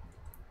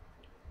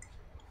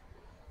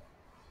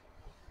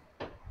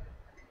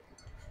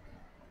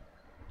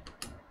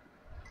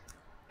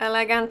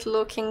 Elegant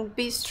looking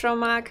bistro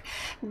mug.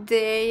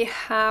 They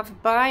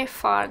have by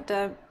far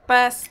the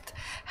best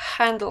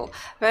handle,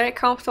 very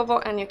comfortable,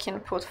 and you can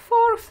put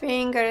 4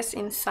 fingers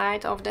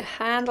inside of the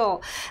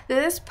handle.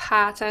 This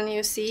pattern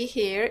you see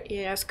here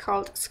is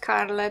called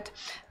Scarlet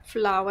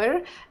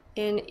Flower,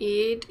 and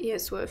it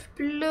is with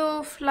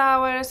blue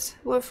flowers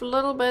with a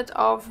little bit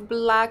of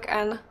black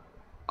and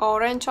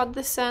orange at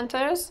the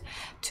centers,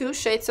 2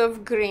 shades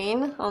of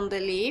green on the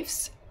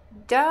leaves,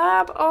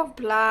 dab of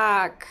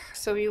black,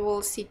 so you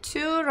will see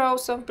 2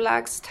 rows of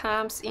black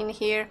stamps in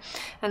here,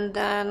 and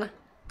then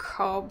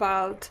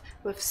cobalt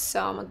with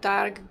some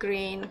dark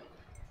green.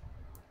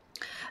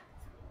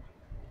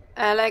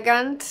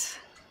 Elegant,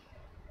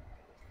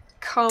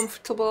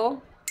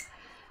 comfortable,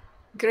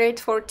 great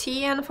for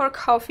tea and for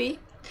coffee.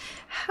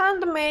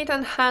 Handmade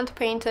and hand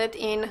painted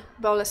in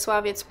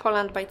Bolesławiec,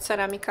 Poland by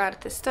Ceramika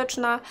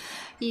Artystyczna.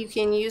 You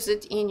can use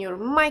it in your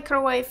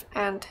microwave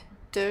and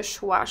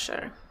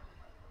dishwasher.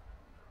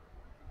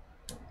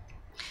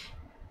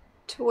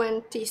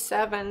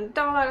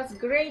 $27,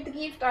 great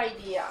gift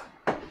idea.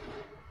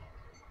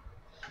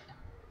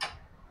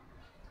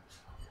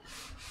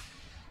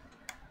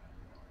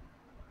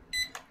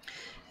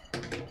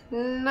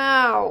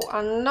 Now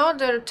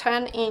another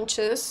 10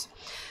 inches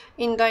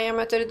in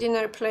diameter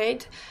dinner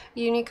plate,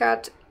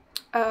 Unicat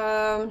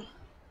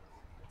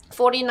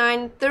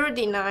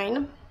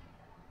 $49.39,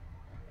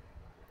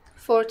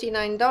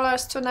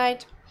 $49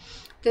 tonight.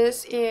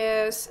 This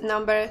is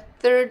number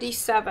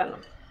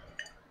 37.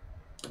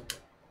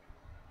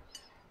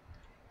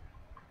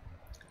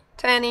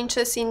 10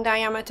 inches in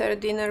diameter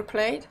dinner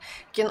plate.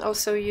 You can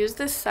also use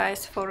this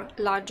size for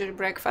larger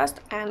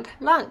breakfast and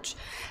lunch.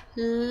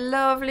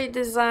 Lovely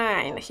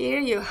design. Here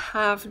you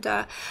have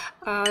the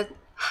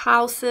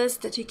houses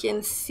that you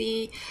can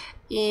see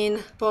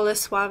in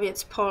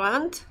Bolesławiec,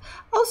 Poland,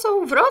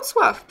 also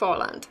Wrocław,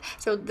 Poland.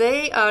 So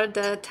they are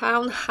the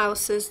town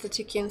houses that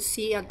you can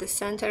see at the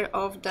center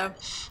of the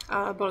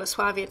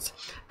Bolesławiec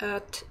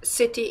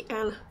city,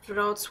 and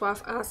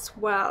Wrocław as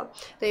well.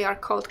 They are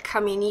called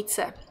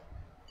kamienice.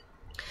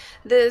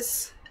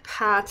 This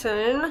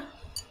pattern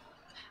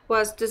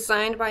was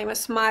designed by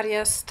Ms.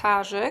 Maria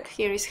Starzyk,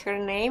 here is her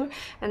name,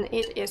 and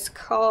it is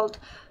called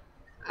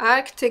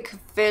Arctic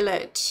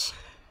Village.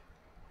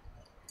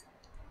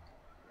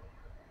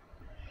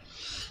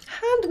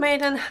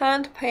 Handmade and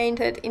hand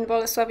painted in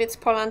Bolesławiec,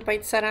 Poland by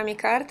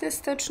Ceramika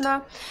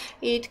Artystyczna.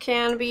 It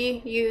can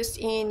be used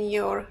in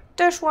your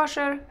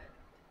dishwasher,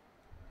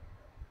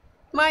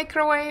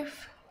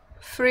 microwave,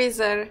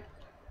 freezer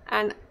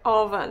and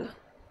oven.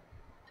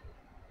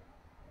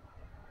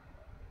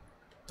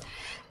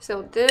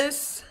 So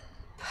this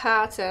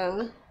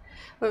pattern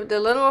with the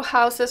little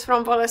houses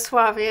from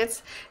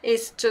Bolesławiec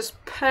is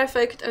just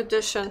perfect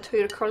addition to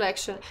your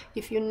collection.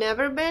 If you've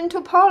never been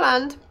to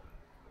Poland,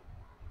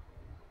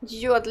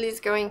 you at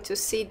least going to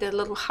see the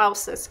little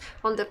houses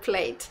on the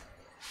plate.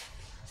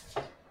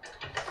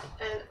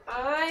 And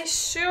I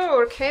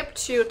sure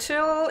kept you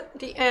till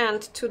the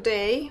end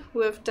today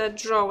with the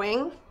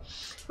drawing.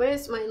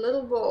 Where's my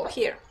little ball?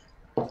 Here.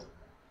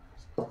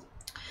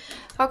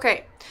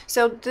 Okay,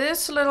 so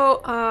this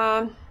little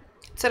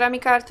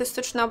Ceramika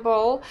Artystyczna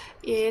ball,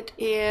 it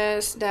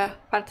is the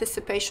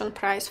participation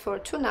prize for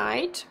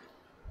tonight.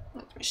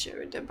 Let me show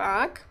you the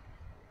back.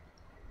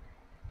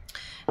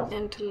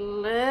 And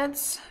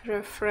let's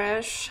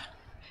refresh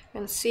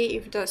and see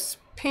if the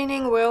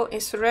spinning wheel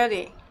is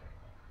ready.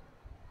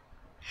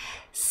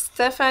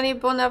 Stephanie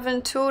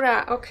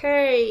Bonaventura.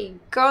 Okay,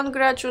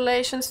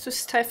 congratulations to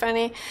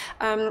Stephanie.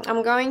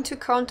 I'm going to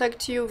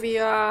contact you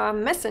via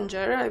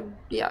Messenger.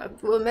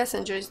 Well,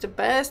 Messenger is the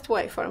best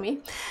way for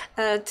me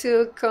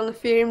to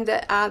confirm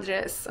the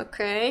address.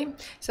 Okay,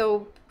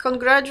 so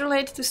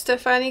congratulate to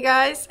Stephanie,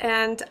 guys,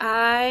 and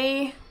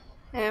I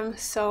am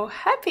so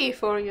happy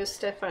for you,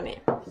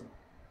 Stephanie.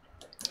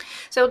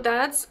 So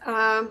that's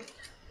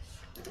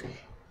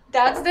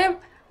the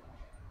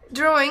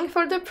drawing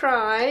for the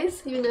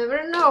prize. You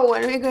never know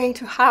when we're going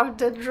to have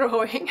the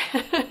drawing.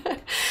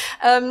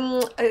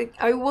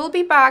 I will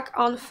be back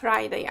on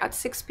Friday at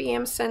 6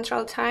 p.m.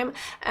 Central Time,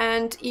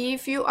 and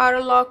if you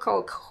are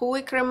local,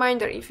 quick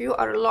reminder, if you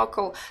are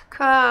local,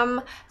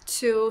 come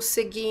to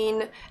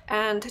Segin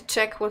and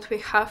check what we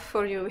have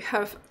for you. We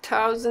have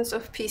thousands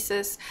of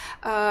pieces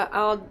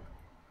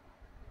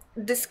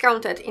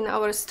discounted in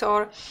our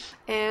store,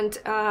 and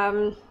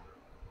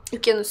you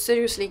can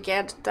seriously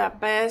get the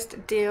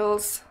best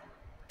deals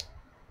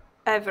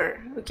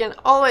ever. We can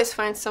always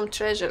find some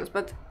treasures,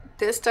 but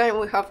this time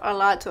we have a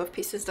lot of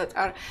pieces that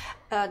are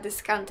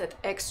discounted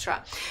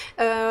extra.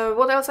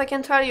 What else I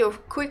can tell you?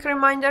 Quick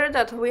reminder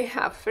that we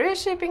have free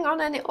shipping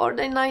on any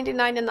order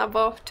 99 and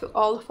above to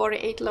all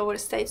 48 lower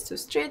states to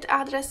street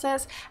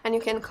addresses, and you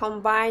can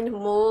combine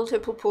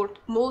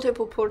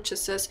multiple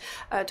purchases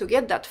to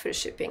get that free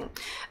shipping.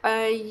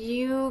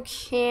 You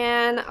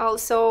can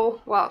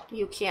also, well,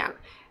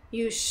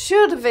 you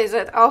should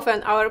visit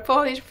often our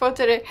Polish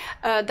Pottery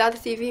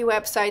 .tv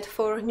website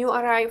for new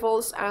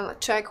arrivals and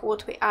check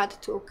what we add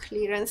to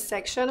clearance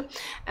section,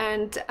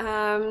 and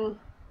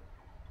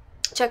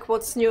check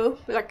what's new,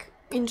 like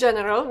in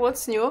general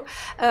what's new.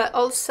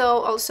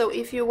 Also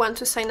if you want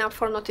to sign up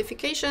for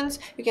notifications,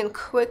 you can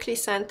quickly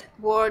send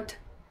word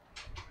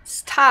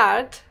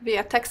start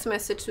via text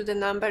message to the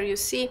number you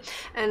see,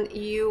 and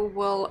you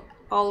will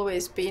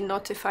always be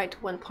notified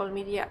when Pol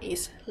Media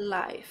is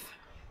live.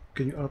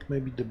 Can you add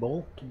maybe the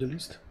ball to the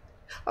list?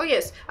 Oh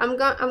yes, I'm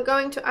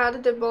going to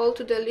add the ball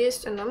to the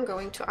list, and I'm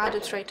going to add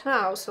it right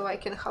now so I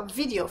can have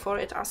video for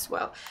it as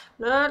well.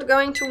 Not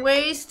going to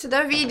waste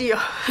the video.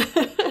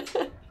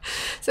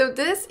 So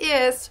this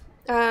is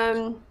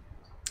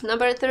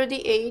number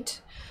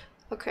 38.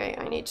 Okay,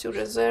 I need to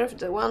reserve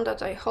the one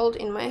that I hold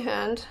in my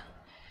hand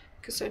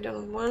because I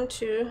don't want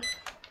to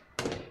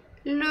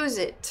lose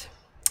it.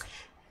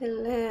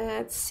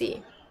 Let's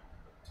see.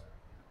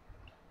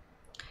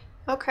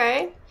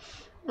 Okay,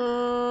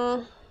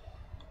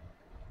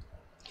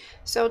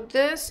 so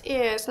this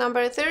is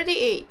number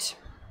 38.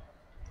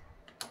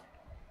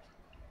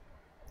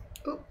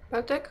 Oh,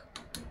 Bartek,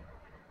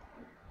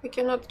 we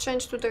cannot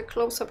change to the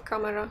close-up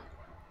camera.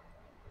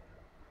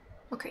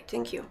 Okay,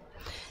 thank you.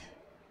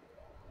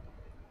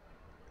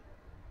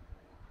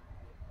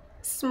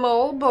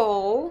 Small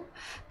bowl.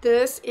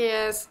 This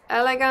is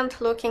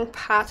elegant looking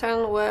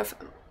pattern with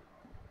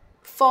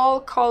fall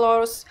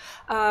colors,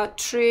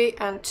 3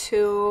 and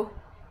 2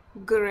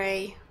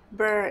 gray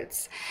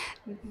birds.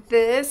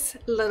 This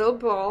little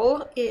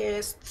ball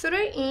is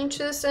 3.5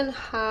 inches in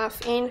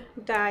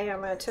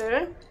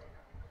diameter,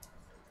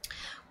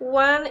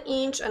 1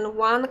 inch and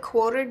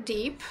 1/4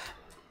 deep.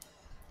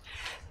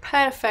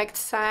 Perfect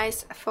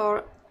size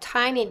for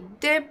tiny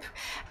dip,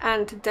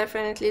 and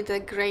definitely the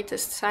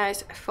greatest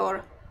size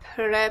for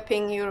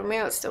prepping your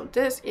meals. So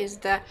this is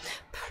the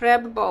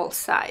prep bowl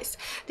size.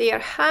 They are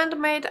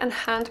handmade and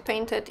hand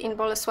painted in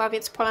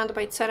Bolesławiec, Poland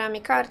by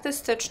Ceramika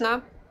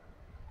Artystyczna.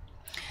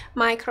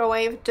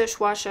 Microwave,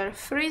 dishwasher,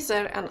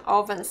 freezer and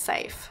oven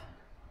safe.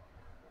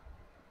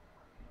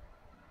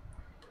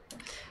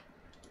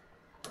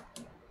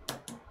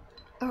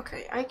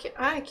 Okay,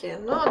 I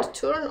cannot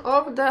turn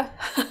off the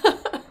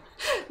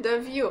the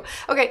view.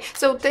 Okay,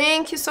 so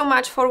thank you so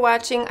much for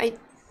watching.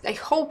 I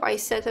hope I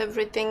said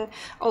everything,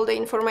 all the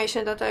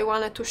information that I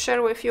wanted to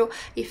share with you.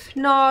 If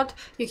not,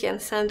 you can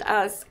send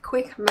us a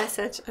quick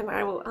message and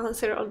I will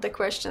answer all the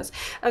questions.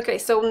 Okay,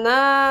 so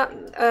now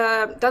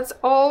that's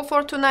all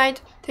for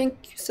tonight.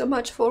 Thank you so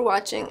much for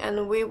watching,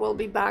 and we will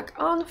be back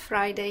on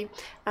Friday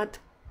at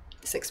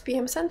 6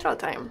 p.m. Central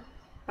Time.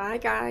 Bye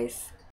guys.